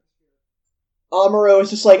atmosphere, Amuro is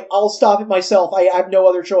just like, I'll stop it myself. I have no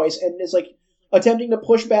other choice, and is like attempting to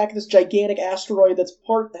push back this gigantic asteroid that's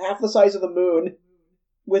half the size of the moon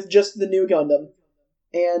with just the new Gundam.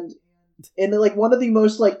 And in like one of the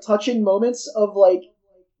most like touching moments of like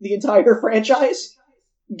the entire franchise,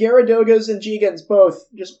 Gyaradogas and Gigans both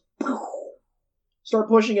just start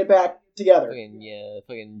pushing it back together.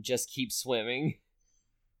 Fucking just keep swimming.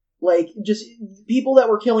 Like, just people that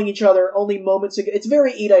were killing each other only moments ago. It's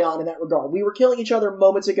very Idaeon in that regard. We were killing each other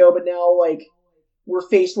moments ago, but now, like, we're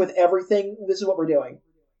faced with everything. This is what we're doing.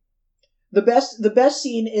 The best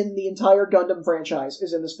scene in the entire Gundam franchise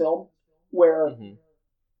is in this film, where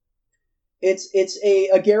it's a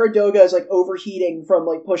Gyaradoga is, like, overheating from,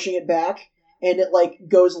 like, pushing it back, and it, like,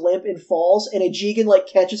 goes limp and falls, and a Jigen, like,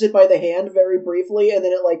 catches it by the hand very briefly, and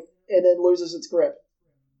then and then loses its grip.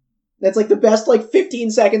 That's like the best 15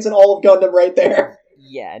 seconds in all of Gundam right there.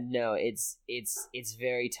 Yeah, no, it's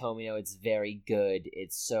very Tomino. It's very good.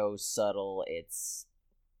 It's so subtle. It's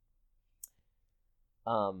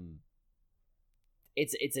a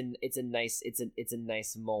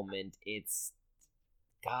nice moment. It's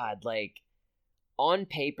God, like on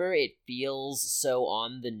paper it feels so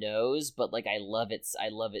on the nose, but like I love it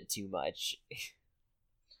too much.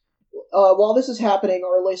 While this is happening,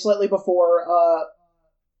 or slightly before,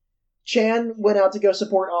 Chan went out to go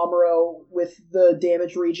support Amuro with the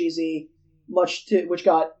damaged Re-GZ, which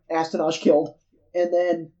got Astonage killed. And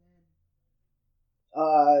then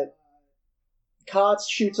Kotz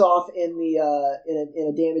shoots off in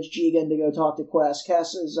a damaged Jigen to go talk to Quest.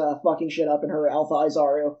 Kess is fucking shit up in her Alpha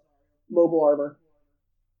Izaru mobile armor.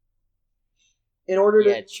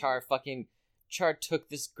 Char took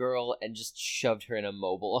this girl and just shoved her in a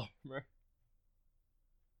mobile armor.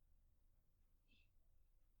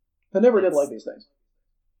 I never did like these things.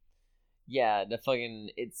 Yeah,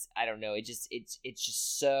 I don't know, it's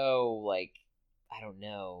just so, like, I don't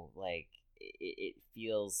know, like, it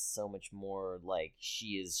feels so much more like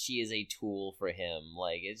she is a tool for him.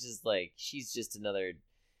 Like, it's just, like, she's just another,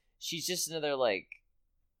 like,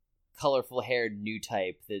 colorful-haired new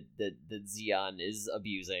type that Zeon is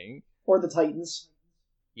abusing. Or the Titans.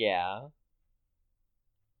 Yeah.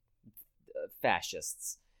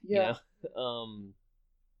 Fascists. Yeah. You know?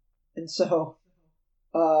 And so,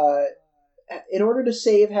 in order to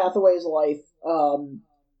save Hathaway's life,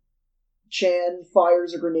 Chan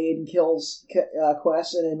fires a grenade and kills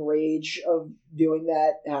Quest, and in rage of doing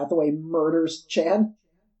that, Hathaway murders Chan.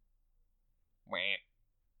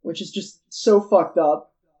 Which is just so fucked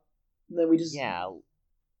up. And then we just... Yeah.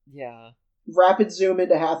 Rapid zoom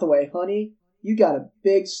into Hathaway. Honey, you got a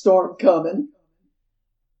big storm coming.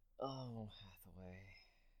 Oh, Hathaway.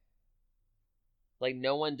 Like,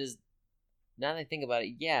 no one does... Now that I think about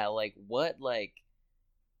it, yeah, like, what, like...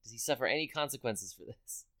 Does he suffer any consequences for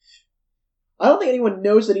this? I don't think anyone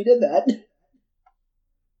knows that he did that.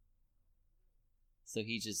 So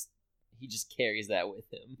he just carries that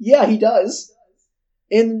with him. Yeah, he does.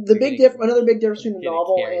 And another big difference between the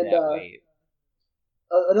novel and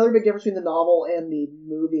another big difference between the novel and the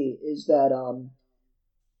movie is that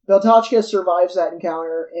Beltachka survives that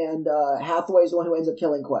encounter, and Hathaway is the one who ends up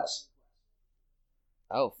killing Quest.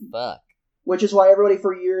 Oh fuck! Which is why everybody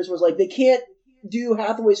for years was like, they can't do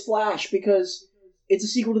Hathaway's Flash because it's a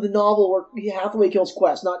sequel to the novel where Hathaway kills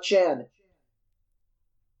Quest, not Chen.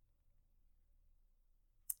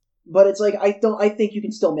 But it's like, I think you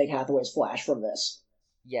can still make Hathaway's Flash from this.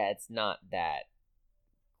 Yeah, it's not that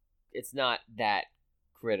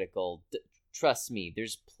critical. Trust me,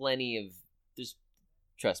 there's plenty of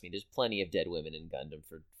dead women in Gundam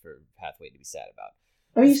for Hathaway to be sad about.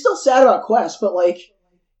 I mean, he's still sad about Quest, but like,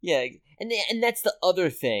 yeah, and that's the other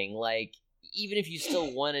thing. Like, even if you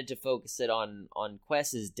still wanted to focus it on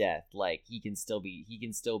Quest's death, like he can still be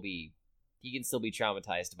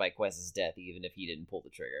traumatized by Quest's death, even if he didn't pull the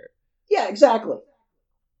trigger. Yeah, exactly.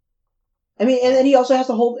 I mean, and then he also has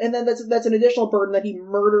to hold, and then that's an additional burden that he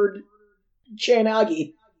murdered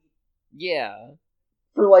Chanagi. Yeah.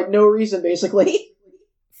 For like no reason, basically.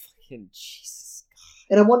 Fucking Jesus God.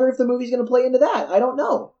 And I wonder if the movie's going to play into that. I don't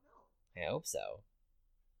know. I hope so.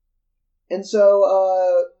 And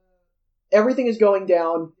so, everything is going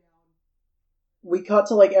down. We cut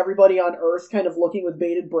to like everybody on Earth kind of looking with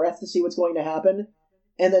bated breath to see what's going to happen.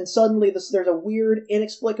 And then suddenly there's a weird,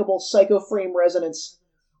 inexplicable psycho frame resonance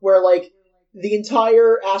where like the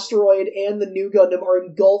entire asteroid and the new Gundam are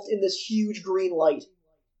engulfed in this huge green light.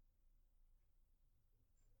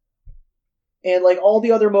 And like all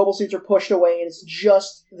the other mobile suits are pushed away, and it's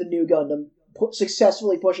just the new Gundam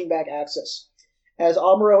successfully pushing back Axis. As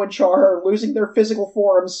Amuro and Char are losing their physical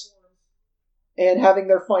forms and having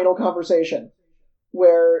their final conversation,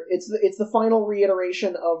 where it's the final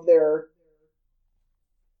reiteration of their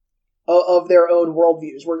own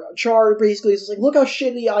worldviews, where Char basically is like, look how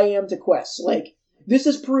shitty I am to Quest. Like, this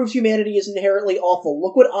just proves humanity is inherently awful.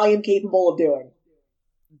 Look what I am capable of doing.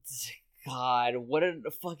 God, what a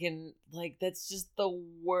fucking, like, that's just the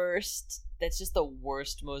worst,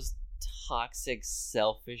 most toxic,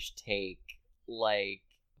 selfish take. Like,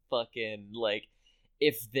 fucking, like,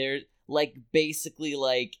 if there's, like, basically,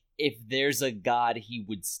 like, if there's a god, he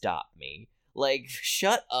would stop me. Like,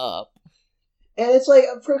 shut up. And it's like,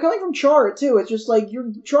 coming from Char, too, it's just like,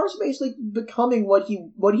 Char's basically becoming what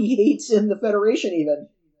he hates in the Federation, even.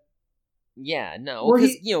 Yeah, no,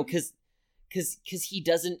 because he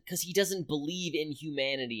doesn't believe in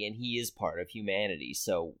humanity, and he is part of humanity,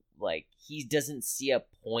 so, like, he doesn't see a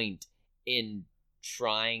point in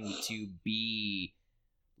trying to be,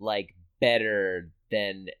 like, better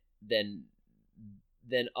than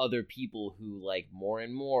other people who, like, more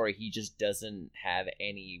and more he just doesn't have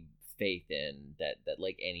any faith in that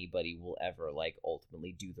like anybody will ever like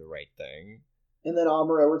ultimately do the right thing. And then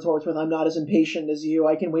Amuro retorts with, I'm not as impatient as you.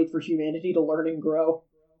 I can wait for humanity to learn and grow.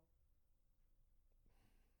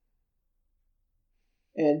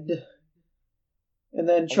 And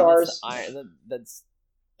then Char's...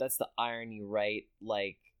 That's the irony, right?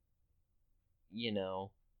 Like, you know,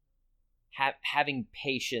 having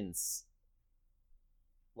patience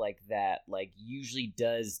like that, like, usually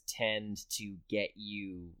does tend to get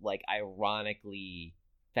you, like, ironically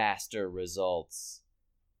faster results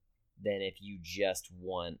than if you just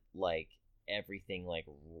want, like, everything, like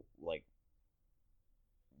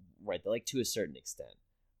right, like, to a certain extent.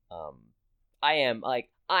 I am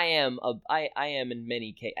in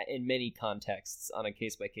many contexts on a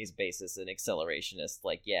case-by-case basis an accelerationist.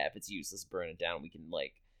 Like, yeah, if it's useless, burn it down. We can,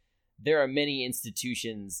 like, there are many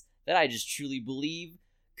institutions that I just truly believe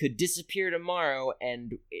could disappear tomorrow,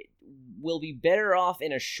 and it will be better off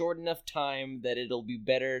in a short enough time that it'll be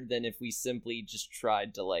better than if we simply just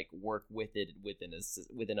tried to, like, work with it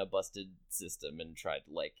within a busted system and tried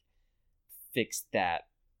to, like, fix that.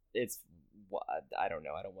 It's, I don't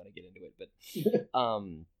know, I don't want to get into it, but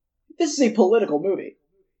this is a political movie.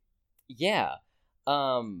 Yeah.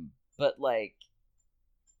 But, like,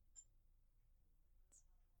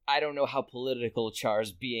 I don't know how political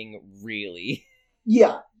Char's being, really.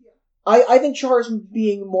 Yeah. I think Char's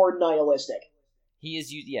being more nihilistic. He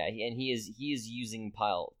is using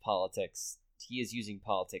politics. He is using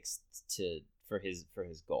politics for his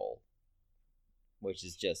goal, which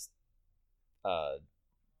is just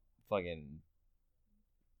fucking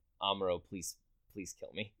Amuro, please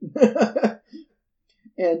kill me.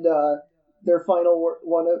 And their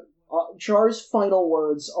Char's final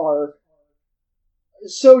words are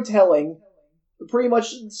so telling. Pretty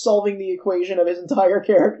much solving the equation of his entire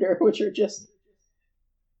character, which are just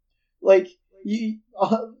like,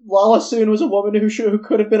 Lala Soon was a woman who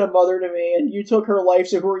could have been a mother to me, and you took her life,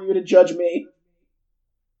 so who are you to judge me?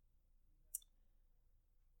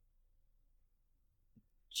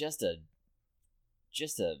 just a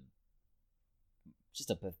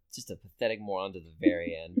pathetic moron to the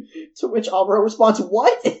very end. To which Amuro responds,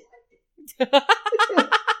 "What?"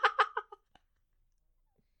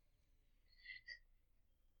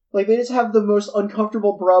 Like, they just have the most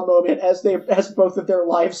uncomfortable bra moment as both of their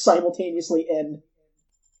lives simultaneously end.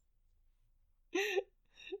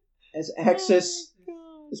 As Axis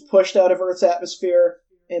is pushed out of Earth's atmosphere,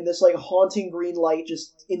 and this, like, haunting green light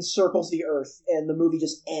just encircles the Earth, and the movie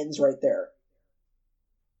just ends right there.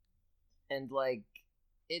 And, like,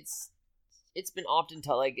 it's been often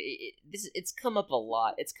told, like, it's come up a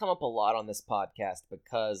lot. It's come up a lot on this podcast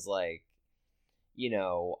because, like, you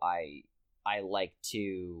know, I like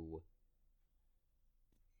to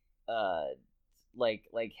like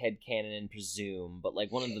headcanon and presume, but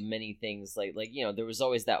like one of the many things like you know, there was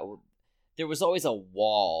always a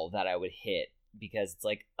wall that I would hit because it's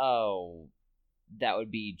like, oh, that would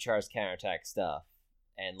be Char's counterattack stuff.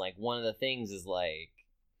 And like one of the things is like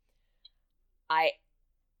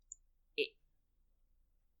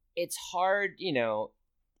it's hard, you know,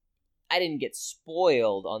 I didn't get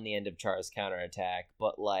spoiled on the end of Char's counterattack,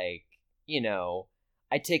 but like, you know,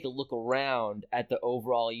 I take a look around at the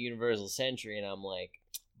overall Universal Century and I'm like,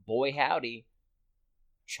 boy howdy,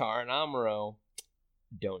 Char and Amuro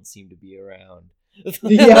don't seem to be around.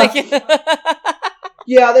 Yeah.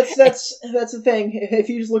 Yeah, that's the thing. If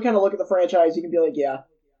you just look at the franchise, you can be like, yeah.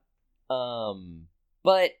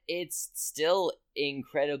 But it's still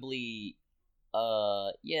incredibly,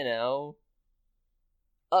 you know,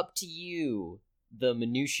 up to you, the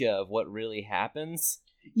minutia of what really happens.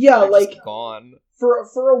 Yeah, they're like just gone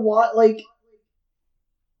for a while. Like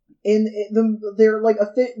they're like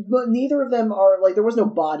but neither of them are like there was no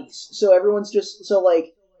bodies, so everyone's just so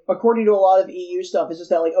like according to a lot of EU stuff, it's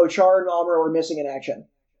just that like Char and Amuro are missing in action,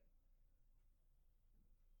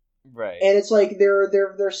 right? And it's like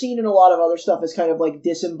they're seen in a lot of other stuff as kind of like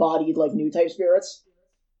disembodied like new type spirits.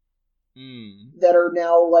 That are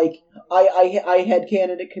now like I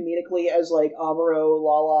headcanon it comedically as like Amuro,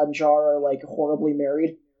 Lala, and Char are like horribly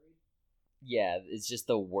married. Yeah, it's just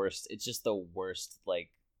the worst. It's just the worst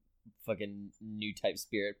like fucking new type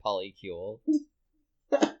spirit polycule.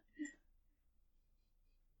 They're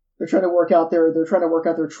trying to work out their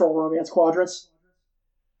troll romance quadrants.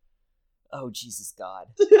 Oh Jesus God.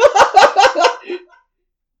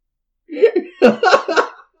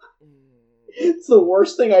 It's the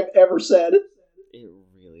worst thing I've ever said. It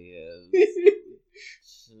really is.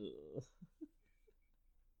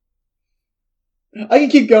 I can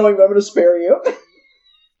keep going, but I'm going to spare you.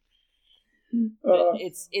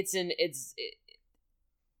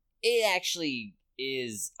 It actually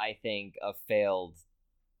is, I think, a failed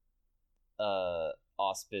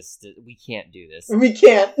auspice. We can't do this. We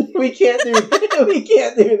can't do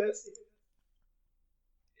this.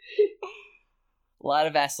 A lot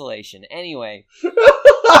of vacillation. Anyway.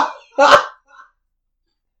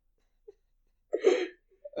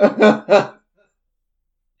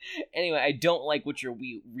 Anyway, I don't like what you're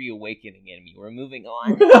reawakening in me. We're moving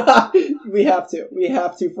on. We have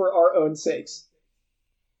to for our own sakes.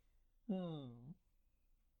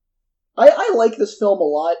 I like this film a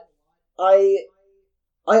lot.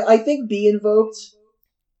 I think Be Invoked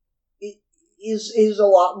is a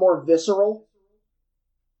lot more visceral.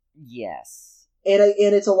 Yes. And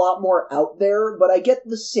it's a lot more out there, but I get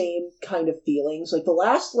the same kind of feelings. Like, the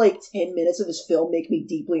last, 10 minutes of this film make me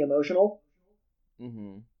deeply emotional.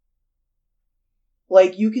 Mm-hmm. I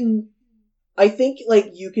think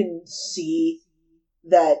you can see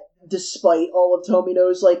that despite all of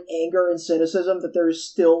Tomino's, anger and cynicism, that there's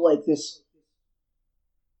still, this...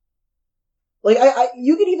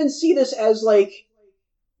 you could even see this as,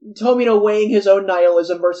 Tomino weighing his own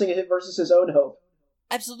nihilism versus his own hope.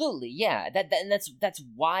 Absolutely, yeah. And that's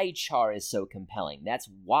why Char is so compelling. That's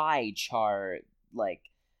why Char,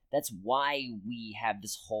 that's why we have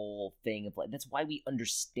this whole thing of, that's why we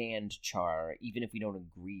understand Char, even if we don't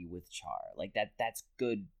agree with Char. That's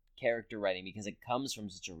good character writing, because it comes from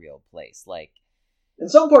such a real place. In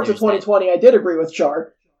some parts of 2020, I did agree with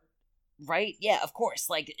Char. Right? Yeah, of course.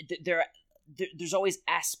 There's always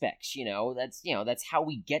aspects, that's how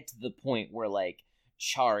we get to the point where,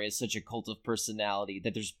 Char is such a cult of personality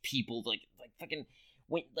that there's people fucking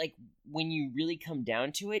when you really come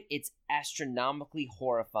down to it, it's astronomically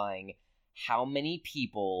horrifying how many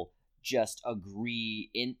people just agree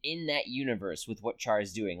in that universe with what Char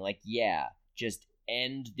is doing. Just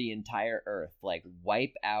end the entire Earth,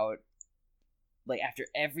 wipe out, after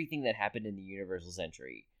everything that happened in the Universal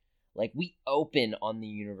Century. We open on the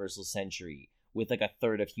Universal Century with a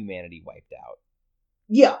third of humanity wiped out.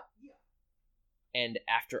 Yeah. And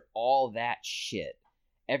after all that shit,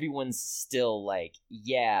 everyone's still like,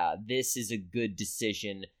 yeah, this is a good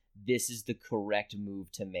decision. This is the correct move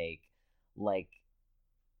to make. Like,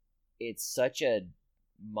 it's such a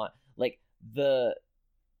like the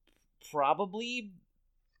probably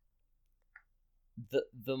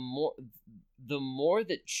the more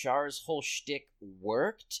that Char's whole shtick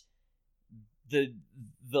worked, the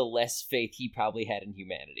less faith he probably had in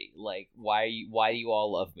humanity. Like, why do you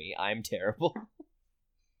all love me? I'm terrible.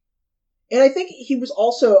 And I think he was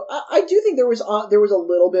also. I do think there was a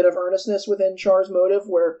little bit of earnestness within Char's motive,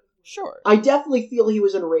 where Sure, I definitely feel he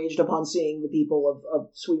was enraged upon seeing the people of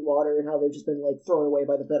Sweetwater and how they've just been like thrown away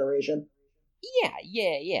by the Federation.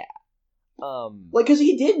 Yeah. Like, because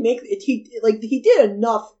he did make it. He did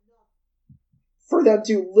enough for them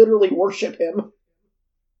to literally worship him.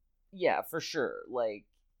 Yeah, for sure. Like,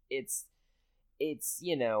 it's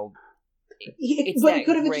you know, but he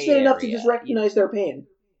could have just been enough to just recognize their pain.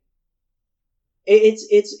 It's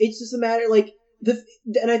just a matter like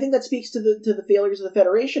and I think that speaks to the failures of the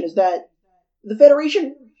Federation, is that the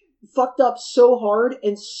Federation fucked up so hard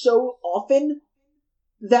and so often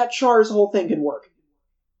that Char's whole thing can work.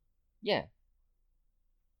 Yeah,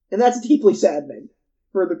 and that's deeply saddening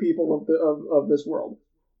for the people of this world.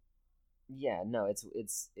 Yeah, no, it's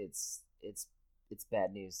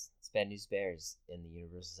bad news. It's bad news bears in the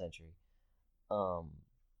Universal Century.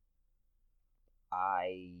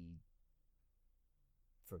 I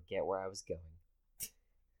forget where I was going.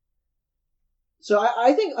 So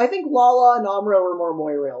I think Lala and Amuro are more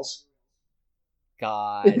Moirails.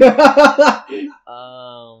 God.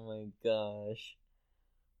 Oh my gosh.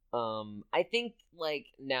 I think, like,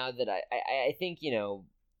 now that I think,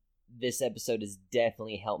 this episode has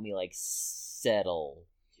definitely helped me, like, settle.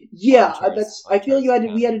 Yeah, I feel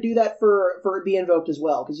we had to do that for Be Invoked as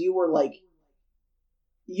well, because you were like,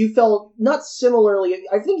 you felt not similarly.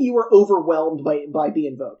 I think you were overwhelmed by Be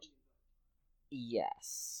Invoked.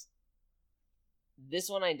 Yes. This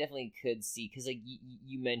one I definitely could see, because, like,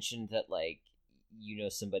 you mentioned that, like,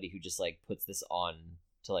 somebody who just, like, puts this on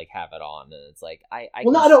to, like, have it on, and it's like, I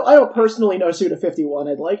don't personally know Suda51.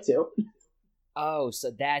 I'd like to. Oh,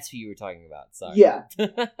 so that's who you were talking about. Sorry. Yeah.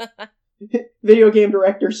 Video game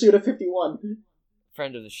director Suda51.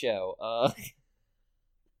 Friend of the show.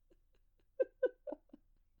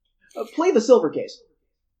 Play the Silver Case.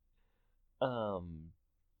 I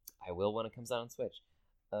will when it comes out on Switch.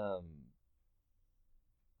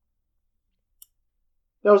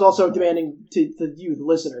 That was also demanding to you, the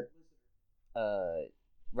listener.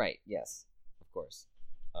 Right. Yes. Of course.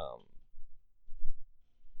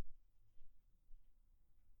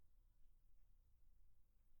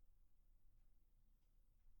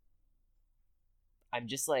 I'm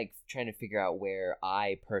just, like, trying to figure out where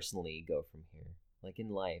I personally go from here. Like, in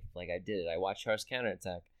life. Like, I did it. I watched Char's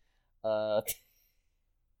Counterattack.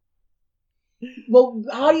 Well,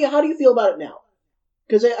 how do you feel about it now?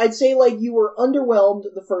 Because I'd say, like, you were underwhelmed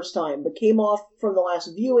the first time, but came off from the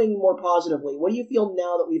last viewing more positively. What do you feel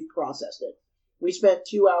now that we've processed it? We spent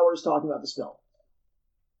 2 hours talking about this film.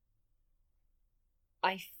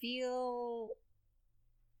 I feel...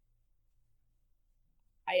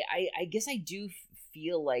 I guess I do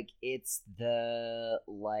feel like it's the,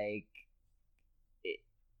 like...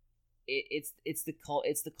 It's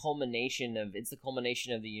the culmination of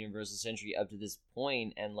the Universal Century up to this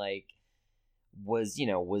point, and, like, was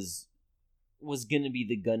gonna be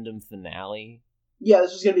the Gundam finale. Yeah,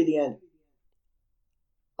 this was gonna be the end.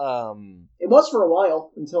 It was for a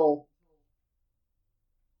while until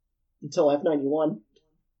F91,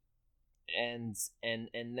 and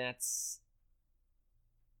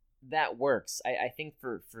that works. I think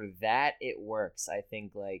for that it works. I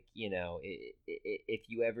think, like, if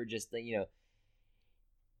you ever just,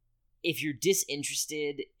 if you're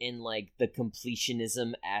disinterested in, like, the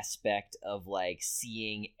completionism aspect of, like,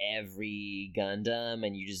 seeing every Gundam,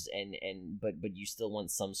 and you just but you still want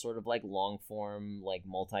some sort of, like, long form, like,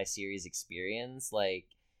 multi-series experience, like,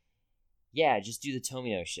 yeah, just do the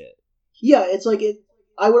Tomino shit. Yeah, it's like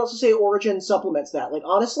I would also say Origin supplements that. Like,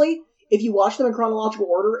 honestly, if you watch them in chronological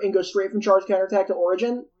order and go straight from Char's Counterattack to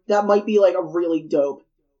Origin, that might be, like, a really dope.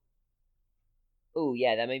 Oh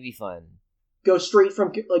yeah, that might be fun. Go straight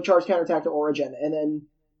from, like, Char's Counterattack to Origin, and then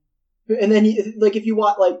like, if you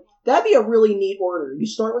want, like, that'd be a really neat order. You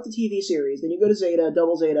start with the TV series, then you go to Zeta,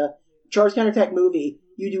 Double Zeta, Char's Counterattack movie,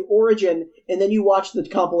 you do Origin, and then you watch the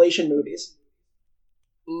compilation movies.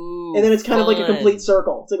 Ooh, and then it's kind of like a complete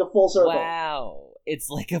circle. It's like a full circle. Wow.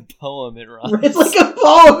 It's like a poem, it rhymes. It's like a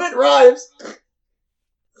poem, it rhymes!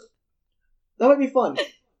 That might be fun.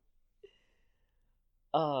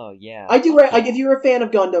 Oh, yeah. I do, like, if you're a fan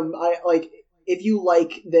of Gundam, if you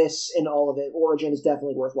like this and all of it, Origin is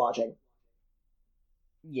definitely worth watching.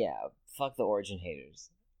 Yeah, fuck the Origin haters.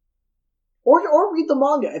 Or read the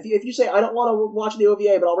manga. If you say, I don't want to watch the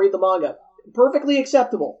OVA, but I'll read the manga. Perfectly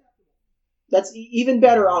acceptable. That's even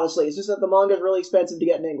better, honestly. It's just that the manga is really expensive to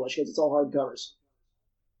get in English, because it's all hardcovers.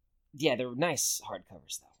 Yeah, they're nice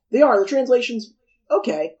hardcovers, though. They are. The translation's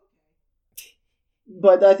okay.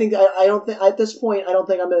 But I think, I don't think, at this point, I don't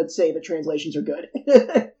think I'm going to say that translations are good.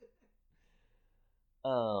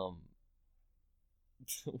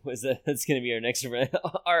 That's going to be our next event.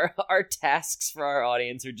 Our tasks for our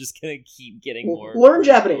audience are just going to keep getting more. Learn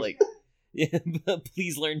Japanese. Like, yeah,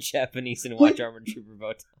 please learn Japanese and watch Armored Trooper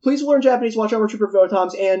Votoms. Please learn Japanese, watch Armored Trooper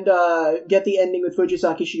Votoms, and get the ending with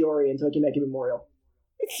Fujisaki Shiori in Tokimeki Memorial.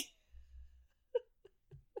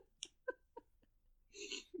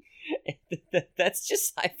 That's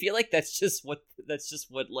just. I feel like that's just what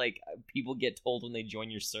like people get told when they join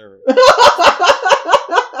your server.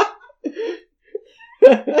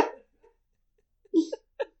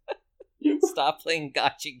 Stop playing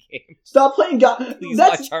gacha games. Stop playing gacha. Please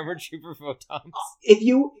watch Armored Trooper Votoms. If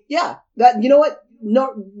you, you know what? No,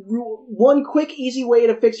 one quick, easy way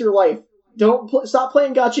to fix your life: stop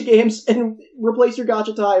playing gacha games and replace your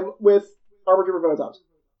gacha time with Armored Trooper Votoms.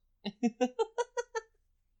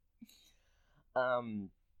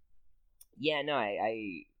 Yeah, no,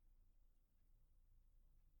 I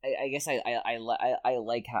guess I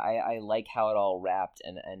like how it all wrapped,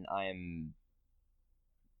 and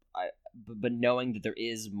but knowing that there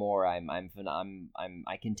is more, I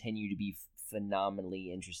continue to be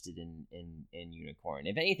phenomenally interested in Unicorn.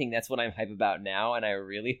 If anything, that's what I'm hype about now, and I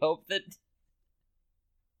really hope that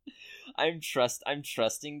I'm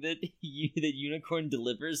trusting that that Unicorn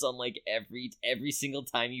delivers on like every single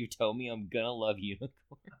time you tell me I'm gonna love Unicorn.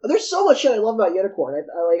 There's so much shit I love about Unicorn.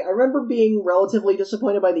 I remember being relatively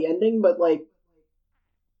disappointed by the ending, but like,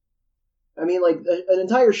 I mean, like an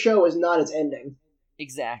entire show is not its ending.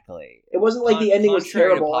 Exactly. It wasn't like the ending was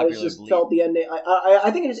terrible. I just felt the ending. I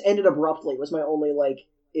think it just ended abruptly. Was my only like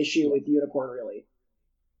issue with Unicorn, really.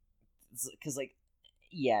 Because like,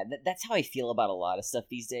 yeah, that's how I feel about a lot of stuff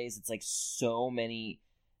these days. It's like so many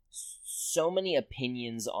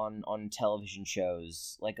opinions on television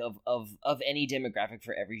shows, like of any demographic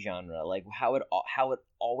for every genre. Like how it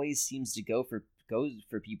always seems to goes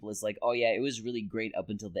for people is like, oh yeah, it was really great up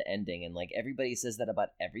until the ending, and like everybody says that about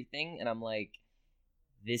everything, and I'm like,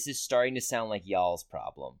 this is starting to sound like y'all's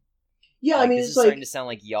problem. Yeah, like, I mean, this it's is like, starting to sound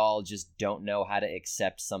like y'all just don't know how to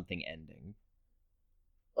accept something ending.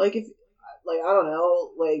 Like if, like I don't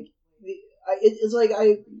know, like it's like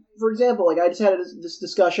for example, like I just had this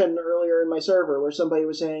discussion earlier in my server where somebody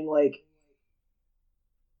was saying like,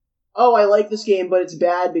 oh, I like this game, but it's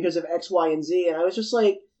bad because of X, Y, and Z, and I was just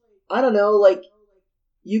like, I don't know, like,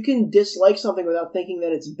 you can dislike something without thinking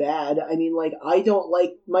that it's bad. I mean, like, I don't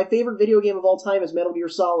like... My favorite video game of all time is Metal Gear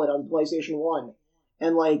Solid on PlayStation 1.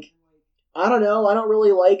 And, like, I don't know, I don't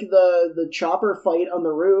really like the chopper fight on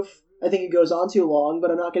the roof. I think it goes on too long, but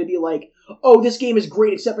I'm not going to be like, oh, this game is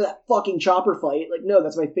great except for that fucking chopper fight. Like, no,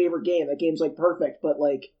 that's my favorite game. That game's, like, perfect, but,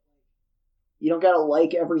 like, you don't gotta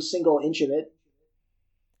like every single inch of it.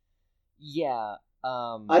 Yeah,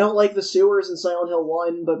 I don't like the sewers in Silent Hill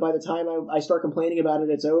 1, but by the time I start complaining about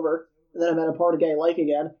it, it's over. And then I'm at a part I like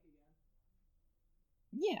again.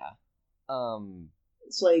 Yeah.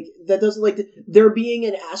 It's like, that doesn't, like, there being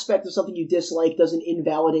an aspect of something you dislike doesn't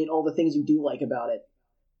invalidate all the things you do like about it.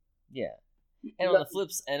 Yeah. And on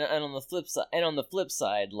the flip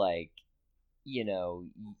side, like, you know,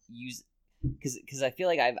 use... Because I feel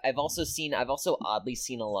like I've also oddly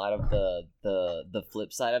seen a lot of the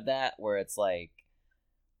flip side of that, where it's like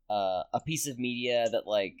a piece of media that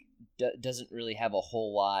like doesn't really have a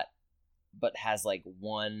whole lot, but has like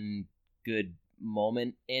one good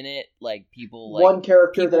moment in it. Like people like one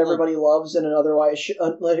character that everybody loves, and an otherwise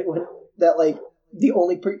that like the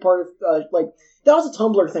only part of like that was a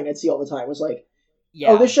Tumblr thing I'd see all the time. It was like, yeah,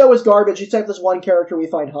 oh, this show is garbage except this one character we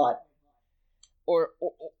find hot. Or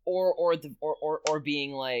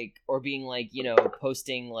being like, you know,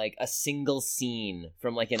 posting like a single scene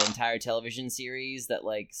from like an entire television series that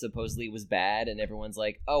like supposedly was bad, and everyone's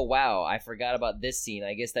like, oh wow, I forgot about this scene,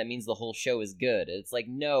 I guess that means the whole show is good. It's like,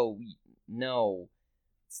 no,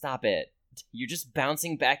 stop it, you're just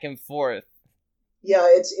bouncing back and forth. Yeah,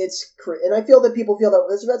 and I feel that people feel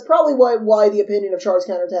that that's probably why the opinion of Char's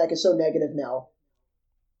Counterattack is so negative now.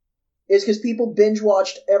 Is because people binge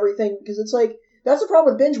watched everything, because it's like, that's the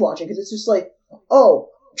problem with binge watching, because it's just like, oh,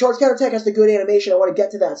 Char's Counterattack has the good animation, I want to get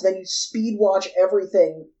to that. So then you speed watch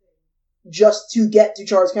everything just to get to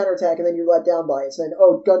Char's Counterattack, and then you're let down by it. So then,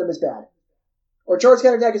 oh, Gundam is bad. Or Charged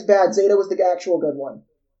Counterattack is bad. Zeta was the actual good one.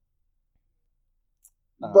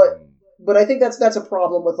 But I think that's a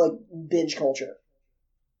problem with like binge culture.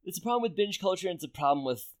 It's a problem with binge culture, and it's a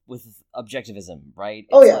problem with objectivism, right?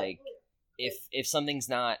 Oh, yeah. Like if something's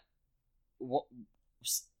not for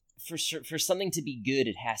something to be good,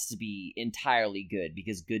 it has to be entirely good,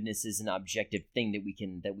 because goodness is an objective thing that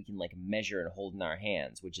we can like measure and hold in our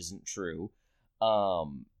hands, which isn't true.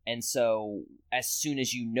 And so as soon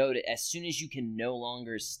as you can no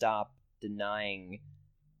longer stop denying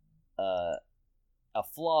a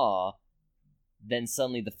flaw, then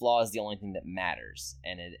suddenly the flaw is the only thing that matters,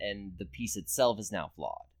 and the piece itself is now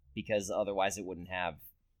flawed, because otherwise it wouldn't have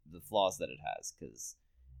the flaws that it has, because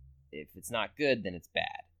if it's not good, then it's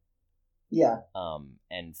bad. Yeah.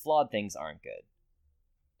 And flawed things aren't good.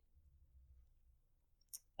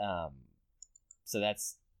 So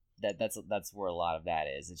that's where a lot of that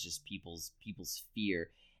is. It's just people's fear,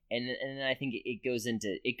 and I think it goes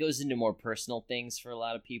into more personal things for a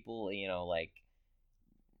lot of people. You know, like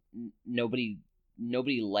nobody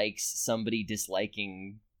likes somebody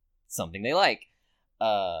disliking something they like.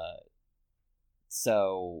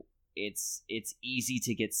 So it's easy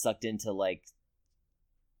to get sucked into like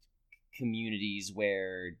communities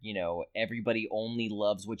where, you know, everybody only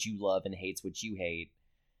loves what you love and hates what you hate,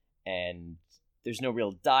 and there's no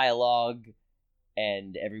real dialogue,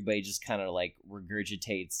 and everybody just kind of like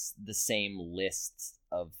regurgitates the same list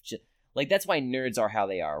of like, that's why nerds are how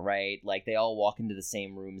they are, right? Like, they all walk into the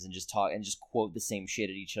same rooms and just talk and just quote the same shit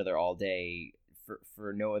at each other all day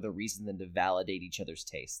for no other reason than to validate each other's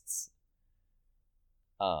tastes.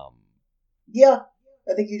 Yeah,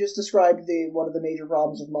 I think you just described one of the major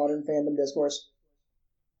problems of modern fandom discourse.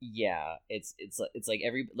 Yeah, it's like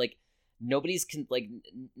nobody's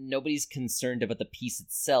concerned about the piece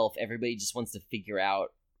itself. Everybody just wants to figure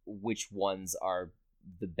out which ones are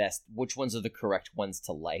the best, which ones are the correct ones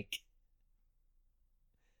to like.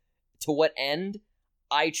 To what end?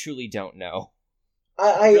 I truly don't know.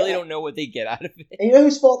 I really don't know what they get out of it. And you know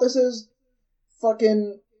whose fault this is?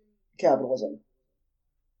 Fucking capitalism.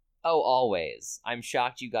 Oh, always. I'm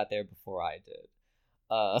shocked you got there before I did.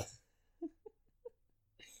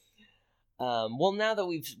 Well, now that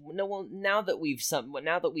we've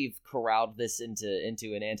corralled this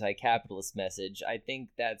into an anti-capitalist message, I think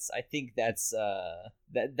that's our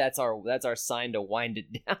sign to wind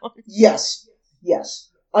it down. Yes.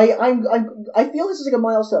 I feel this is like a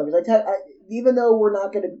milestone, because even though we're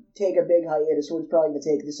not going to take a big hiatus, we're probably going to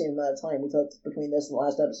take the same amount of time we took between this and the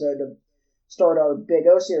last episode to start our Big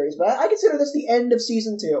O series. But I consider this the end of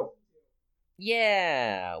season 2.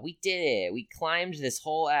 Yeah, we did it. We climbed this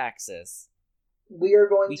whole axis. We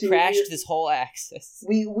crashed this whole axis.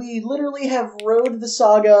 We literally have rode the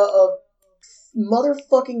saga of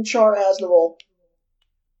motherfucking Char Aznavour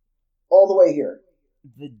all the way here.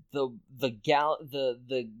 The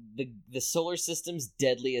solar system's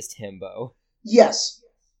deadliest himbo. Yes.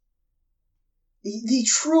 He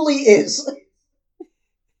truly is.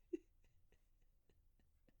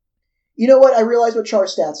 You know what? I realize what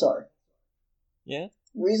Char's stats are. Yeah?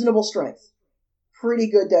 Reasonable strength. Pretty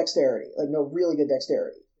good dexterity. Like, no, really good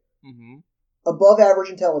dexterity. Mm-hmm. Above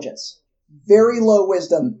average intelligence. Very low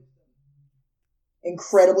wisdom.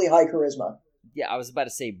 Incredibly high charisma. Yeah, I was about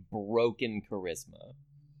to say broken charisma.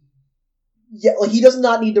 Yeah, like, he does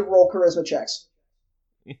not need to roll charisma checks.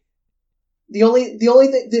 The only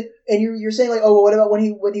thing, and you're saying like, oh, well, what about when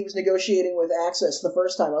he was negotiating with Axis the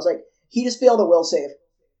first time? I was like, he just failed a will save.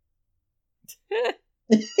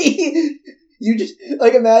 You just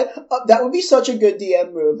like, imagine that would be such a good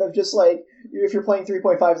DM move of just like, if you're playing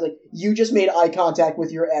 3.5, it's like you just made eye contact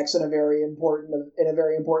with your ex in a very important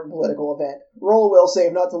political event. Roll a will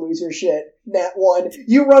save not to lose your shit. Nat 1.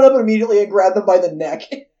 You run up immediately and grab them by the neck.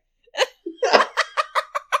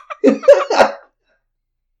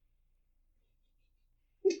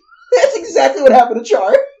 That's exactly what happened to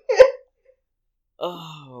Char.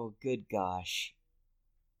 Oh, good gosh.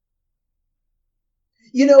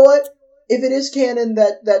 You know what? If it is canon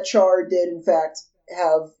that Char did in fact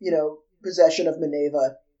have, you know, possession of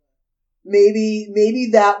Minerva, maybe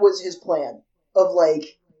that was his plan of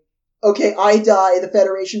like, okay, I die, the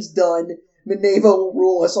Federation's done, Minerva will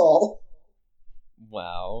rule us all.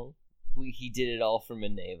 Wow. He did it all for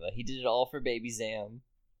Minerva. He did it all for Baby Zam.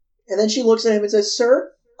 And then she looks at him and says,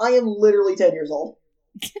 "Sir, I am literally 10 years old."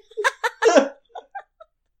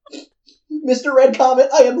 Mr. Red Comet,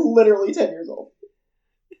 I am literally 10 years old.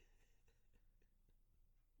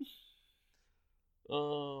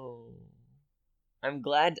 Oh, I'm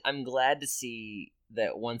glad to see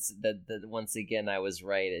that once again I was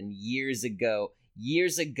right. And years ago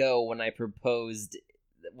when I proposed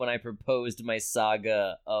proposed my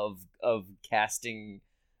saga of casting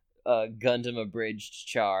Gundam Abridged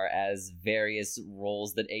Char as various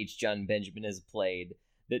roles that H. John Benjamin has played,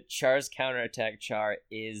 that Char's Counterattack Char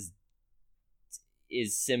is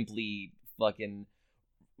simply fucking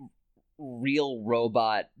real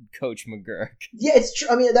robot Coach McGurk. Yeah, it's true.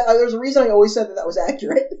 I mean, there's a reason I always said that was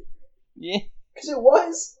accurate. Yeah. Because it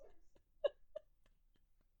was.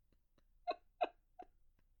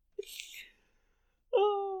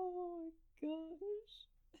 Oh my gosh.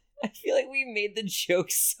 I feel like we made the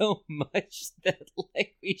joke so much that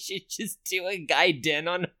like we should just do a Gaiden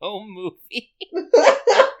on home movie.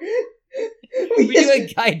 We do a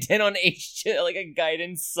Gaiden on like a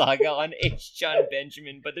Gaiden saga on H. John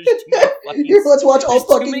Benjamin, but there's too many fucking Here, let's watch all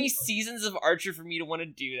fucking... too many seasons of Archer for me to want to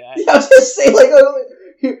do that. Yeah, I was gonna say, like,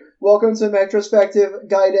 here, welcome to Metrospective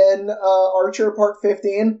Gaiden Archer Part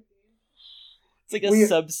 15. It's like a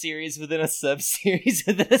sub-series within a sub-series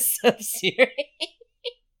within a sub-series.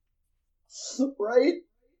 Right?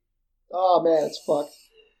 Oh man, it's fucked.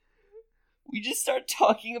 We just start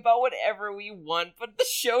talking about whatever we want, but the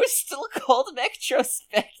show is still called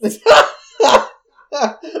Metrospective.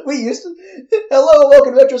 We used to... Hello,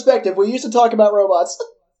 welcome to Metrospective. We used to talk about robots.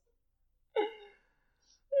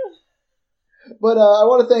 But I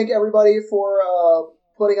want to thank everybody for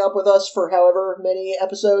putting up with us for however many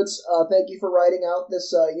episodes. Thank you for riding out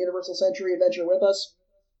this Universal Century adventure with us.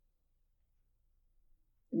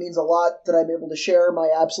 It means a lot that I'm able to share my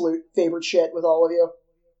absolute favorite shit with all of you.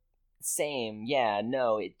 Same, yeah,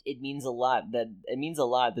 no, it means a lot that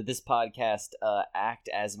this podcast act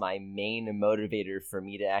as my main motivator for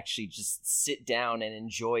me to actually just sit down and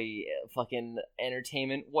enjoy fucking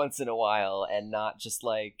entertainment once in a while and not just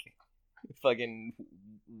like fucking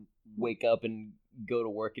wake up and go to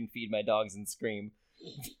work and feed my dogs and scream.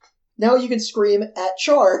 Now you can scream at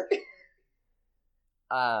Char.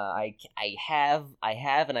 I have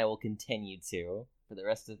and I will continue to for the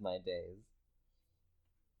rest of my days.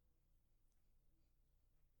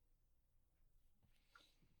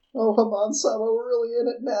 Oh, Haman-sama, we're really in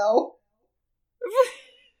it now.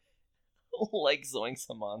 Like Zoinks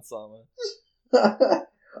Haman-sama. Do we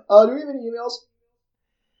have any emails?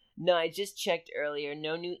 No, I just checked earlier.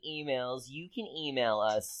 No new emails. You can email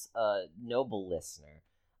us, noble listener,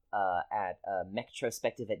 at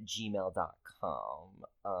metrospective@gmail.com.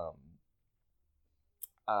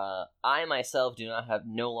 I myself do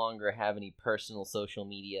no longer have any personal social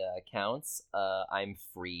media accounts. I'm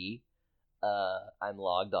free. I'm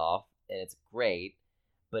logged off, and it's great.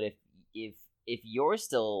 But if you're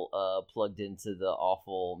still plugged into the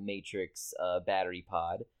awful Matrix battery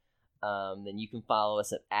pod, then you can follow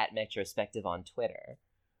us at Metrospective on Twitter.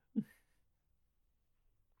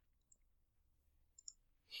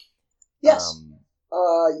 Yes.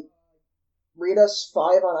 Rate us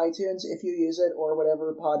 5 on iTunes if you use it, or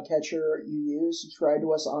whatever podcatcher you use. Subscribe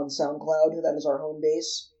to us on SoundCloud. That is our home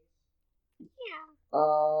base. Yeah.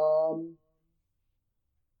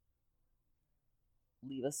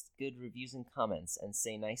 Leave us good reviews and comments and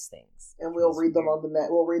say nice things. And we'll read them on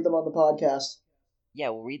the podcast. Yeah,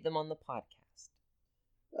 we'll read them on the podcast.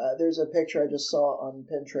 There's a picture I just saw on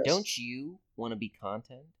Pinterest. Don't you want to be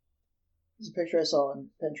content? There's a picture I saw on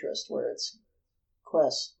Pinterest where it's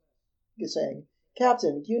Quest saying,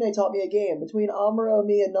 "Captain, Kyune taught me a game. Between Amuro,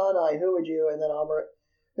 me, and Nanai, who would you?" And then Amuro,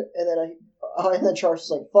 and then Charles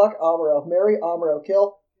is like, "Fuck Amuro. Marry Amuro.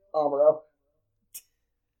 Kill Amuro."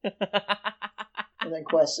 And then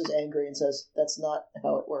Quest is angry and says, "That's not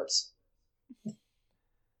how it works."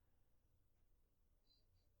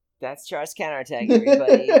 That's Char's Counterattack,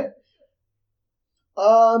 everybody.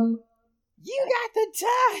 You got the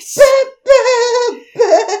touch!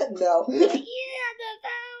 No. You got the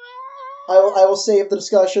power! I will save the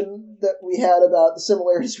discussion that we had about the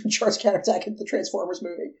similarities between Char's Counterattack and the Transformers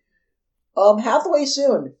movie. Halfway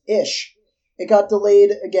soon-ish. It got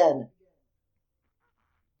delayed again.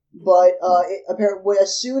 But apparently,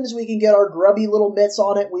 as soon as we can get our grubby little mitts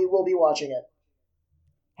on it, we will be watching it.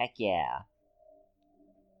 Heck yeah.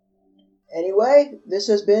 Anyway, this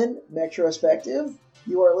has been Metrospective.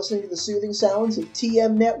 You are listening to the soothing sounds of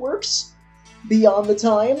TM Networks, Beyond the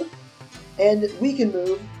Time, and we can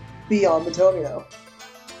move beyond the Tomino.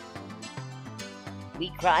 We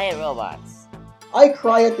cry at robots. I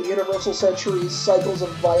cry at the Universal Century's cycles of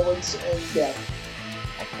violence and death.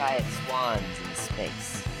 I cry at swans in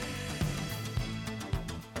space.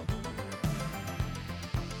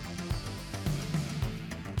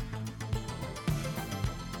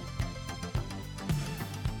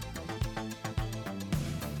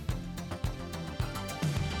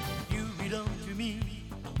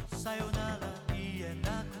 Sayonara 言え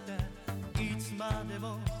なくていつまで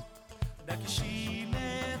も抱きし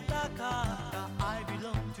めたかった I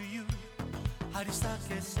belong to you 張り裂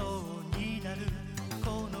けそうになる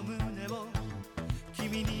この胸を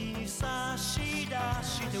君に差し出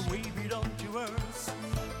して We belong to us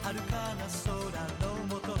遥かな空の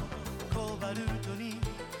下コバルトに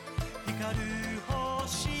光る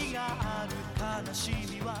星がある悲し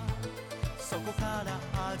みはそこから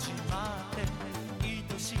始まって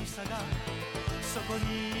愛しさがそこに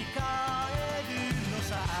帰るの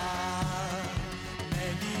さメ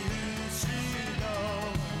ビウスの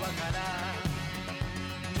輪から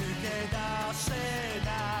抜け出せな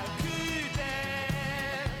くて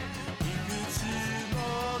いくつも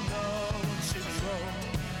の罪を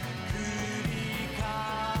繰り返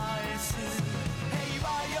す平和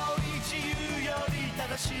より自由より正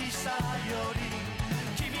しさより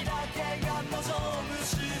君だけが望む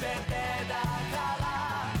すべてだから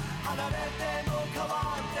離れても